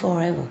should be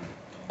forever.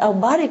 Our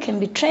body can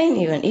be trained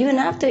even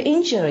after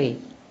injury.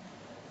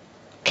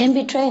 Can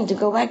be trained to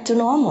go back to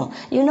normal.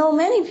 You know,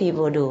 many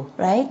people do,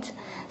 right?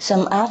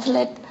 Some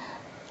athlete,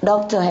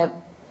 doctor have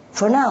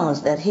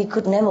pronounced that he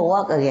could never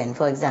walk again,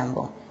 for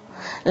example.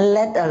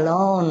 Let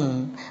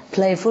alone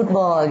play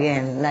football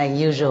again like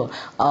usual,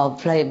 or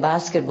play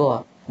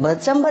basketball.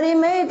 But somebody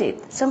made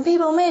it. Some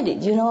people made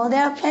it. You know,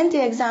 there are plenty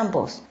of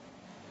examples.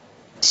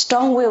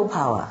 Strong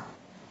willpower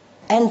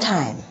and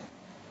time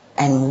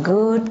and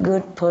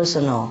good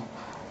personal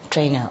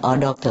trainer or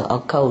doctor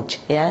or coach,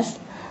 yes?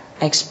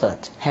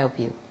 Expert help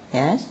you,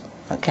 yes?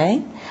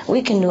 Okay?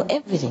 We can do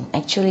everything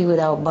actually with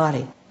our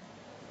body,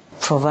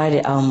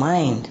 provided our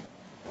mind,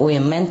 we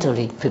are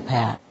mentally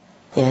prepared,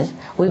 yes?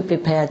 We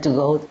prepare to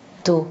go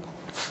to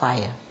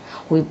fire.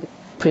 We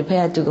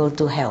prepare to go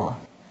to hell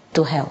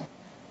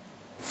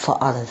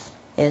for others,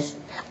 yes?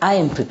 I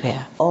am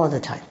prepared all the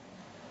time.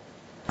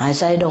 I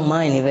say I don't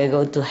mind if I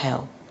go to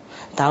hell,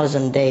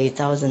 1,000 days,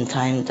 1,000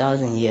 times,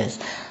 1,000 years.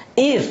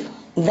 If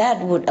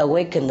that would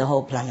awaken the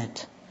whole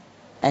planet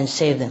and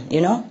save them,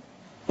 you know?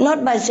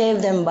 Not by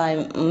save them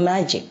by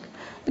magic.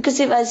 Because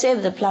if I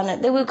save the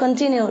planet, they will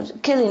continue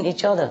killing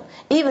each other,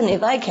 even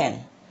if I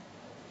can,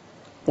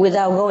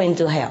 without going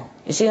to hell.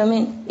 You see what I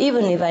mean?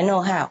 Even if I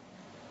know how.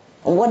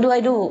 What do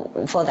I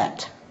do for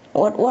that?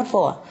 What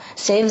for?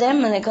 Save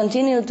them and they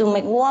continue to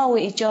make war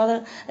with each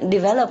other,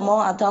 develop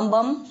more atom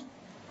bombs?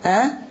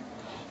 Huh?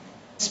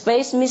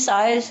 Space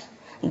missiles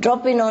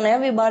dropping on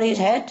everybody's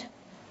head,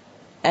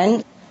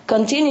 and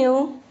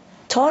continue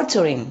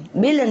torturing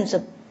billions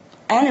of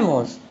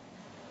animals,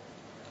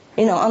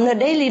 you know, on a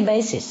daily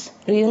basis.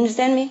 Do you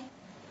understand me?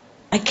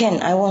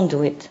 I won't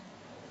do it.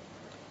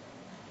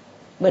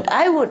 But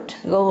I would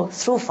go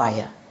through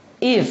fire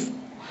if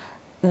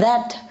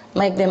that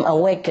make them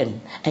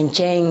awaken and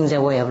change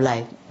their way of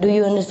life. Do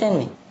you understand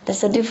me?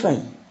 That's the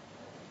difference.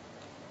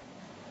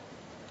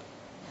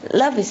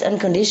 Love is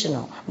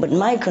unconditional, but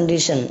my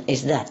condition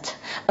is that.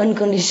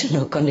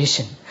 Unconditional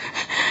condition.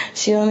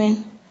 See what I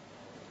mean?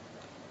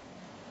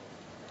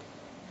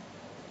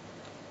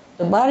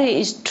 The body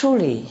is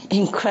truly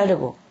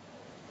incredible.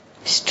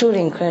 It's truly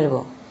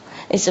incredible.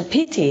 It's a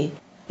pity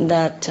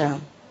that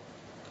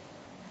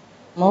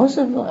most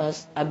of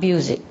us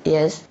abuse it,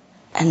 yes,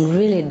 and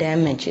really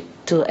damage it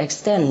to an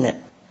extent that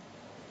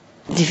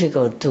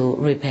difficult to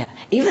repair.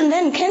 Even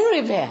then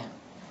can repair.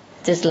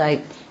 Just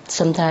like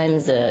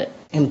sometimes the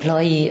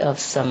employee of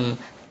some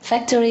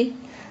factory,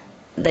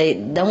 they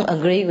don't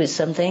agree with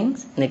some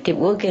things, they keep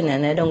working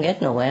and they don't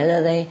get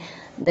nowhere,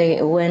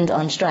 they went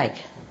on strike.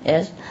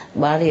 Yes,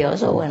 body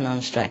also went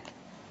on strike.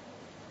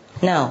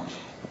 Now,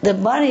 the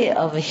body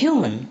of a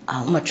human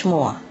are much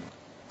more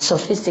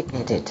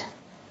sophisticated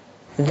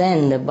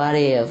than the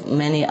body of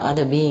many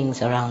other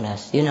beings around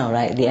us, you know,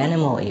 right? The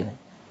animal even.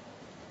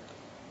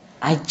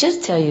 I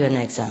just tell you an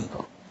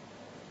example.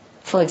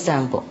 For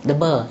example, the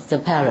bird, the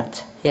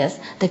parrot, yes,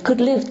 they could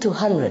live to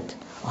 100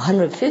 or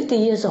 150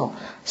 years old.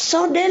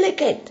 So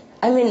delicate.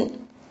 I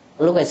mean,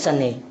 look at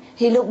Sunny.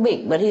 He look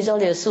big, but he's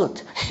only a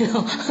suit, you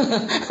know.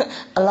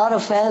 A lot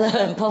of feather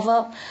and puff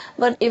up.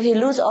 But if he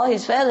lose all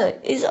his feather,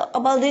 it's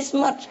about this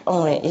much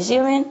only. You see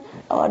what I mean?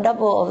 Or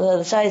double of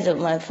the size of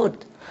my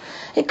foot.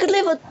 He could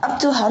live up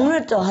to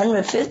 100 or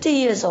 150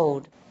 years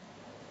old.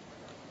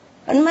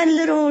 And my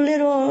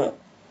little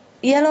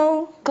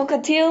yellow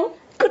cockatiel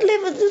could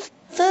live up to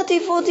 30,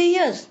 40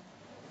 years.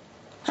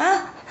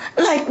 Huh?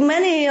 Like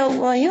many of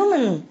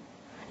human.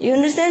 You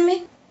understand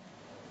me?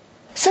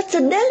 Such a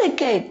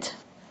delicate,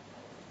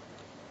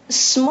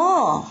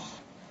 small,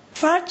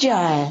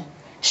 fragile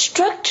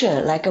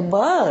structure like a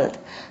bird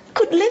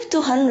could live to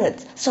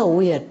 100. So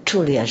we are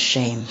truly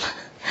ashamed.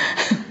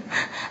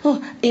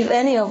 If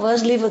any of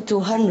us live to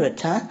 100,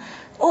 huh?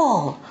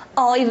 Or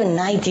even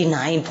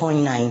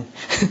 99.9.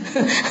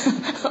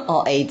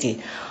 or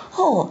 80.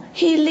 Oh,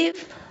 he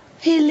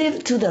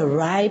lived to the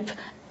ripe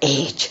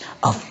age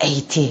of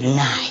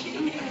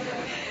 89.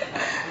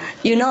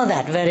 You know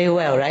that very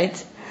well,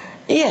 right?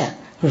 Yeah,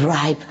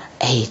 ripe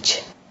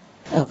age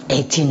of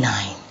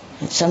 89,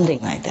 something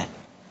like that.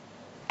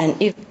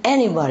 And if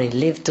anybody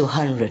lived to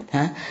 100,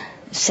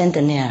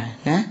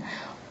 centenarian,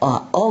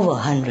 or over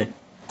 100,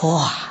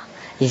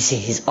 you see,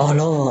 he's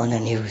all over on the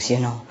news,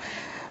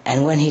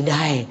 And when he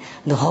died,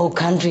 the whole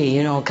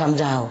country,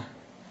 comes out.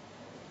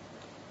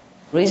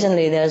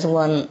 Recently, there's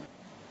one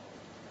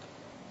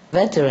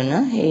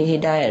veteran, he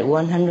died at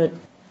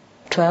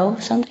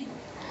 112 something.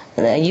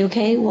 The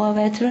UK war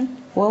veteran,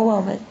 World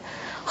War veteran.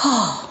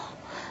 Oh,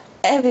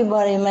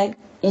 everybody make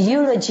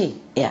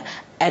eulogy,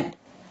 at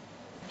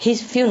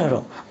his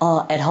funeral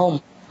or at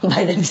home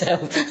by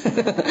themselves,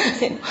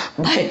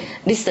 by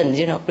distance,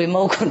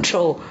 remote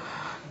control.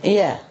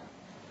 Yeah.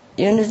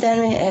 You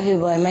understand me?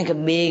 Everybody make a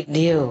big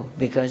deal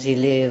because he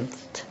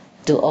lived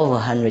to over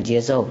 100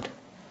 years old.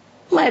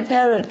 My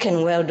parrot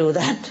can well do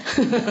that.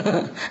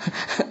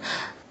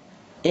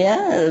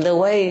 Yeah, the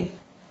way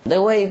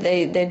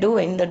they're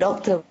doing, the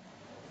doctor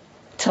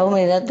told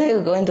me that they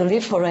were going to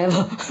live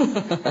forever.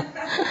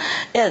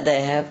 Yeah,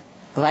 they have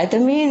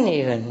vitamin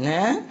even,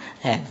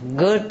 have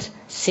good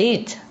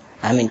seed.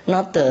 I mean,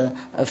 not the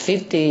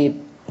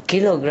 50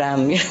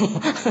 kilogram,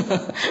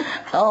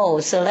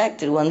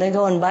 selected one. They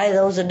go and buy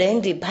those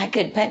dainty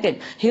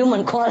packet,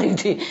 human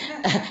quality,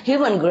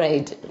 human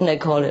grade, and they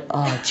call it.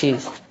 Oh,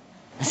 jeez.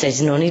 I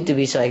said, no need to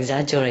be so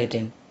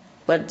exaggerating.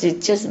 But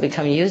it just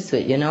become used to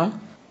it,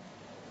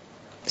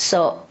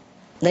 So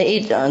they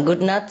eat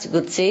good nuts,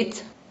 good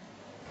seeds,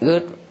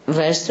 good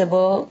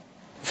vegetable,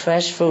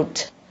 fresh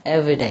fruit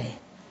every day.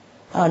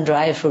 Or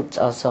dry fruits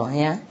also,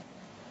 yeah?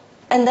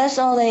 And that's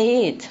all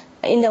they eat.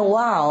 In the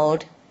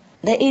wild,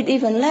 they eat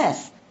even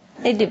less.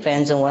 It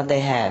depends on what they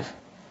have.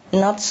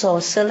 Not so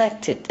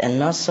selected and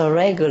not so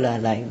regular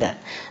like that.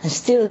 And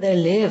still they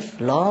live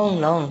long,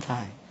 long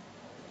time.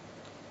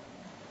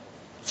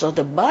 So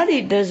the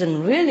body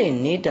doesn't really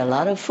need a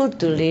lot of food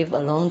to live a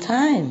long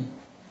time.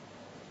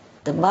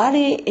 The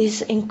body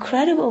is an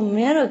incredible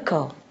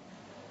miracle.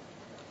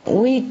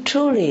 We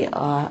truly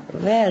are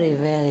very,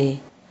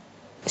 very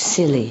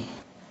silly.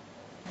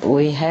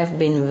 We have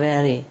been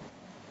very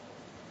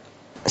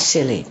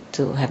silly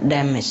to have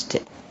damaged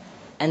it.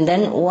 And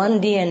then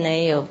one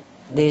DNA of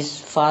this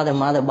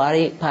father-mother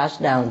body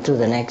passed down to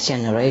the next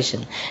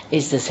generation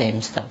is the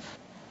same stuff.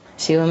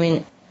 See what I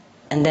mean?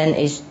 And then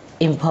it's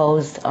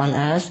imposed on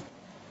us.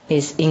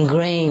 It's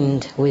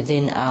ingrained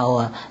within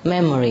our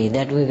memory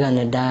that we're going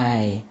to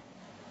die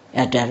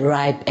at that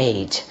ripe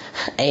age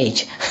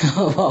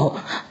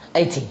of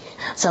 80,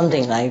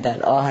 something like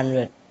that, or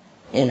 100,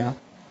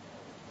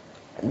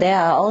 There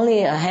are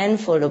only a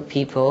handful of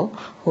people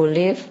who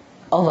live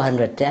over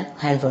 100,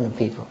 handful of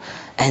people.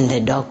 And they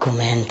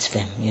document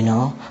them,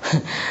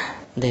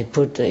 They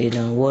put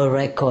world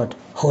record,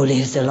 who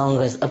lives the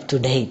longest up to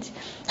date.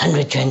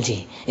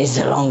 120 is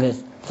the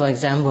longest, for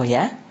example,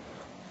 yeah?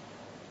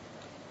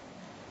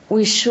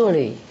 We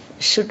surely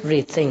should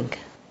rethink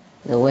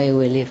the way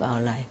we live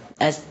our life.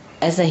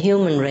 As a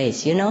human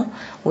race,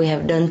 we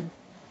have done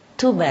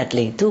too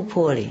badly, too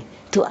poorly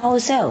to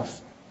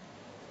ourselves.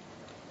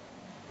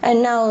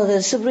 And now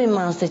the Supreme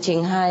Master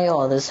Ching Hai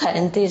or the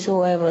scientists,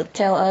 whoever,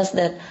 tell us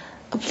that,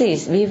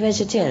 please, be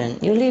vegetarian.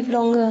 You live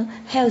longer,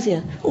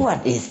 healthier.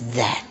 What is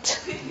that?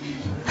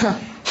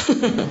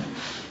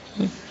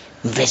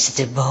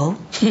 Vegetable?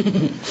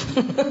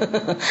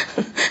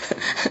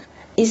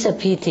 It's a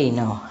pity,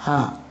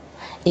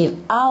 If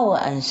our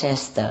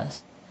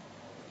ancestors,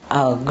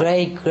 our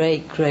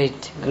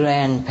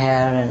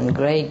great-great-great-grandparent,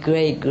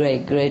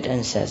 great-great-great-great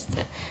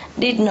ancestor,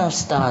 did not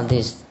start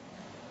this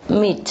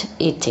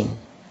meat-eating,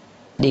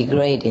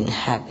 degrading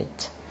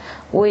habit,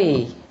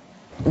 we,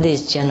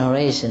 this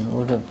generation,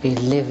 would have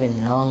been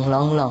living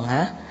long,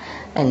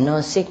 and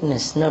no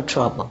sickness, no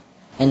trouble.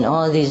 And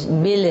all these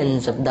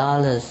billions of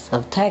dollars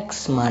of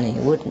tax money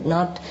would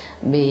not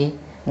be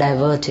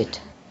diverted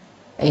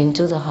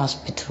into the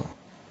hospital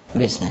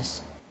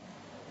business.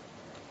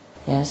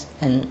 Yes,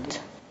 and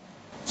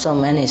so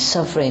many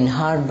suffering,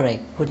 heartbreak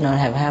would not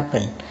have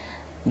happened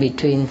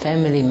between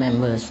family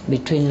members,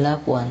 between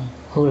loved ones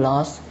who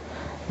lost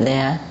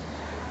their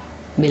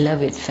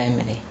beloved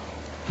family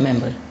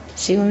member.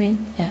 See what I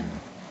mean? Yeah.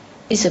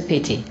 It's a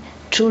pity,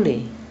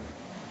 truly.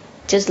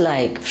 Just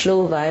like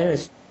flu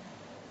virus.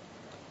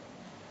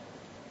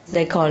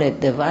 They call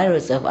it the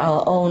virus of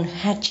our own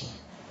hatching.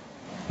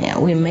 Yeah,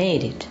 we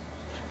made it.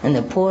 And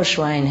the poor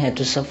swine had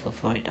to suffer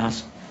for it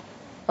also.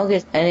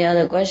 Okay, any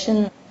other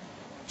question?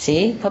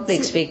 See,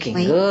 public speaking,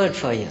 good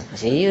for you.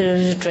 See,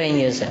 you train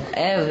yourself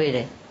every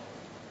day.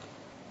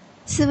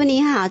 师父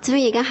你好，这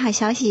边有个好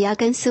消息要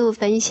跟师父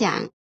分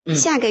享。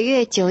下个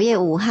月9月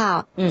5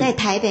号，在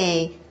台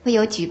北会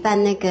有举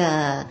办那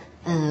个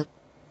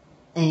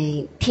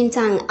听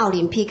障奥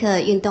林匹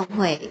克运动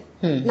会。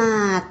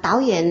那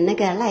导演那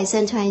个赖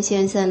声川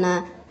先生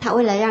呢，他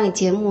为了让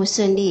节目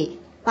顺利，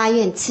发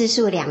愿吃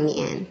素2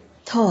年。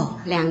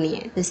2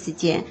年的时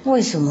间。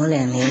为什么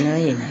2年而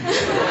已呢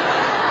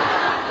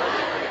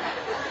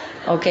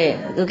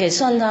？OK，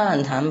 算他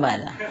很坦白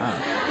了啊，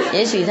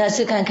也许他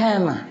是看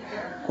看嘛。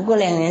不过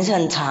2年是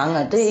很长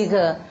啊，对一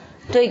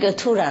个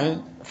突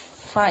然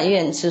发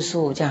愿吃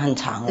素就很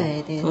长了，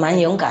对，蛮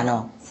勇敢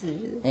哦。是，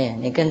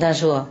你跟他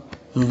说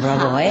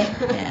，bravo，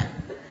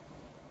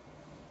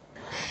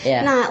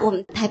那我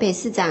们台北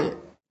市长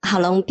郝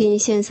龙斌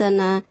先生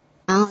呢，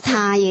然后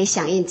他也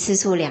响应吃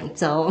素2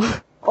周。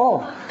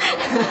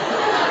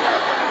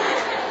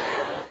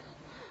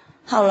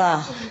好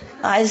了，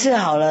还是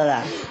好了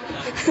啦。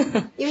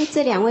因为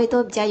这2位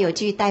都比较有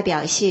具代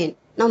表性，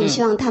那我们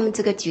希望他们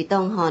这个举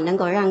动能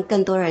够让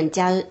更多人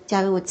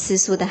加入吃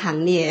素的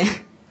行列。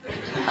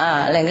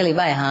2个礼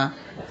拜哈。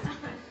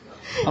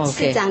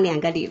市长2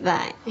个礼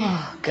拜，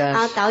然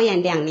后导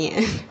演2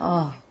年。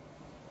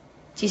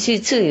其实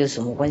这有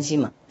什么关系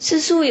嘛？吃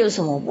素有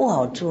什么不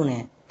好处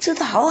呢？吃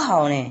的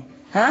好呢，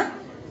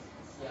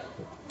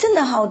真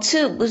的好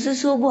吃，不是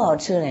说不好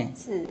吃呢。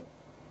是，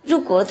如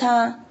果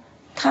他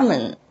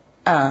们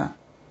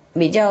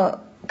比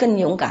较更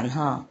勇敢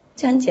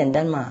这很简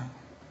单嘛，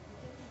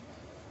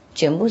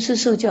全部吃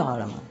素就好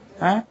了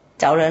嘛，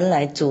找人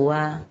来煮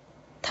啊，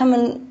他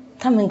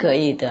们可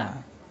以的，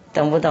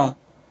懂不懂？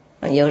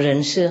有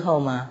人伺候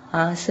嘛，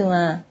是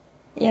吗？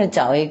要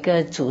找一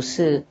个主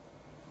事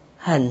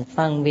很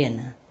方便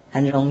啊，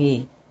很容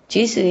易。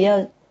即使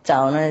要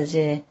找那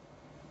些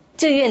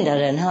自愿的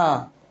人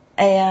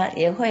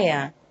也会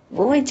啊，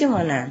不会这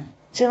么难，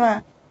是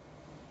吗？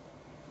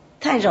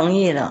太容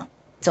易了。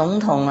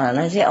总统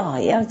那些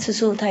要吃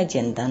素太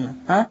简单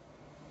了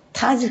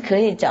他是可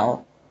以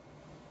找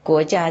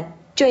国家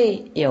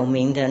最有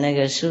名的那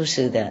个素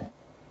食的，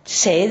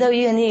谁都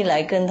愿意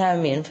来跟他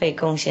免费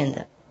贡献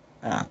的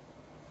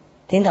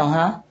听懂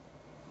哈？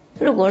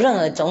如果任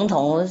何总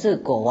统或是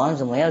国王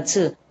怎么要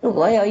吃，如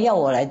果要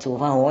我来煮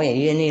饭，我也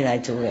愿意来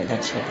煮给他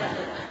吃，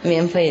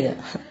免费的，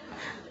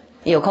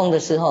有空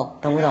的时候，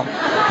懂不懂？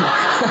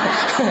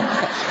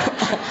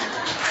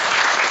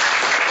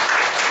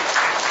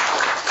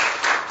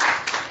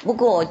不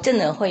过我真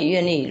的会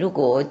愿意，如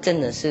果我真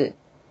的是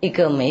一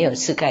个没有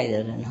世盖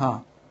的人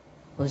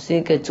我是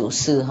一个主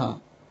事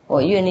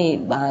我愿意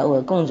把我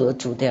的工作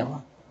煮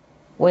掉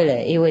为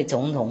了一位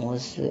总统或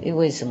是一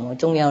位什么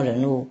重要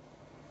人物，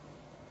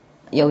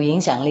有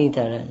影响力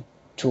的人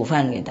煮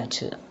饭给他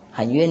吃，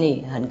很愿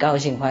意，很高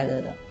兴快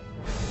乐的。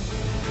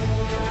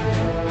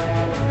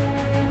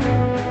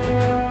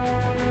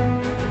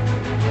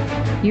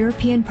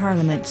European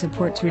Parliament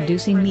supports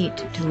reducing meat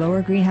to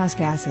lower greenhouse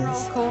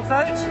gases. Call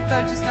vote.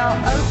 Vote is now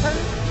open.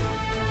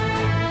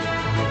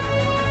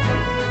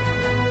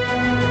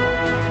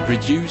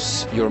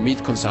 Reduce your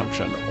meat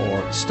consumption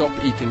or stop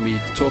eating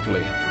meat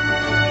totally.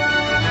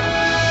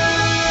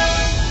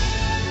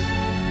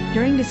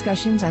 During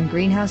discussions on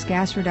greenhouse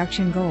gas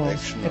reduction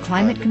goals, the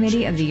Climate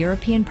Committee of the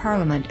European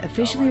Parliament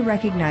officially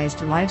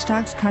recognized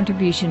livestock's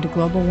contribution to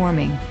global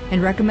warming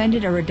and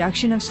recommended a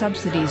reduction of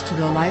subsidies to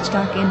the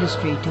livestock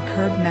industry to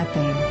curb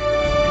methane.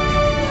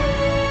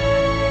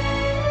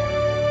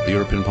 The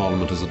European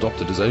Parliament has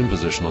adopted its own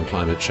position on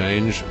climate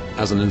change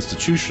as an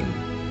institution.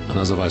 And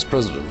as a Vice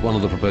President, one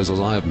of the proposals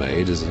I have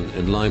made is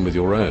in line with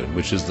your own,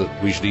 which is that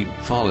we should eat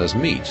far less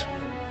meat,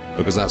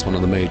 because that's one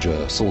of the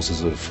major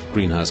sources of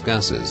greenhouse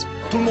gases.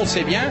 Tout le monde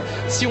sait bien,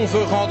 si on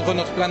veut rendre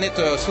notre planète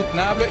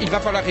soutenable, il va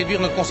falloir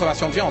réduire notre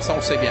consommation de viande, ça on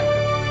le sait bien.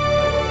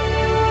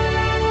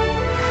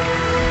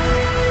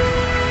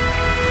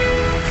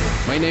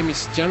 My name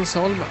is Jens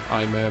Holm.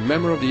 I'm a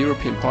member of the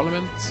European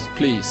Parliament.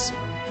 Please,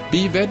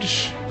 be veg,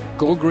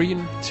 go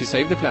green to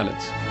save the planet.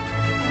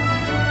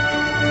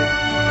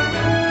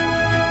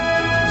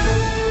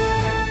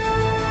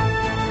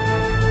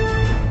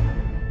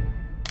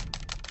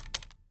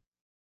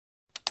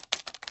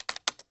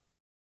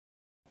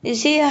 You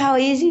see how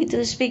easy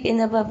to speak in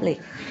the public?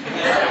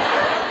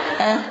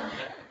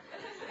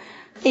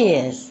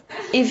 Yes.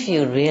 If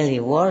you really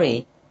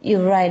worry, you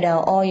write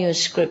out all your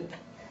script,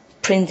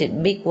 print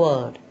it big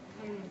word,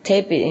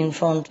 tape it in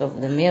front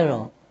of the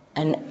mirror,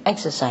 and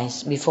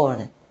exercise before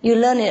it. You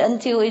learn it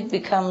until it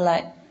become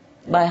like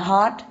by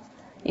heart.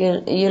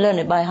 You learn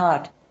it by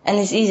heart, and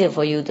it's easier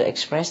for you to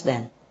express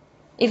then.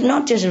 If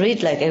not, just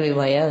read like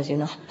everybody else, you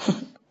know.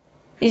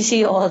 You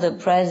see all the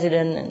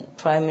president and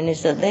prime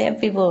minister, they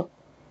have people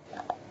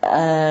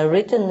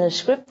written the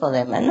script for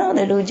them, and now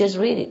they do just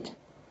read it.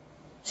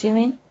 See what I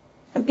mean?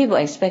 And people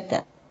expect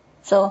that.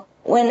 So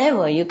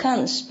whenever you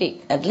can't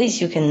speak, at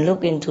least you can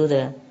look into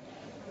the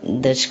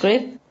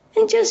script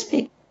and just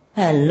speak.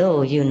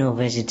 Hello, you know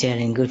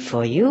vegetarian good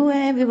for you.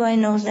 Everybody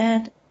knows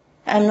that.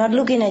 I'm not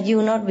looking at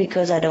you not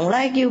because I don't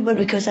like you, but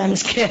because I'm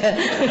scared.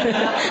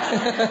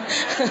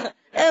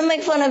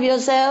 Make fun of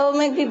yourself,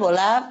 make people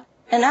laugh,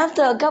 and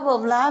after a couple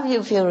of laughs,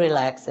 you feel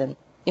relaxed and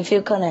you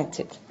feel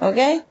connected.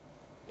 Okay?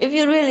 If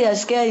you really are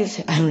scared, you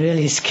say, I'm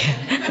really scared.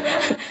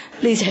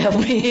 Please help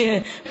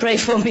me. Pray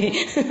for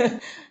me.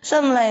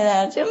 Something like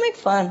that. Just make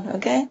fun,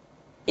 okay?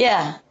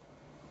 Yeah.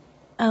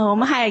 我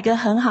们还有一个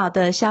很好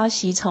的消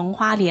息从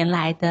花莲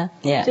来的，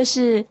 Yeah. 就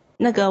是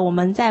那个我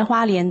们在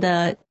花莲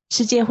的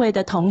世界会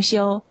的同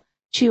修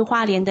去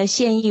花莲的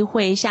县议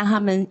会向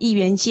他们议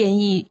员建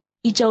议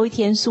1周1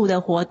天素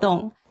的活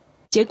动，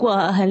结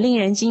果很令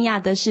人惊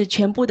讶的是，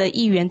全部的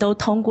议员都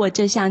通过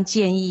这项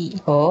建议。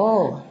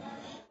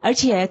而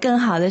且更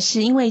好的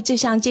是，因为这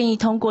项建议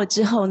通过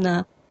之后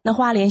呢，那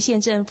花莲县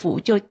政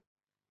府就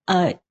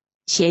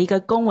写一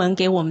个公文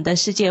给我们的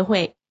世界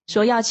会，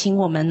说要请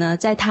我们呢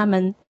在他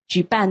们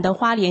举办的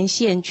花莲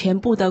县全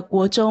部的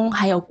国中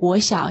还有国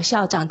小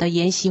校长的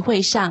研习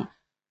会上，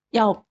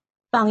要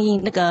放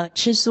映那个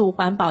吃素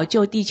环保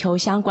救地球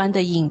相关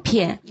的影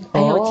片，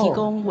还有提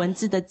供文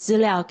字的资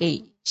料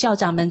给校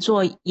长们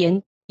做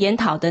研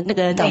讨的那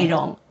个内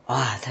容。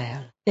哇，太好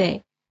了。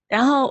对，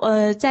然后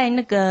在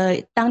那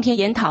个当天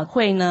研讨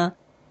会呢，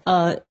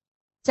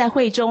在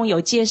会中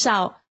有介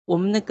绍我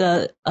们那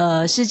个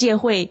世界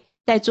会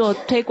在做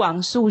推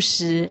广素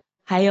食，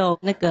还有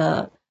那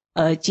个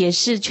解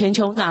释全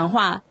球暖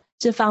化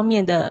这方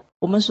面的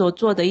我们所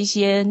做的一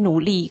些努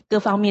力，各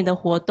方面的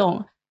活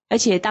动。而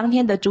且当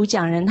天的主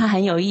讲人他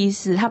很有意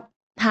思，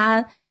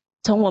他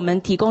从我们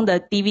提供的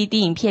DVD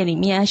影片里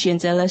面选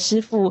择了师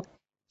父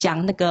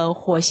讲那个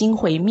火星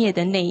毁灭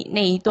的那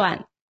一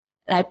段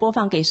来播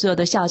放给所有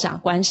的校长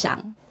观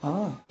赏。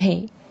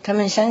嘿，他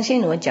们相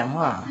信我讲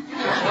话，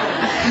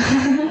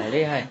好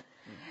厉害。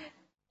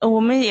我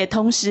们也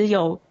同时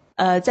有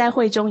在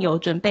会中有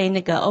准备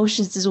那个欧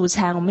式自助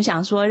餐，我们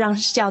想说让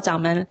校长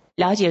们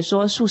了解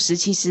说素食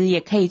其实也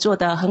可以做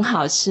得很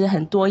好吃，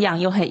很多样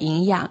又很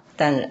营养。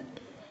当然，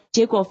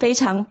结果非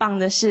常棒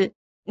的是，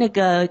那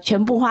个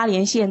全部花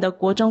莲县的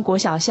国中国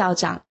小校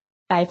长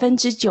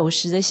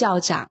90%的校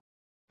长，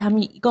他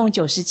们一共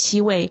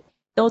97位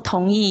都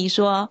同意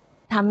说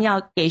他们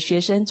要给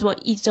学生做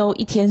1周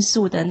1天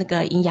素的那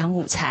个营养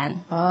午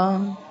餐。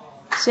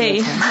所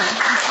以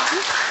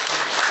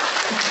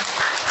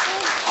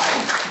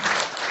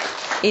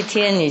1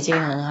天已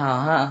经很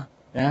好哈，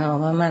然后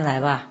慢慢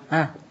来吧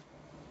啊。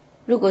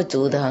如果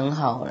煮得很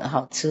好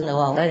好吃的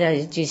话，大家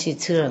就继续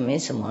吃了，没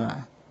什么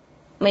了。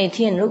每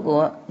天如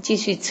果继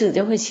续吃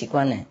就会习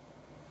惯了，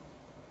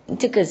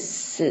这个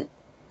是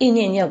意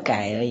念要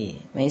改而已，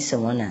没什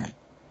么难。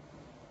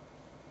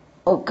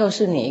我告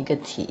诉你一个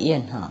体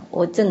验哈，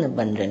我真的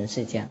本人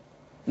是这样。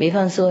比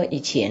方说以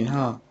前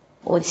哈，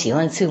我喜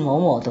欢吃某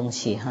某东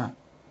西哈，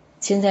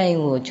现在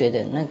我觉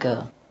得那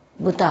个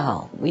不大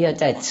好，不要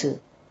再吃，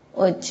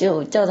我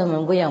就叫他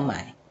们不要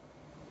买，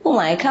不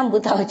买看不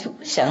到就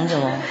想什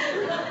么，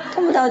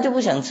看不到就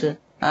不想吃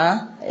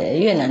啊。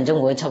越南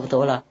中国差不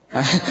多了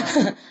啊。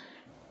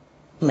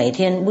每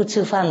天不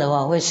吃饭的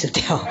话会死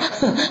掉，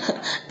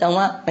懂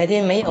吗？每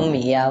天没有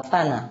米啊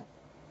饭啊，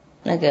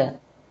那个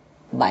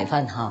白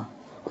饭哈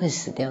会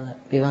死掉的。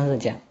比方说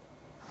这样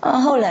啊，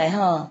后来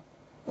哈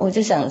我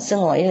就想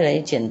生活越来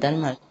越简单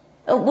嘛，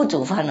不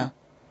煮饭了，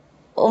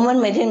我们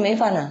每天没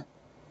饭了，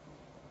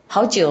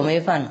好久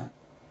没饭了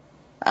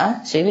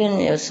啊，随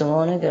便有什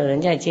么那个人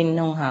家已经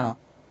弄好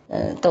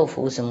豆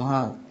腐什么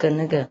哈，跟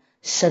那个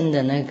生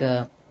的那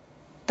个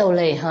豆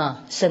类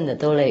哈，生的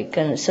豆类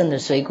跟生的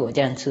水果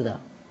这样吃的。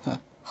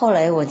后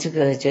来我这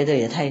个觉得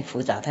也太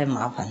复杂太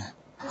麻烦了，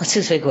我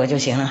吃水果就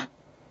行了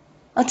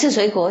啊，吃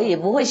水果也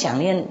不会想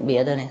念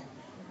别的呢，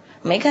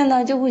没看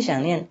到就不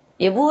想念，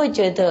也不会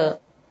觉得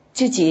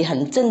自己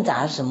很挣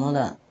扎什么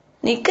的。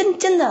你跟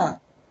真的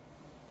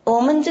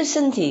我们这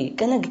身体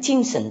跟那个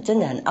精神真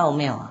的很奥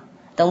妙啊，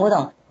懂不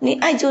懂？你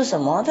爱做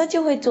什么他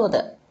就会做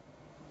的。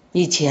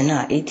以前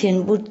啊一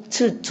天不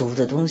吃煮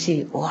的东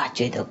西，哇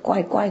觉得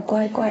怪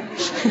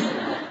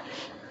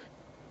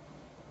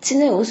现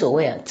在无所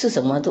谓啊，吃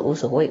什么都无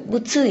所谓，不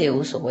吃也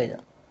无所谓的，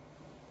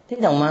你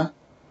懂吗？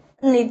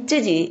你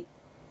自己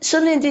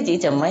训练自己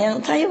怎么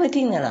样他也会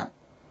听的了，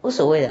无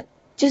所谓的。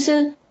就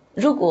是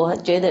如果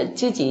觉得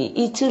自己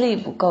意志力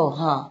不够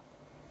哈，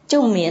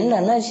就免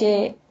了那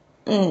些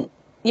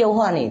诱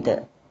惑你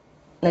的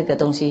那个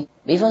东西。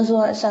比方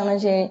说像那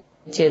些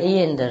戒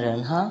烟的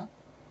人哈，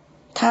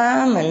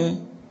他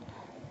们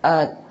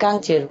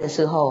刚戒的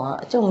时候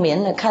哈，就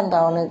免了看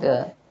到那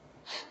个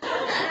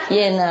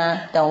烟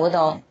啊，懂不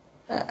懂？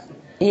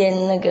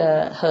烟那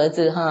个盒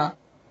子哈，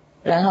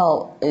然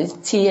后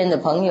吸烟的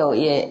朋友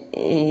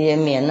也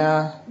免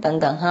啊，等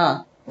等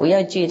哈，不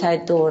要聚太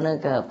多那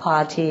个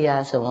party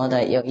啊什么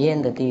的有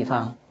烟的地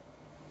方，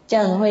这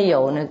样会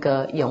有那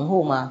个拥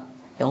护吗？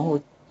拥护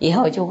以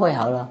后就会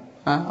好了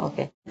啊。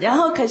OK。然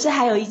后可是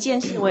还有一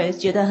件事，我也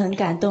觉得很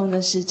感动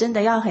的是，真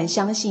的要很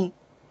相信。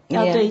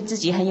要对自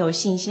己很有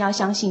信心，要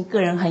相信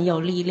个人很有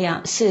力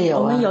量。是有啊。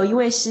我们有一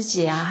位师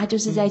姐啊，她就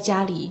是在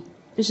家里，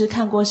就是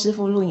看过师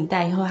父录影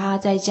带以后，她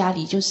在家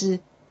里就是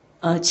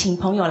请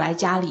朋友来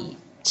家里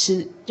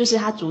吃，就是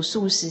她煮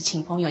素食，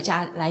请朋友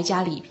来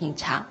家里品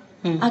尝。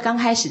刚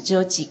开始只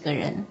有几个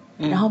人，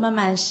然后慢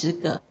慢10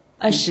个、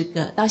20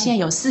个，到现在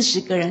有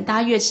40个人，大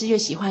家越吃越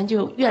喜欢，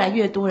就越来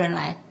越多人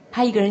来。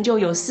她一个人就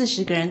有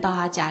40个人到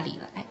她家里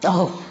来。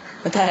哦，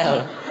太好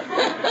了。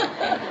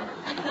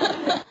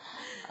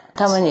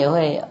他们也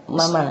会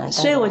慢慢来，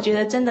所以我觉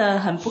得真的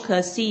很不可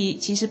思议。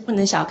其实不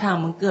能小看我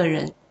们个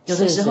人，有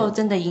的时候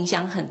真的影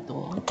响很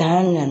多。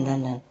当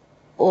然，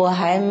我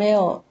还没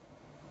有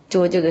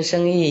做这个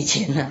生意以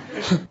前呢，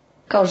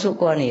告诉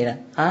过你了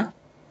啊。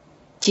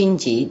星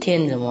期一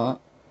天怎么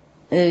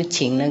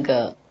请那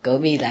个隔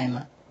壁来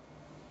嘛，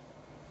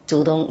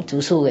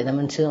煮素给他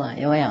们吃嘛，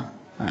有没有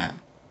啊？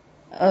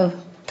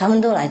他们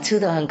都来吃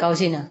的很高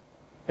兴啊。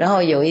然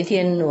后有一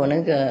天我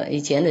那个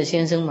以前的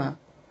先生嘛，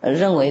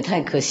认为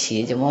太可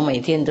惜，怎么每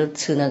天都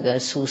吃那个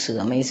素食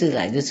啊，每次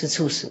来就吃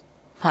素食，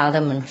怕他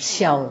们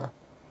笑了，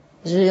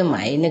就是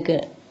买那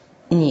个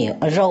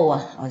肉啊，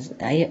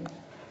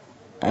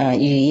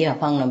鱼啊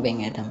放那边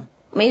给他们，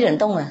没人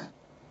动啊。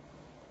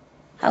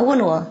还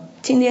问我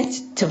今天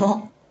怎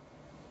么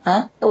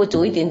啊？我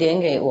煮一点点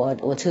给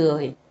我吃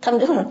而已，他们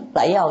就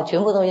来要，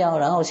全部都要，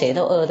然后谁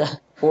都饿的，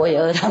我也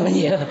饿，他们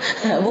也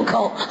饿，不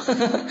够。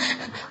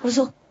我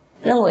说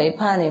认为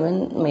怕你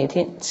们每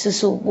天吃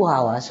素不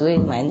好啊，所以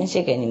买那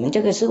些给你们，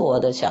这个是我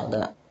的小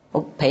的，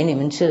我陪你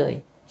们吃而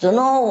已。说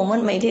喏，我们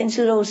每天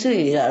吃肉吃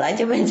鱼的，来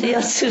这边是要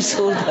吃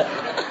素的。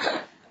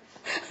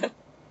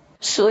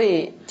所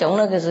以从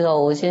那个时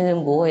候，我先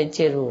生不会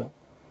介入了，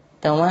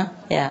懂吗？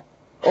呀，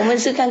我们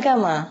是看看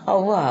嘛，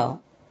好不好？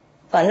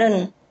反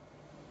正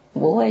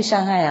不会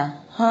伤害啊，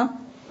哈，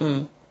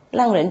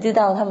让人知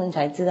道，他们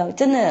才知道，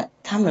真的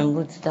他们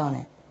不知道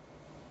呢。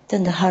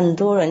真的很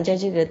多人在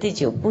这个地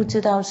球不知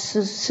道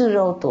吃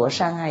肉多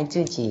伤害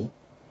自己，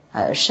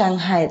伤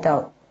害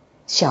到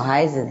小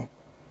孩子呢。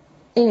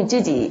因为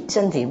自己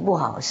身体不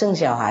好，生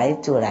小孩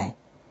出来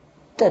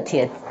的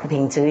铁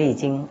品质已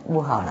经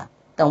不好了，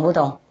懂不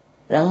懂？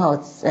然后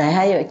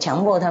还有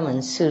强迫他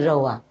们吃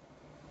肉啊，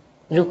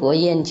如果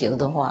烟酒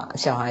的话，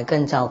小孩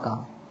更糟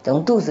糕，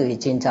从肚子已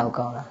经糟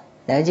糕了，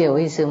了解我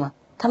意思吗？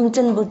他们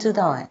真不知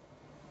道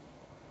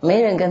没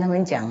人跟他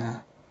们讲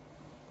啊，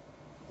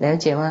了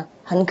解吗？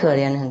很可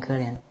怜，很可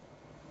怜，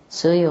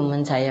所以我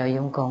们才要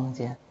用功，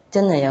这样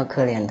真的要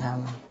可怜他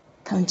们，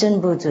他们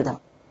真不知道，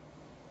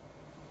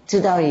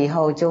知道以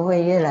后就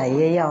会越来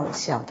越要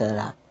晓得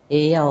了，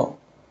也要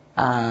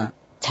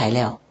材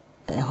料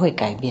会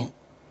改变。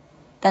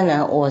当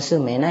然我是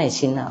没耐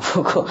心了，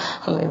不过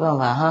没办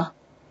法哈，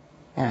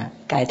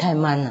改太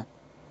慢了，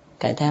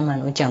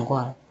我讲过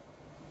了，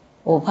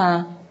我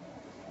怕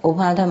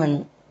他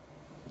们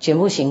全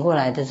部醒过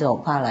来的时候，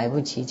怕来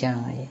不及这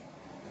样而已，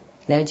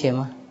了解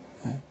吗？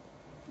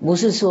不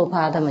是说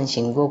怕他们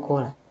醒过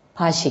来，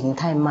怕醒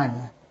太慢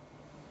了，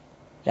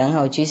然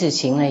后即使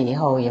醒了以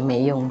后也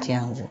没用这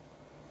样子，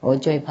我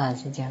最怕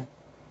是这样。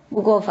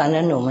不过反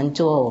正我们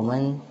做我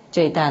们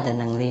最大的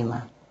能力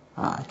嘛，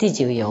地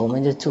球有我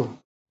们就做。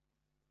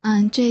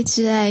最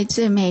挚爱、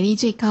最美丽、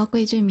最高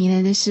贵、最迷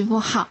人的师父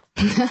好。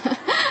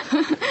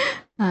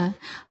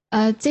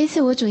这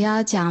次我主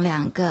要讲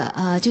2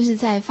个，就是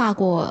在法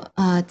国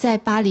在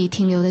巴黎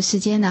停留的时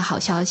间的好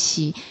消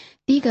息。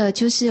第一个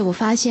就是我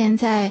发现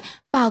在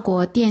法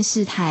国电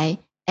视台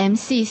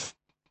M6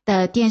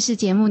 的电视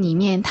节目里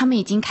面，他们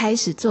已经开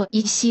始做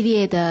一系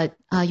列的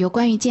有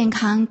关于健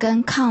康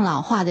跟抗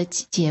老化的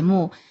节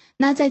目。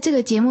那在这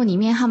个节目里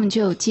面，他们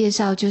就有介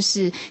绍，就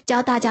是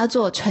教大家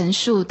做纯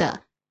素的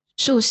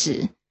素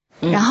食，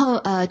然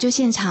后就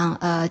现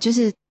场就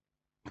是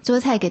做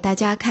菜给大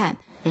家看。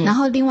然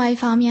后另外一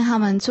方面，他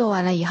们做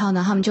完了以后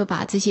呢，他们就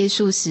把这些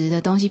素食的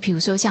东西，比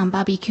如说像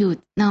barbecue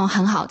那种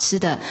很好吃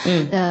的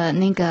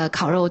那个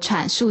烤肉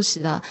串素食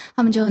的，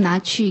他们就拿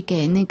去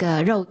给那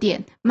个肉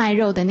店卖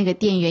肉的那个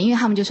店员，因为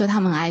他们就说他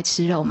们爱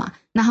吃肉嘛，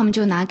那他们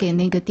就拿给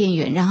那个店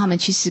员让他们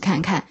去试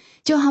看看，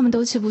结果他们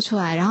都吃不出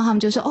来，然后他们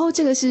就说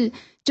这个是，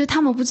就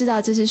他们不知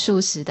道这是素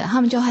食的，他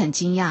们就很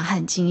惊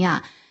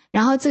讶。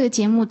然后这个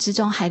节目之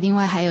中另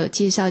外还有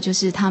介绍，就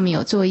是他们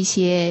有做一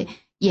些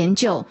研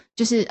究，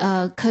就是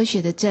科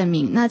学的证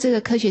明。那这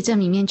个科学证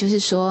明面就是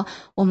说，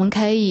我们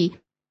可以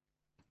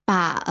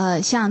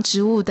把像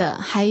植物的，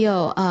还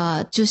有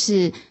就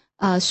是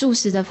素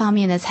食的方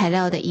面的材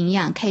料的营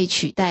养，可以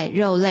取代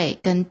肉类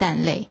跟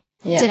蛋类，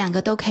这2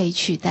个都可以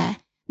取代。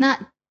那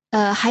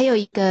还有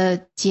一个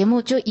节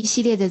目，就一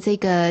系列的这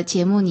个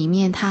节目里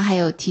面，他还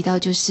有提到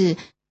就是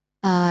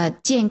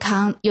健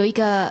康，有一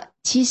个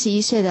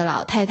71岁的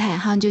老太太，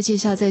他们就介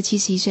绍这个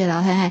71岁的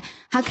老太太，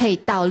她可以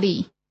倒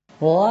立。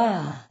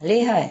哇，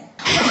厉害！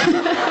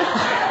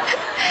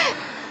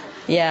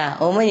呀，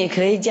我们也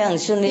可以这样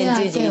训练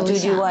自己出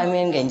去外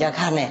面给人家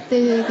看呢。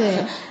对，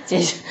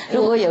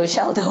如果有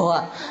效的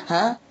话，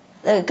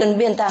跟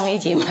便当一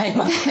起卖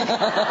嘛。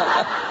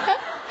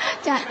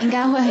这样应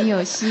该会很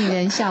有吸引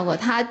人效果。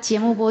他节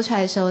目播出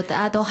来的时候，大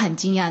家都很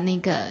惊讶，那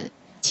个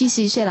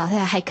71岁老太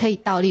太还可以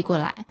倒立过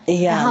来。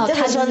然后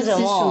她就是吃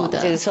素的。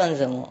这个算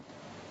什么？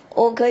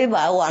我可以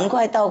把碗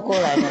筷倒过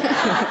来的。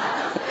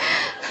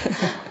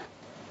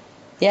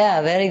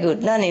Yeah, very good.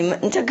 那你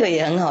们这个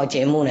也很好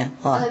节目呢，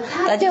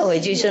大家回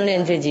去训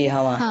练自己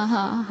好吗？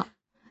好，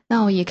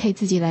那我也可以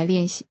自己来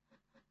练习。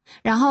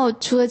然后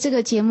除了这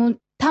个节目，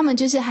他们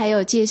就是还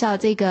有介绍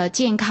这个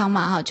健康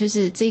嘛，就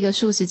是这个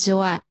素食之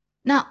外，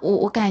那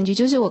我感觉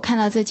就是我看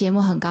到这节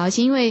目很高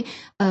兴，因为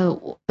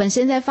我本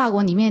身在法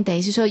国里面，等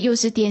于是说又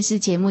是电视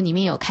节目里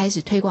面有开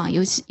始推广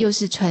又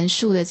是纯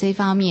素的这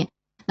方面，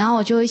然后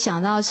我就会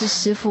想到是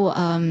师父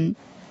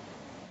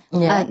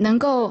能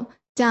够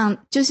这样，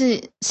就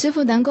是师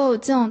父能够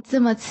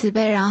这么慈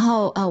悲，然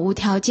后无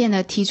条件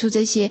的提出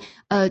这些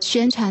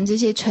宣传这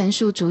些纯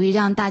素主义，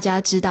让大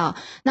家知道。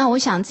那我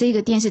想这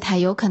个电视台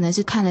有可能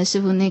是看了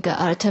师父那个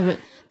alternative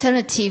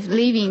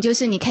living， 就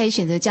是你可以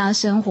选择这样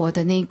生活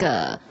的那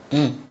个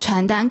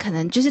传单，可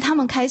能就是他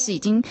们开始已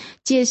经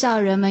介绍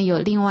人们有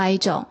另外一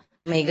种，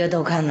每个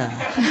都看了。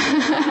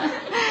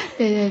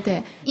对对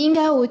对，应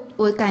该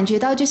我感觉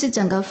到就是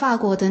整个法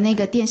国的那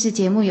个电视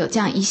节目有这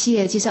样一系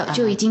列介绍，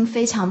就已经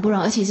非常不容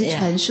易，而且是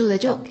纯素的，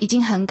就已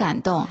经很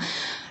感动。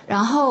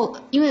然后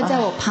因为在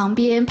我旁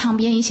边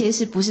一些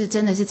是不是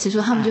真的是吃素，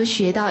他们就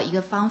学到一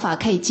个方法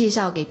可以介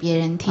绍给别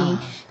人听，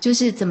就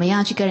是怎么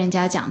样去跟人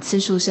家讲吃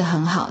素是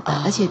很好的，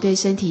而且对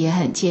身体也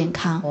很健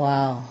康。哇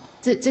哦，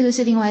这个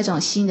是另外一种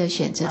新的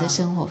选择的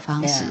生活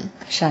方式。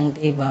上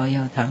帝保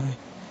佑他们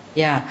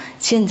呀！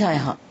现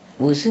在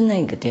不是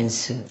那个电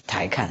视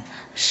台看，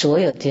所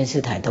有电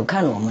视台都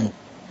看我们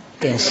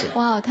电视。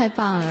哇，太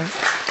棒了！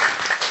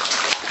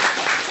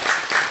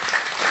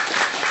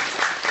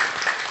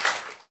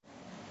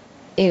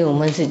因为我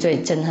们是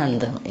最震撼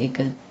的一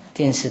个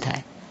电视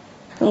台，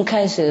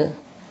开始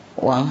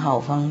往好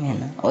方面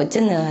了，我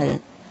真的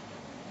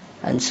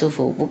很舒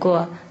服，不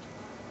过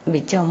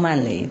比较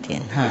慢了一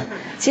点哈。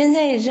现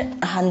在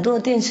很多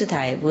电视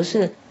台不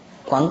是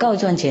广告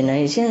赚钱而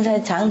已，现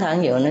在常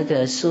常有那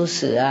个素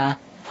食啊、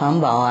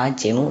环保啊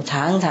节目，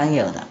常常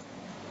有的。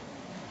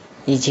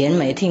以前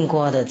没听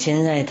过的，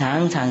现在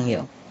常常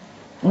有，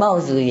报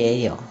纸也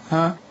有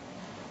啊。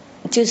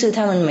就是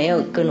他们没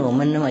有跟我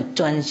们那么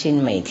专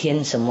心，每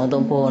天什么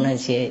都播那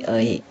些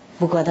而已。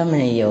不过他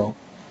们有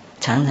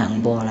常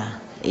常播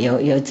啦，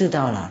有知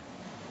道了。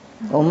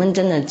我们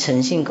真的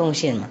诚信贡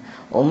献嘛，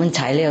我们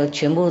材料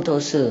全部都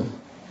是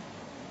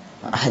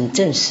很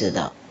真实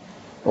的，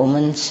我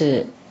们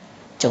是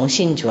从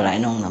信主来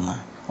弄的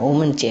嘛。我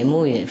们节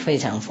目也非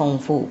常丰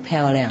富、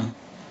漂亮，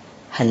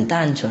很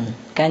单纯、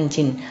干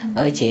净，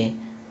而且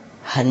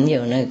很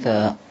有那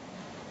个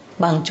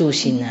帮助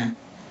性啊。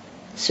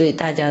所以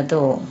大家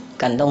都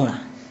感动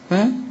了，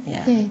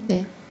对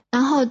对。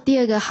然后第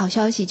二个好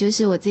消息就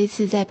是我这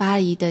次在巴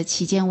黎的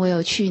期间，我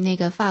有去那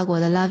个法国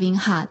的 Loving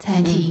Heart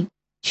餐厅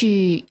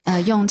去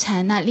用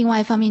餐。那另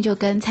外一方面就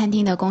跟餐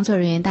厅的工作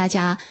人员大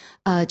家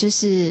就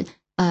是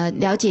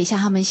了解一下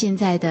他们现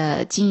在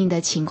的经营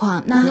的情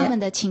况。那他们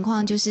的情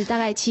况就是大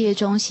概7月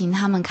中旬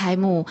他们开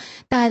幕，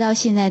大概到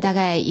现在大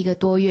概1个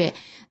多月。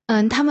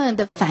他们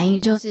的反应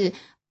就是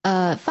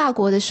法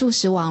国的素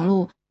食网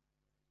络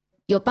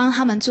有帮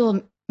他们做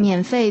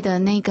免费的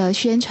那个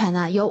宣传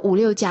啊，有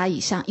5-6家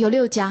以上，有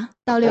6家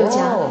到6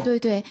家，对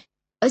对，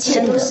而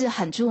且都是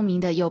很著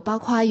名的，有包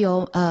括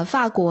有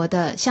法国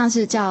的，像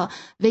是叫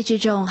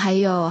Vegetarian， 还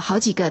有好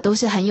几个都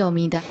是很有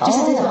名的，就是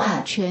这种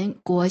很全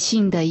国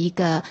性的一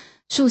个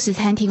素食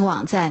餐厅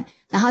网站。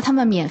然后他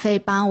们免费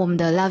帮我们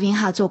的 Loving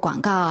Heart 做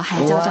广告，还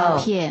照照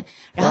片，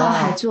然后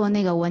还做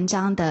那个文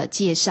章的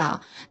介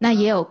绍。那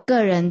也有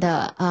个人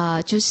的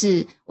就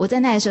是我在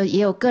那的时候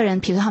也有个人，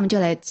比如说他们就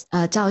来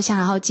照相，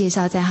然后介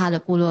绍在他的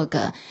部落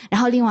格。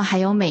然后另外还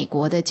有美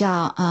国的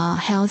叫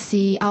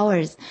Healthy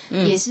Hours，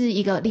也是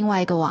另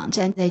外一个网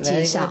站在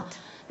介绍。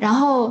然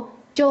后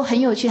就很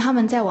有趣，他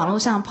们在网络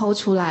上 po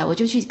出来，我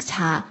就去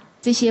查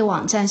这些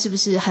网站是不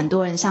是很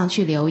多人上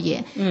去留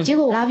言。结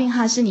果 Loving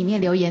Heart 是里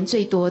面留言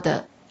最多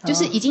的。就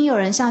是已经有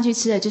人上去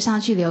吃了就上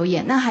去留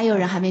言，那还有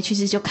人还没去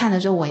吃就看了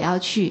说我要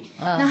去，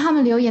那他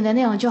们留言的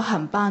内容就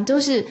很棒，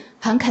都是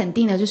很肯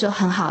定的，就说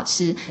很好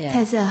吃，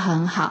菜色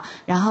很好，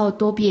然后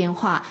多变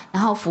化，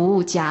然后服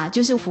务佳，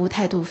就是服务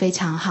态度非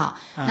常好，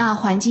那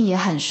环境也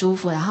很舒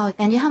服，然后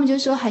感觉他们就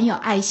说很有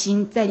爱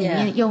心在里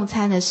面用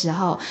餐的时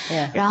候，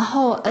然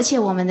后而且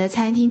我们的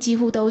餐厅几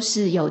乎都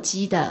是有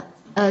机的，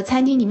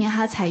餐厅里面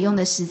它采用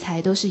的食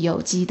材都是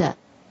有机的。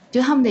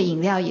就他们的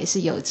饮料也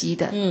是有机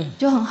的，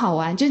就很好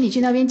玩。就你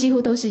去那边几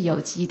乎都是有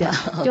机的，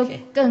就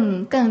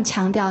更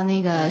强调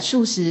那个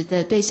素食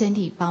的对身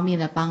体方面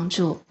的帮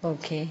助。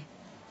OK，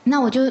 那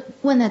我就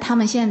问了他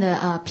们现在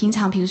的平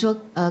常，比如说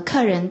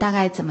客人大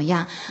概怎么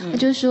样？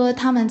就是说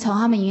他们从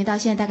他们营业到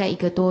现在大概1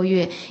个多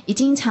月，已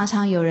经常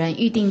常有人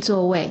预定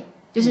座位。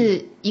就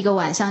是一个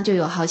晚上就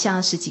有好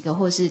像10几个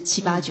或是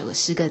7、8、9个、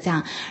10个这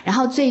样，然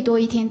后最多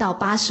一天到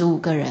85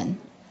个人，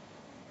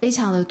非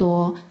常的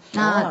多。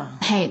那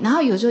然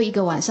后有时候一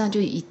个晚上就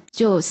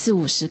有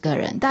40-50个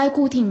人，大概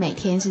固定每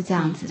天是这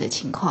样子的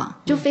情况，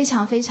就非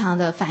常非常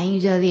的反应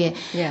热烈。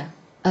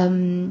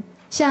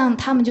像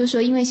他们就说，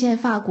因为现在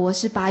法国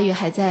是8月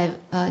还在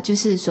就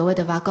是所谓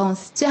的 vacances，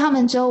 所以他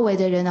们周围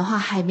的人的话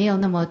还没有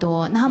那么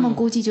多。那他们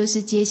估计就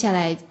是接下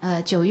来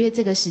9月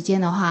这个时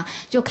间的话，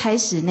就开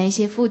始那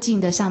些附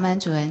近的上班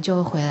族人就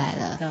会回来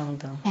了。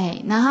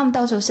那他们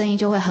到时候生意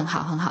就会很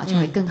好很好，就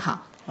会更好。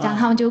这样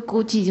他们就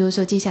估计就是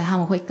说接下来他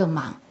们会更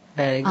忙。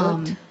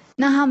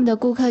那他们的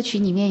顾客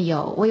群里面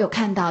我有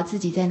看到自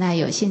己在那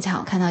有现场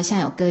有看到像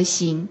有歌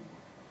星，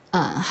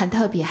很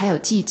特别，还有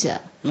记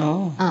者，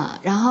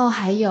然后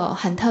还有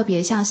很特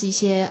别像是一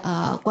些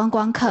观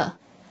光客，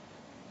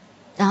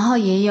然后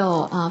也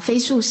有非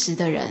素食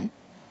的人，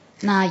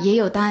那也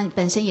有当然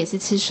本身也是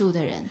吃素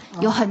的人，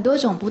有很多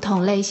种不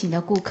同类型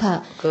的顾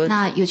客。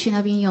那有去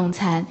那边用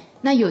餐，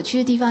那有趣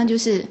的地方就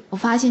是我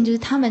发现就是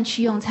他们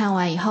去用餐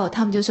完以后，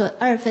他们就说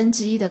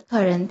1/2的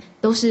客人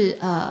都是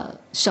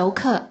熟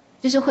客，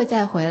就是会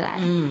再回来。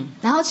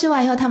然后吃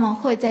完以后他们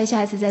会再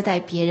下一次再带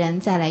别人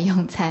再来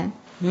用餐。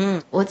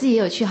我自己也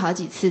有去好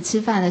几次，吃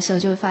饭的时候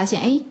就会发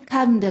现，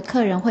他们的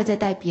客人会再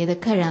带别的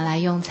客人来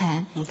用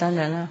餐。当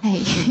然了，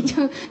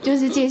就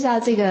是介绍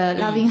这个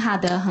Loving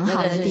Heart 很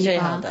好的地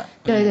方。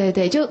对对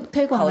对，就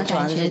推广的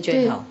感觉，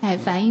对，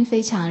反应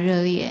非常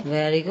热烈。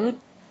Very good。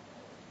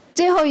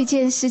最后一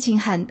件事情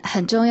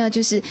很重要，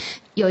就是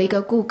有一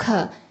个顾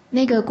客，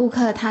那个顾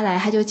客他来，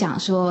他就讲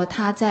说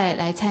他在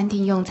来餐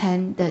厅用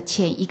餐的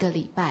前1个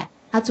礼拜，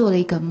他做了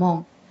一个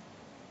梦。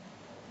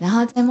然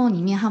后在梦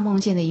里面，他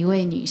梦见了一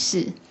位女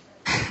士，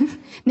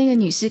那个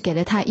女士给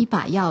了他一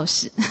把钥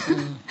匙，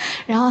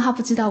然后他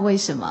不知道为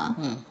什么。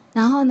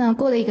然后呢，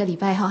过了1个礼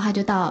拜以后，他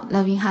就到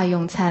Loving Heart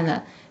用餐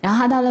了。然后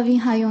他到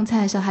Loving Heart 用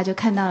餐的时候，他就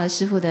看到了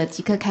师父的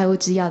即刻开悟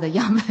之钥的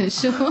样本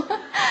书，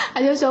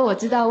他就说：“我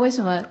知道为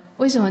什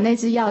么那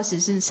只钥匙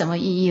是什么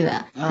意义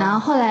了。”然后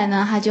后来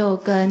呢，他就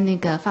跟那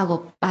个法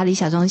国巴黎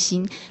小中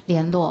心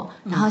联络，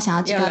然后想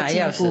要知道进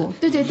一步，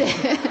对对对，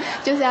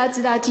就是要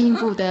知道进一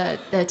步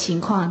的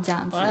情况这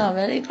样子。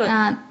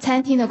那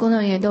餐厅的工作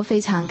人员都非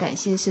常感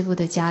谢师父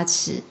的加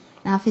持，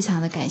那非常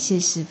的感谢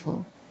师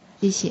父，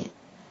谢谢，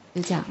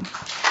就这样。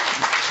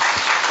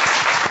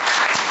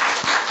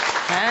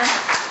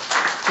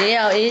只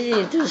要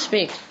easy to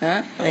speak，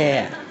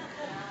 对。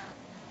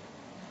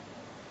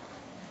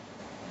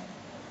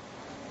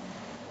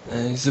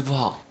师父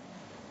好，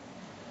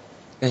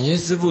感谢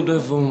师父对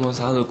福尔摩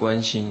沙的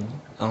关心。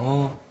然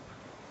后，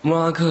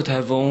莫拉克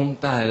台风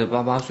带来的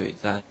88水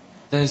灾，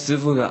在师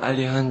父的爱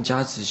力和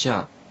加持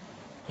下，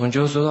同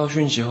修收到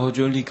讯息后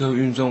就立刻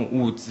运送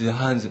物资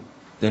和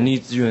人力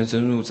资源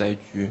深入灾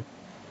区。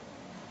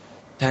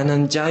台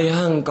南、嘉义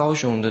和高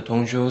雄的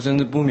同修甚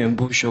至不眠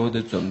不休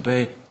地准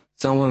备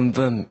3万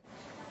份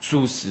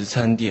素食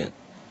餐点，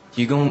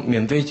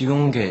免费提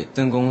供给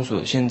镇公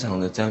所现场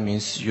的灾民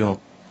使用，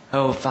还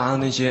有发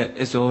那些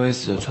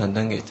SOS 的传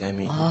单给灾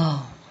民。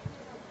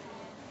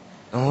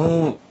然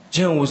后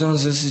现在无上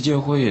师世界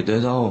会也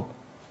得到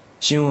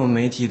新闻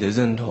媒体的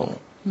认同。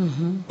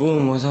福尔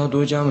摩沙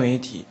多家媒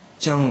体，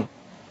像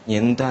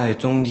年代、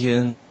中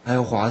天还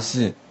有华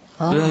视，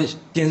都在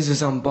电视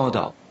上报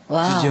道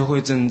世界会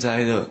赈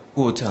灾的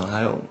过程，还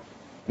有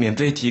免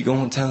费提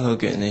供餐盒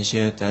给那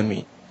些灾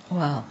民。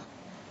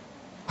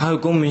还有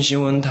公民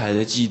新闻台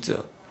的记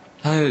者，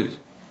他有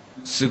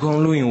实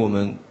况录影我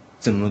们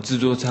怎么制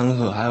作餐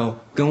盒，还有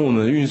跟我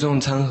们运送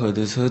餐盒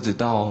的车子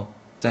到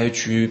灾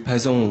区拍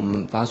摄我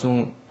们发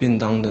送便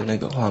当的那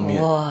个画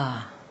面。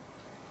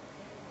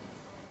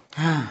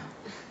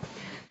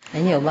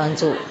很有帮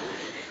助。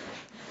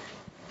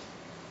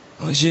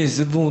谢谢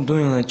师父多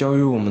年来教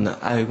育我们的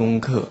爱功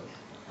课，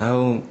还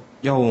有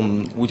要我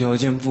们无条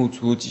件付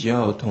出，只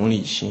要有同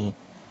理心。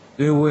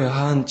所以我也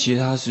和其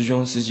他师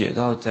兄师姐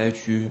到灾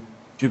区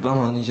去帮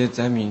忙那些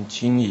灾民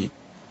清理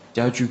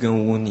家具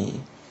跟污泥。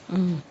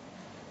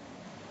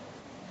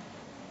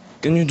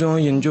根据中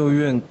央研究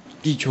院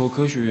地球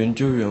科学研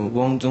究员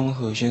汪宗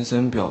和先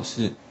生表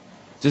示，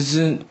这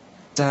次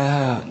灾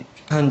害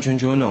和全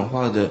球暖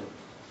化的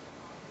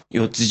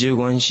有直接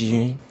关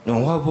系。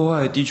暖化破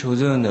坏地球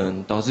热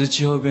能，导致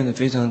气候变得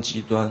非常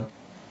极端。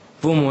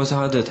福尔摩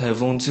沙的台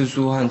风次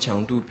数和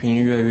强度频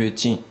率越来越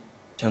近，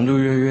强度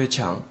越来越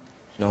强，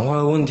暖化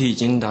的问题已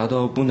经达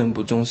到不能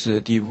不重视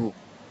的地步。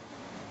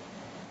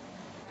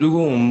如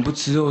果我们不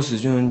吃肉食，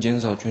就能减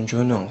少全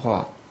球暖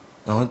化，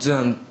然后自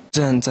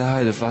然灾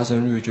害的发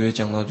生率就会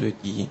降到最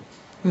低。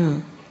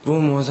福尔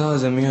摩沙的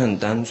人民很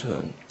单纯，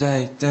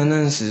在灾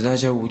难时大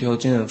家无条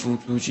件的付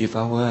出及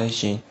发挥爱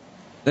心，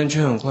但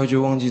却很快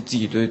就忘记自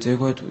己对这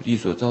块土地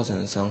所造成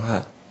的伤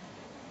害。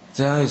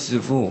在爱师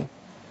父，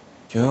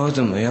请问要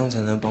怎么样才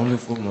能帮助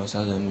福尔摩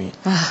沙人民？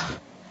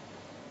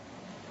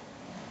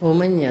我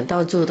们也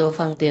到处都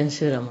放电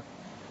视了嘛，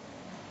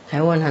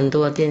台湾很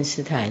多电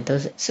视台都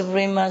是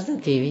Supreme Master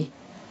TV。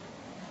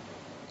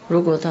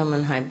如果他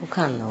们还不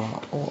看的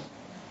话，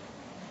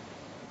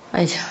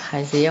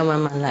还是要慢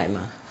慢来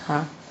嘛，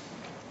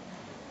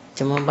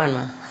怎么办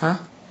嘛，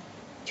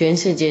全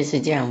世界是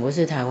这样，不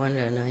是台湾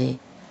人而已。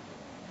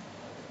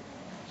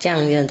这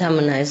样的他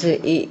们还是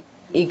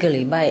一个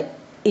礼拜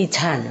一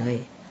餐而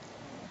已，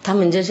他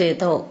们这些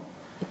都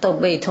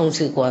被通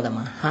知过的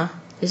嘛，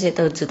这些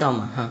都知道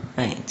嘛，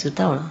知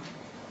道了，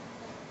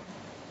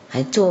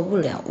还做不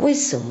了，为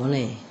什么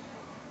呢？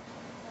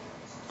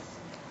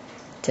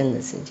真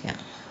的是这样，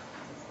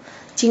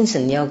精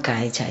神要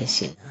改才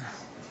行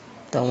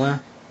懂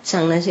吗？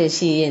像那些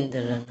戏院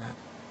的人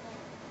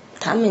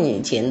他们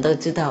以前都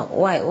知道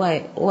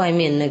外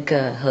面那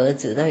个盒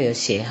子都有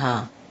写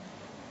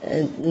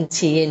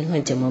气焰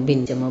会怎么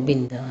病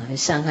的，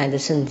伤害的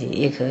身体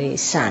也可以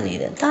杀你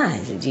的，但还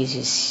是继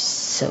续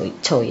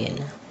抽烟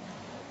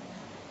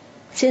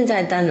现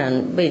在当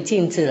然被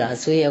禁止了，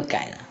所以要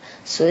改了，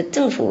所以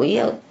政府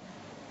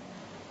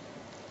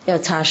要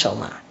插手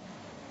嘛，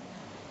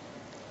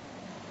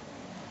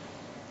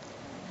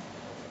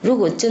如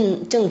果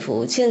政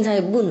府现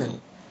在不能，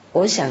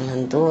我想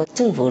很多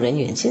政府人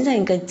员现在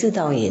应该知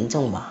道严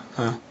重吧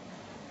啊，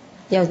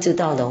要知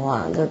道的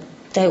话，那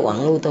在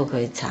网络都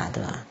可以查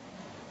的啊。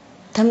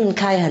他们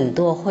开很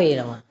多会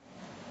了嘛，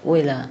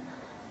为了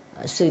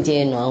世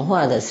界暖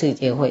化的世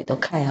界会都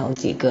开好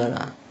几个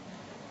了。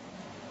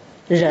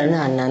人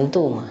啊难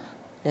度嘛，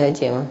了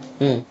解吗？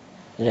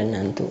人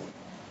难度。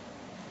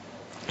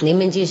你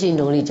们继续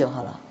努力就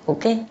好了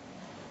 ，OK？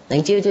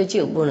 能救就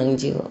救，不能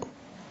救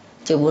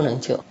就不能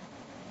救。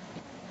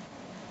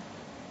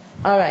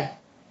All right。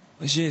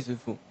谢谢师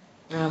父。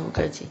不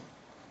客气。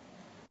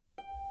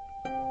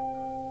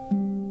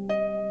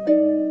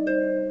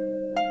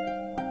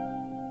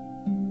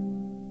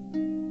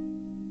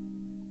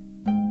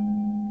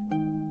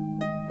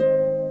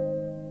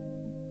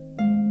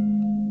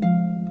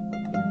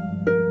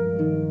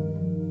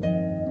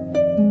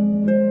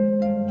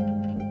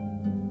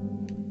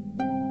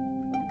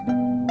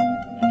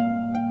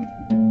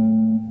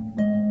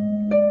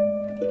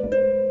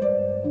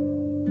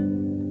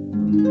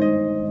you